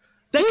better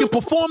that can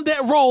perform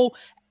that role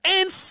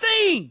and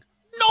sing?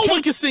 No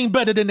one can sing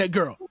better than that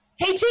girl.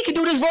 Hey, T can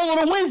do this role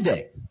on a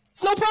Wednesday.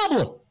 It's no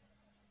problem.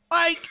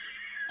 Like,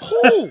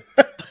 who?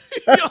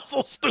 You're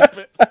so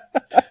stupid.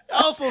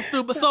 I'm so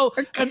stupid. So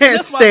and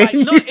that's why, like,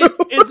 no,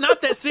 it's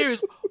not that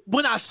serious.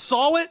 When I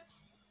saw it,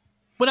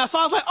 I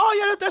was like,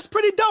 oh yeah, that's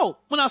pretty dope.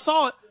 When I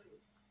saw it,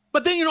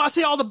 but then I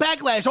see all the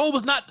backlash. Oh, it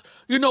was not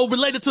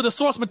related to the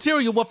source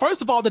material. Well,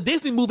 first of all, the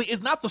Disney movie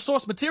is not the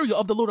source material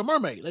of the Little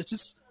Mermaid. Let's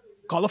just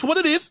call it for what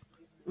it is.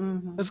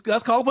 Let's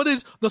call it what it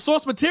is. The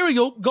source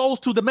material goes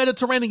to the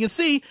Mediterranean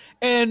Sea,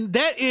 and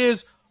that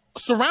is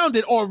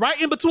surrounded or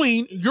right in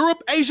between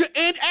Europe, Asia,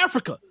 and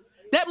Africa.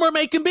 That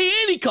mermaid can be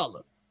any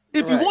color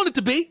if you want it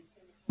to be,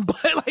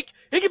 but like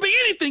it can be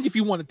anything if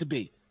you want it to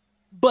be.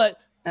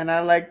 And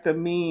I like the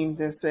meme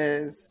that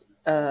says,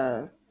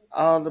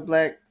 all the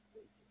black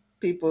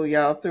people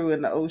y'all threw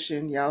in the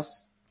ocean, y'all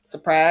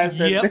surprised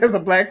that there's a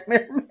black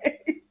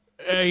mermaid.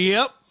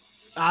 Yep.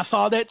 I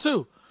saw that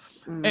too.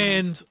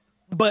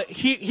 But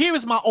here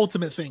is my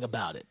ultimate thing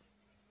about it.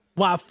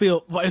 Why I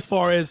feel, as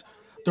far as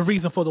the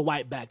reason for the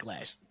white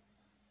backlash,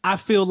 I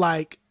feel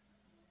like,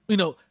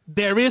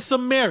 there is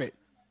some merit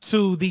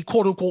to the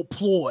quote unquote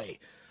ploy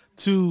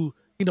to,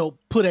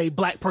 put a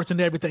black person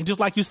in everything. Just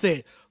like you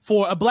said,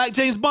 for a black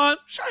James Bond,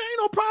 sure, ain't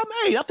no problem.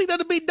 Hey, I think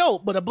that'd be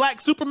dope. But a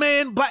black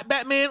Superman, black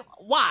Batman,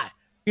 why?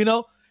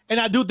 And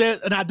I do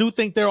that, and I do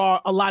think there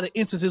are a lot of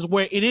instances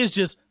where it is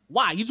just,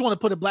 why? You just want to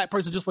put a black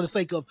person just for the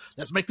sake of,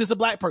 let's make this a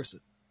black person.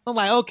 I'm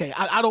like, okay,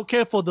 I don't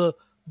care for the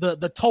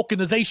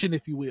tokenization,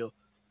 if you will,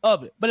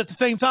 of it. But at the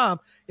same time,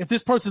 if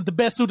this person's the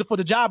best suited for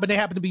the job and they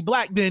happen to be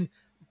black, then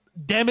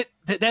damn it,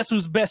 that's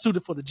who's best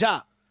suited for the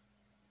job.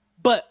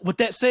 But with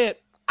that said,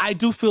 I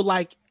do feel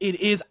like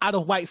it is out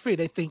of white fear.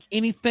 They think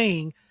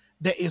anything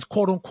that is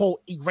quote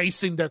unquote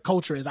erasing their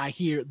culture, as I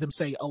hear them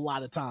say a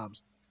lot of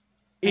times,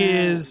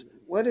 is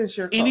what is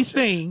your culture,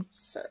 anything.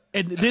 sir?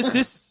 And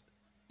this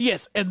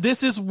yes, and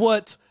this is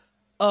what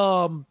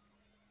I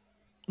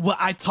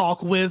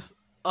talk with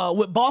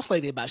Boss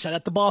Lady about. Shout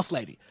out to Boss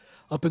Lady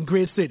up in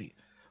Grid City,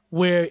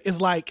 where it's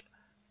like,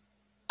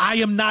 I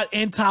am not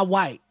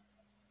anti-white.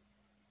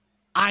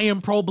 I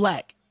am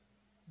pro-black.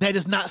 That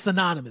is not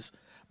synonymous.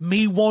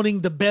 Me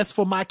wanting the best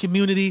for my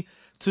community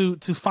to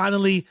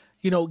finally,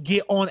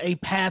 get on a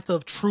path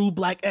of true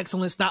black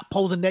excellence, not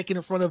posing naked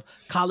in front of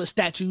college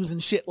statues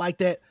and shit like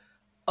that.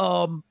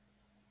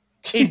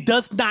 It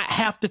does not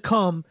have to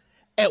come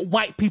at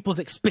white people's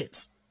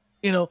expense.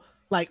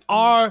 Like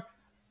our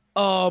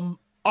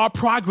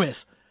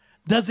progress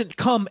doesn't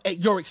come at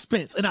your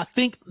expense. And I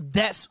think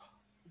that's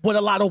what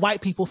a lot of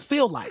white people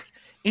feel like.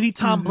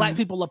 Anytime black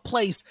people are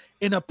placed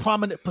in a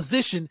prominent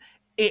position,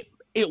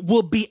 it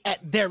will be at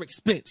their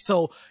expense.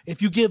 So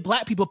if you give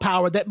black people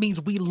power, that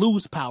means we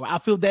lose power. I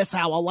feel that's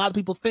how a lot of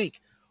people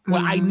think.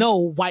 Well, I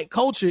know white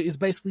culture is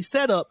basically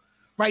set up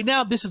right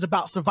now. This is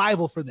about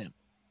survival for them.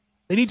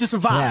 They need to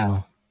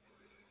survive.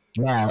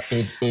 Now,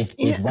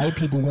 if white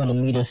people want to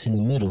meet us in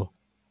the middle,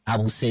 I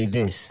will say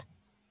this.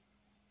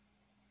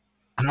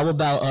 How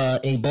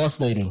about a boss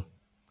lady?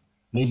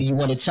 Maybe you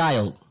want a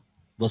child.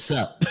 What's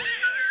up?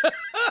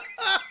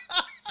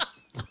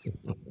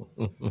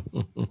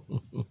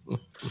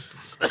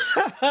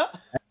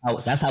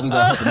 That's how we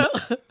go.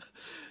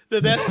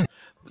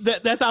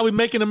 That's how we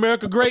making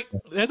America great.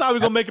 That's how we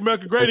gonna make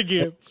America great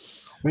again.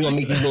 We're gonna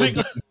make these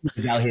little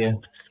kids out here.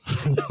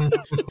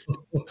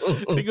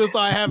 We gonna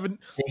start having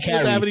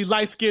these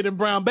light skinned and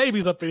brown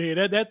babies up in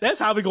here. That's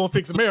how we gonna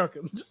fix America.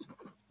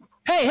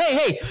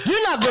 Hey!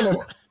 You're not gonna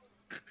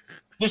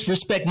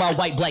disrespect my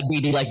white black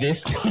baby like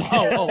this.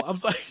 I'm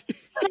sorry.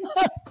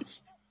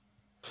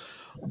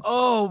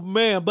 Oh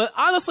man, but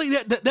honestly,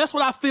 that's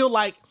what I feel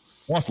like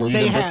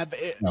they have.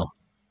 No.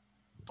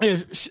 Yeah,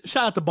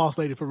 shout out to Boss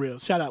Lady for real.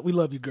 Shout out, we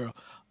love you, girl.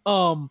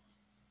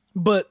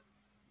 But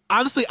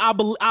honestly, I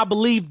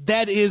believe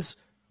that is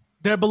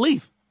their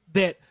belief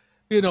that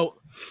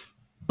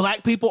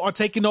black people are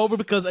taking over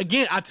because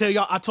again, I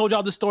told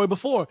y'all this story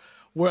before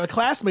where a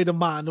classmate of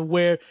mine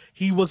where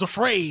he was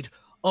afraid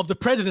of the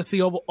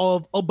presidency of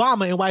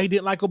Obama and why he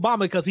didn't like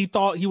Obama because he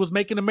thought he was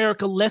making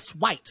America less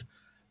white.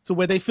 To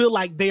where they feel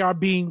like they are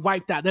being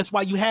wiped out. That's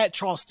why you had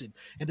Charleston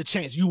and the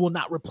chants, you will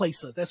not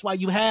replace us. That's why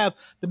you have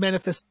the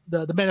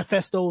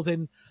manifestos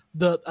and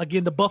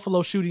the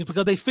Buffalo shootings,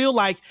 because they feel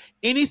like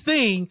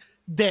anything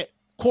that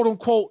quote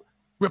unquote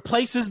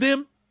replaces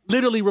them,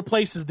 literally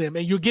replaces them.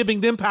 And you're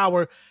giving them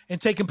power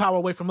and taking power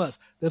away from us.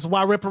 That's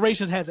why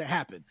reparations hasn't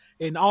happened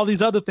and all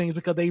these other things,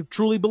 because they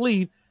truly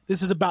believe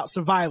this is about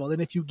survival.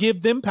 And if you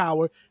give them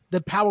power,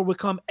 the power will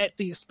come at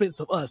the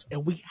expense of us.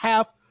 And we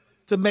have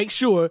to make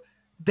sure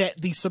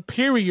that the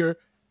superior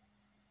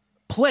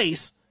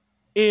place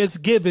is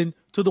given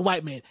to the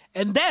white man.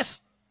 And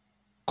that's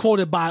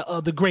quoted by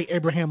the great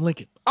Abraham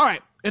Lincoln. All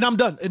right. And I'm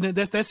done. And then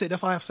that's it.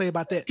 That's all I have to say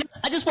about that.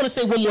 I just want to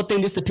say one more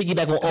thing just to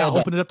piggyback on all I'll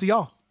open it up to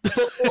y'all.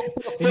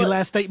 Any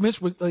last statements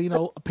with,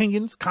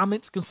 opinions,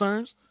 comments,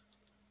 concerns?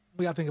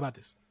 What do y'all think about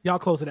this? Y'all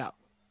close it out.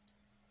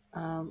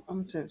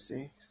 I'm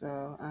tipsy,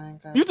 so I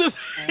ain't got.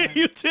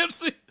 You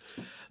tipsy?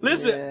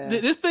 Listen,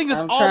 this thing is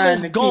I'm almost trying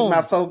to gone. keep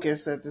my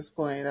focus at this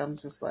point. I'm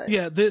just like,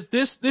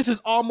 this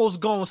is almost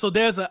gone. So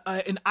there's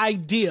an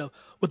idea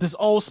with this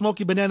old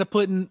smoky banana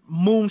pudding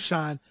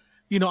moonshine.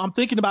 I'm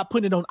thinking about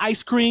putting it on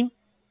ice cream.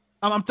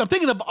 I'm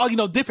thinking of all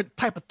different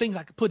type of things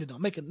I could put it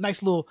on, make a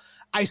nice little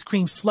ice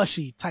cream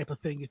slushy type of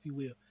thing, if you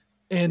will.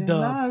 And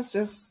Nas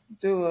just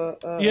do a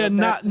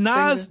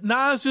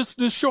Nas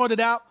just shorted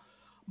out.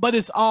 But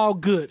it's all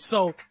good.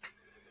 So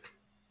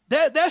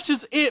that's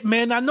just it,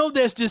 man. I know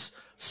there's just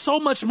so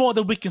much more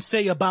that we can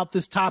say about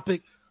this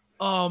topic.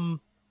 It's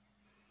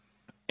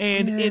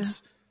I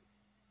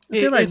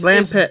feel like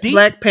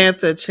Black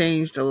Panther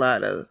changed a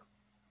lot of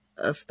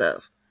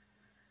stuff.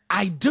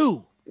 I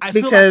do.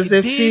 Because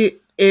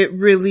it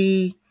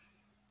really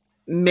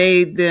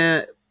made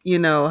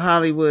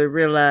Hollywood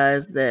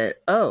realize that,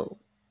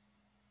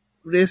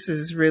 this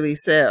is really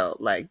sell.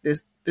 Like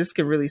this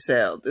can really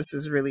sell. This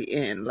is really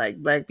in.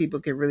 Like Black people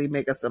can really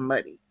make us some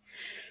money.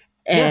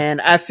 And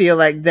I feel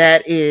like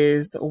that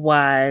is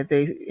why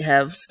they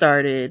have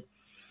started,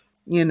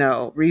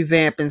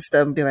 revamping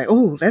stuff and be like,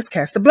 oh, let's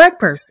cast a Black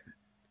person.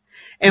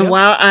 And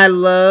while I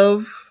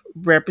love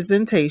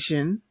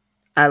representation,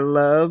 I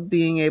love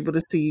being able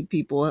to see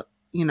people,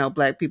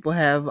 Black people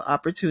have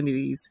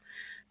opportunities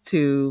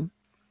to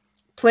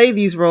play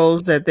these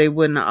roles that they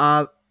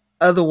wouldn't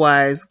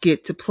otherwise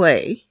get to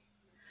play.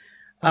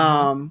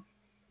 I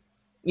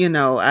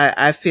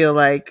feel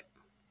like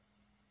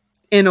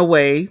in a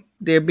way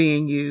they're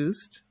being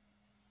used,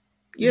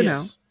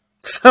 know.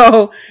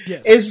 So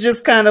it's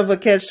just kind of a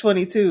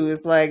catch-22.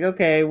 It's like,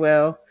 okay,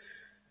 well,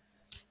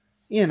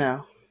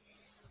 Yeah,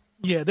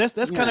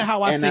 that's kind of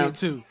how I see it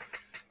too.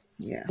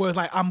 Yeah. Where it's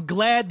like, I'm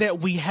glad that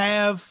we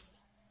have,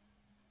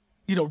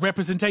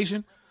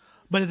 representation,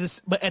 but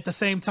at the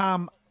same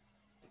time,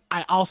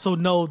 I also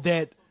know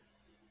that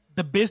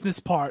the business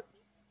part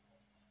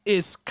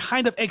is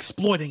kind of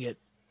exploiting it.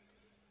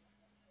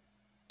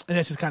 And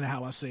that's just kind of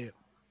how I see it.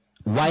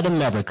 White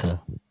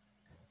America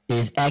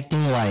is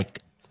acting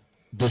like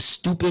the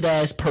stupid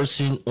ass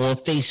person on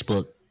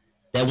Facebook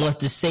that wants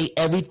to say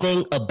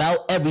everything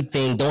about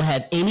everything, don't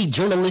have any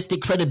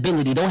journalistic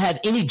credibility, don't have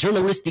any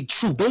journalistic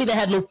truth, don't even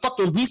have no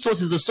fucking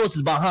resources or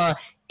sources behind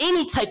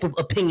any type of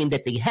opinion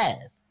that they have,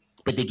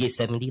 but they get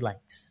 70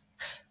 likes.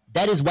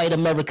 That is white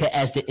America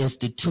as the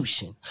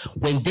institution.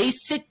 When they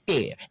sit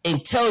there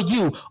and tell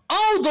you,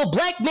 oh, the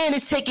black man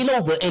is taking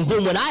over, and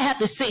then when I have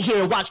to sit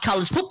here and watch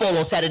college football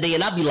on Saturday,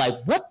 and I'll be like,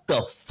 what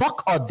the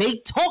fuck are they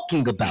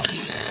talking about?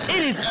 It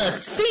is a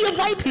sea of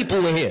white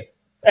people in here.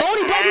 The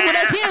only black people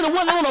that's here are the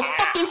ones that on a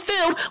fucking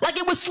field like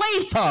it was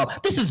slave time.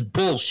 This is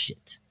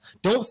bullshit.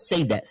 Don't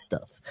say that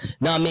stuff.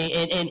 Know what I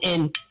mean?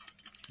 And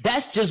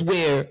that's just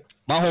where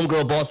my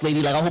homegirl boss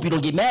lady, like, I hope you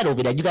don't get mad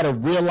over that. You got to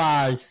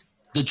realize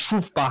the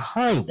truth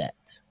behind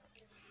that.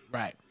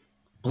 Right.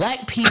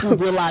 Black people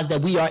realize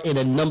that we are in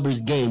a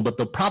numbers game, but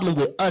the problem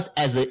with us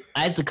as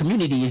the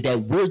community is that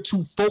we're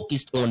too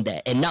focused on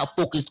that and not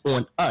focused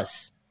on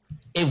us.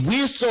 If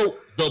we're so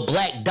the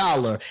black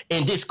dollar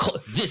and this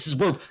is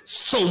worth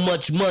so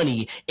much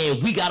money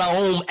and we got our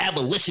own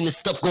abolitionist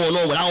stuff going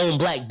on with our own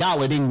black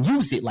dollar, then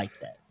use it like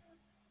that.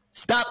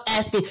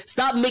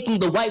 Stop making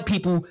the white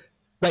people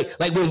like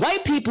when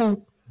white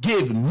people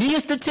give me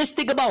a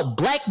statistic about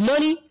black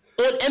money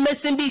on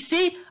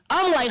MSNBC,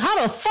 I'm like,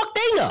 how the fuck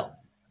they know?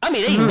 I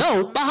mean, they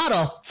know, but how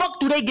the fuck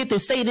do they get to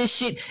say this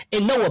shit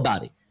and know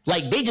about it?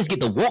 Like, they just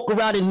get to walk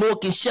around in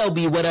Newark and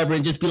Shelby or whatever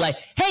and just be like,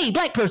 hey,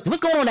 black person, what's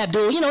going on,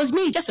 Abdul? You know, it's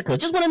me, Jessica.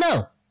 Just want to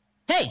know.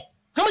 Hey,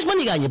 how much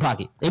money you got in your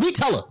pocket? And we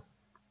tell her.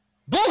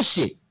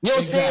 Bullshit. You know what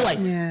I'm saying?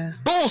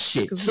 Like,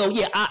 bullshit. So,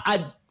 yeah,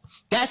 I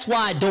that's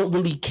why I don't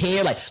really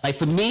care. Like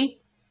for me,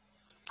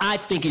 I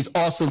think it's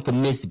awesome for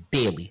Miss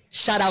Bailey.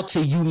 Shout out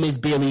to you, Miss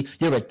Bailey.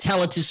 You're a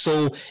talented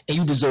soul, and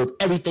you deserve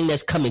everything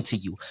that's coming to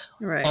you.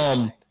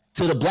 Right.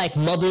 To the black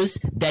mothers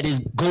that is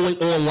going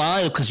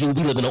online, because we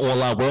live in an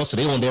online world, so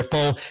they on their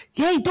phone.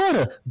 Hey,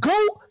 daughter, go.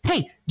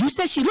 Hey, you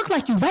said she looked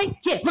like you, right?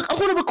 Yeah, look, I'm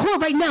going to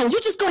record right now.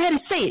 You just go ahead and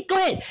say it. Go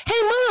ahead. Hey,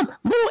 mom,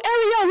 little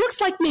Ariel looks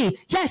like me.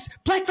 Yes,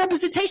 black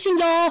representation,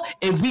 y'all.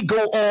 And we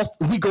go off,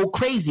 we go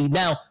crazy.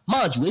 Now,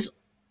 mind you,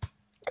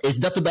 it's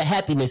nothing but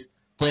happiness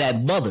for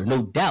that mother,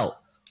 no doubt.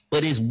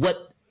 But it's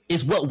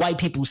what white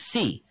people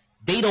see.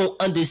 They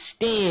don't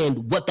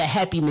understand what the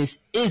happiness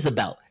is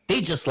about. They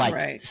just like,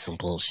 this is some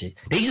bullshit.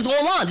 They just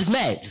online, just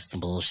mad. Just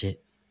some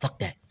bullshit. Fuck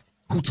that.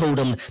 Who told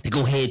them to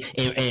go ahead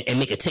and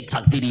make a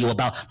TikTok video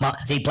about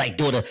their black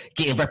daughter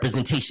getting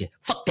representation?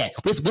 Fuck that.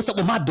 What's up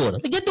with my daughter?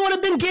 Like, your daughter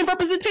been getting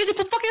representation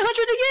for fucking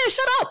 100 years.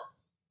 Shut up.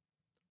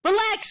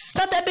 Relax. It's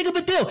not that big of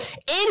a deal.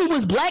 Annie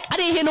was black. I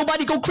didn't hear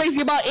nobody go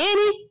crazy about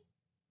Annie.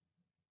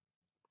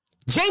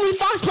 Jamie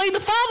Foxx played the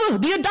father,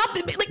 the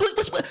adopted. Like,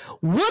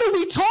 what are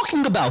we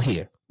talking about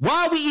here?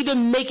 Why are we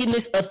even making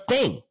this a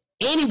thing?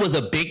 Annie was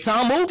a big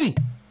time movie.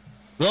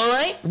 All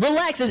right?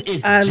 Relax.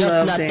 It's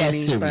just not that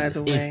serious.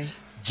 It's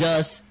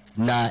just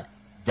not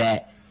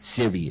that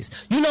serious.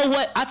 You know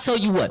what? I tell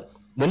you what.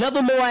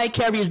 Whenever Mariah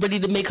Carey is ready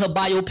to make her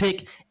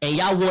biopic and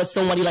y'all want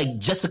somebody like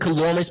Jessica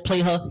Lawrence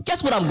play her,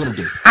 guess what I'm going to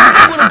do?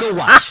 I'm going to go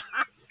watch.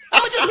 I'm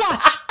going to just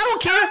watch. I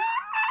don't care.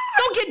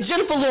 Don't get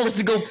Jennifer Lawrence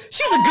to go.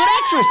 She's a good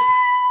actress.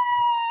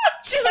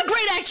 She's a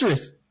great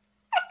actress.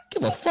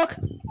 Give a fuck.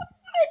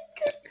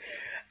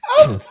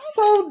 I'm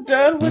so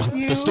done with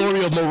you. The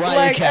story of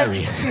Mariah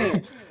Carey,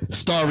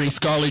 starring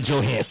Scarlett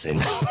Johansson.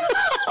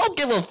 I don't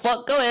give a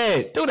fuck. Go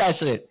ahead, do that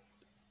shit.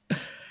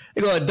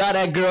 You're gonna dye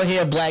that girl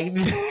hair black.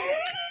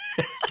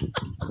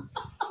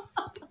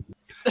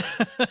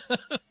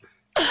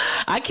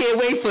 I can't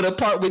wait for the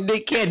part with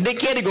Nick Cannon. Nick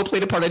Cannon go play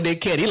the part of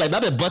Nick Cannon. He's like,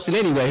 I've been busting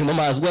anyway. I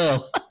might as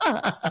well.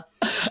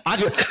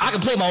 I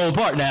can play my own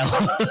part now.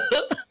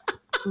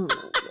 Oh,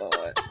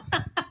 Lord.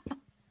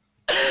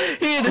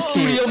 He in the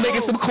studio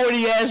making some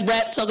corny ass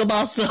rap talking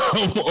about some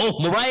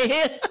Mariah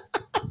here.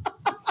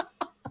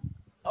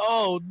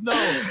 Oh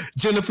no.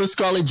 Jennifer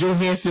Scarlett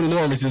Johansson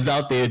Lawrence is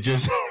out there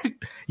just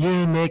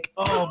yeah, Nick.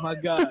 Oh my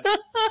God.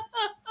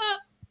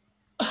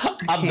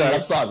 I'm done.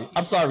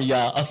 I'm sorry,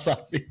 y'all. I'm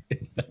sorry.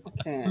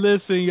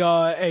 Listen,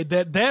 y'all. Hey,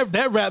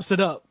 that wraps it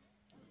up.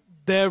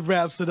 That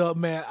wraps it up,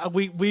 man.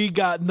 We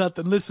got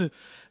nothing. Listen,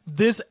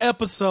 this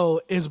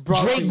episode is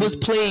brought to you. Drake was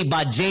played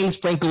by James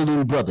Franco's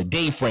little brother,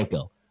 Dave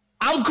Franco.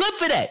 I'm good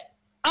for that.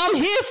 I'm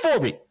here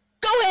for it.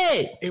 Go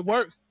ahead. It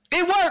works.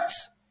 It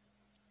works.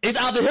 It's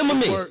either him or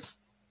me. It works.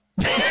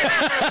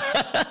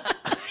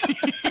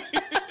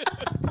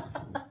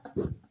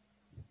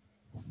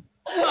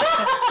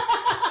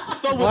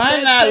 So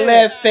why not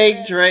let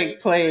fake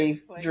Drake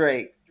play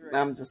Drake?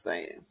 I'm just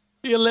saying.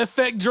 Yeah, let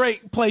fake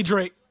Drake play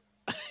Drake.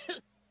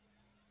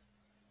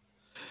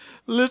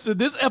 Listen,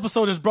 this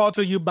episode is brought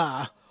to you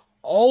by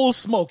Old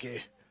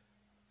Smoky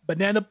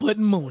Banana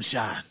Pudding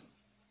Moonshine.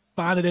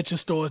 Find it at your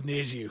stores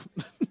near you.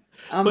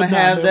 I'm going to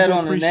have that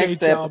on the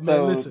next episode.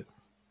 Man. Listen.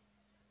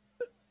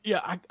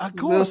 Yeah,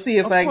 we'll see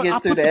if I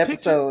get through the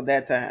episode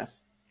that time.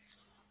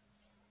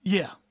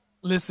 Yeah.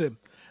 Listen,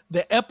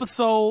 the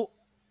episode,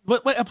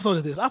 what episode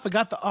is this? I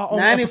forgot the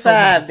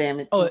 95, damn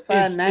it. Oh,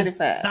 it's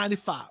 95.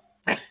 95.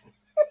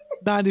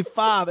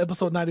 95,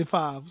 episode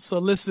 95. So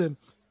listen,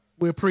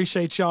 we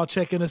appreciate y'all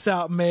checking us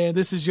out, man.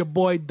 This is your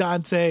boy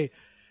Dante,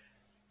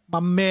 my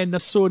man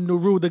Nasur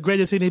Nuru, the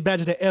greatest Henny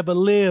Badger to ever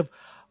live.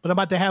 But I'm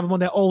about to have him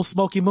on that Old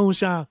Smoky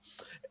Moonshine.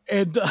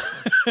 And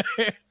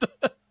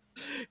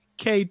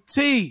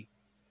KT,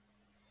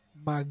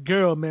 my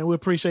girl, man, we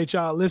appreciate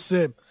y'all.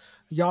 Listen,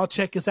 y'all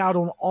check us out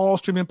on all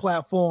streaming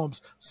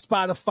platforms,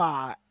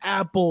 Spotify,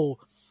 Apple,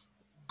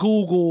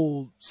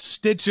 Google,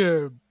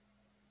 Stitcher,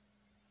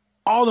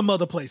 all them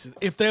other places.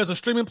 If there's a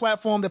streaming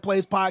platform that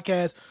plays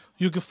podcasts,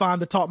 You can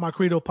find the Talk My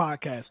Credo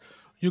podcast.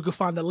 You can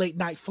find the Late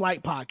Night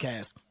Flight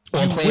podcast.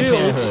 On Planned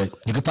Parenthood.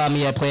 You can find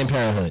me at Planned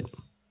Parenthood.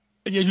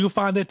 Yeah, you can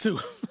find that too.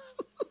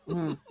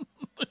 But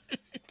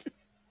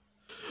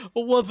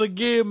once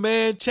again,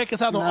 man, check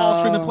us out on all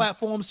streaming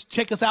platforms.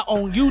 Check us out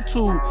on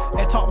YouTube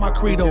at Talk My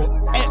Credo.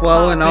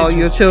 Swallowing all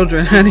your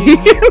children, honey.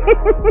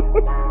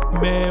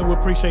 Man, we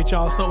appreciate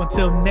y'all. So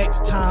until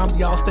next time,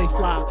 y'all stay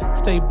fly,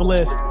 stay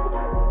blessed.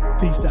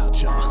 Peace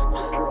out,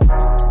 y'all.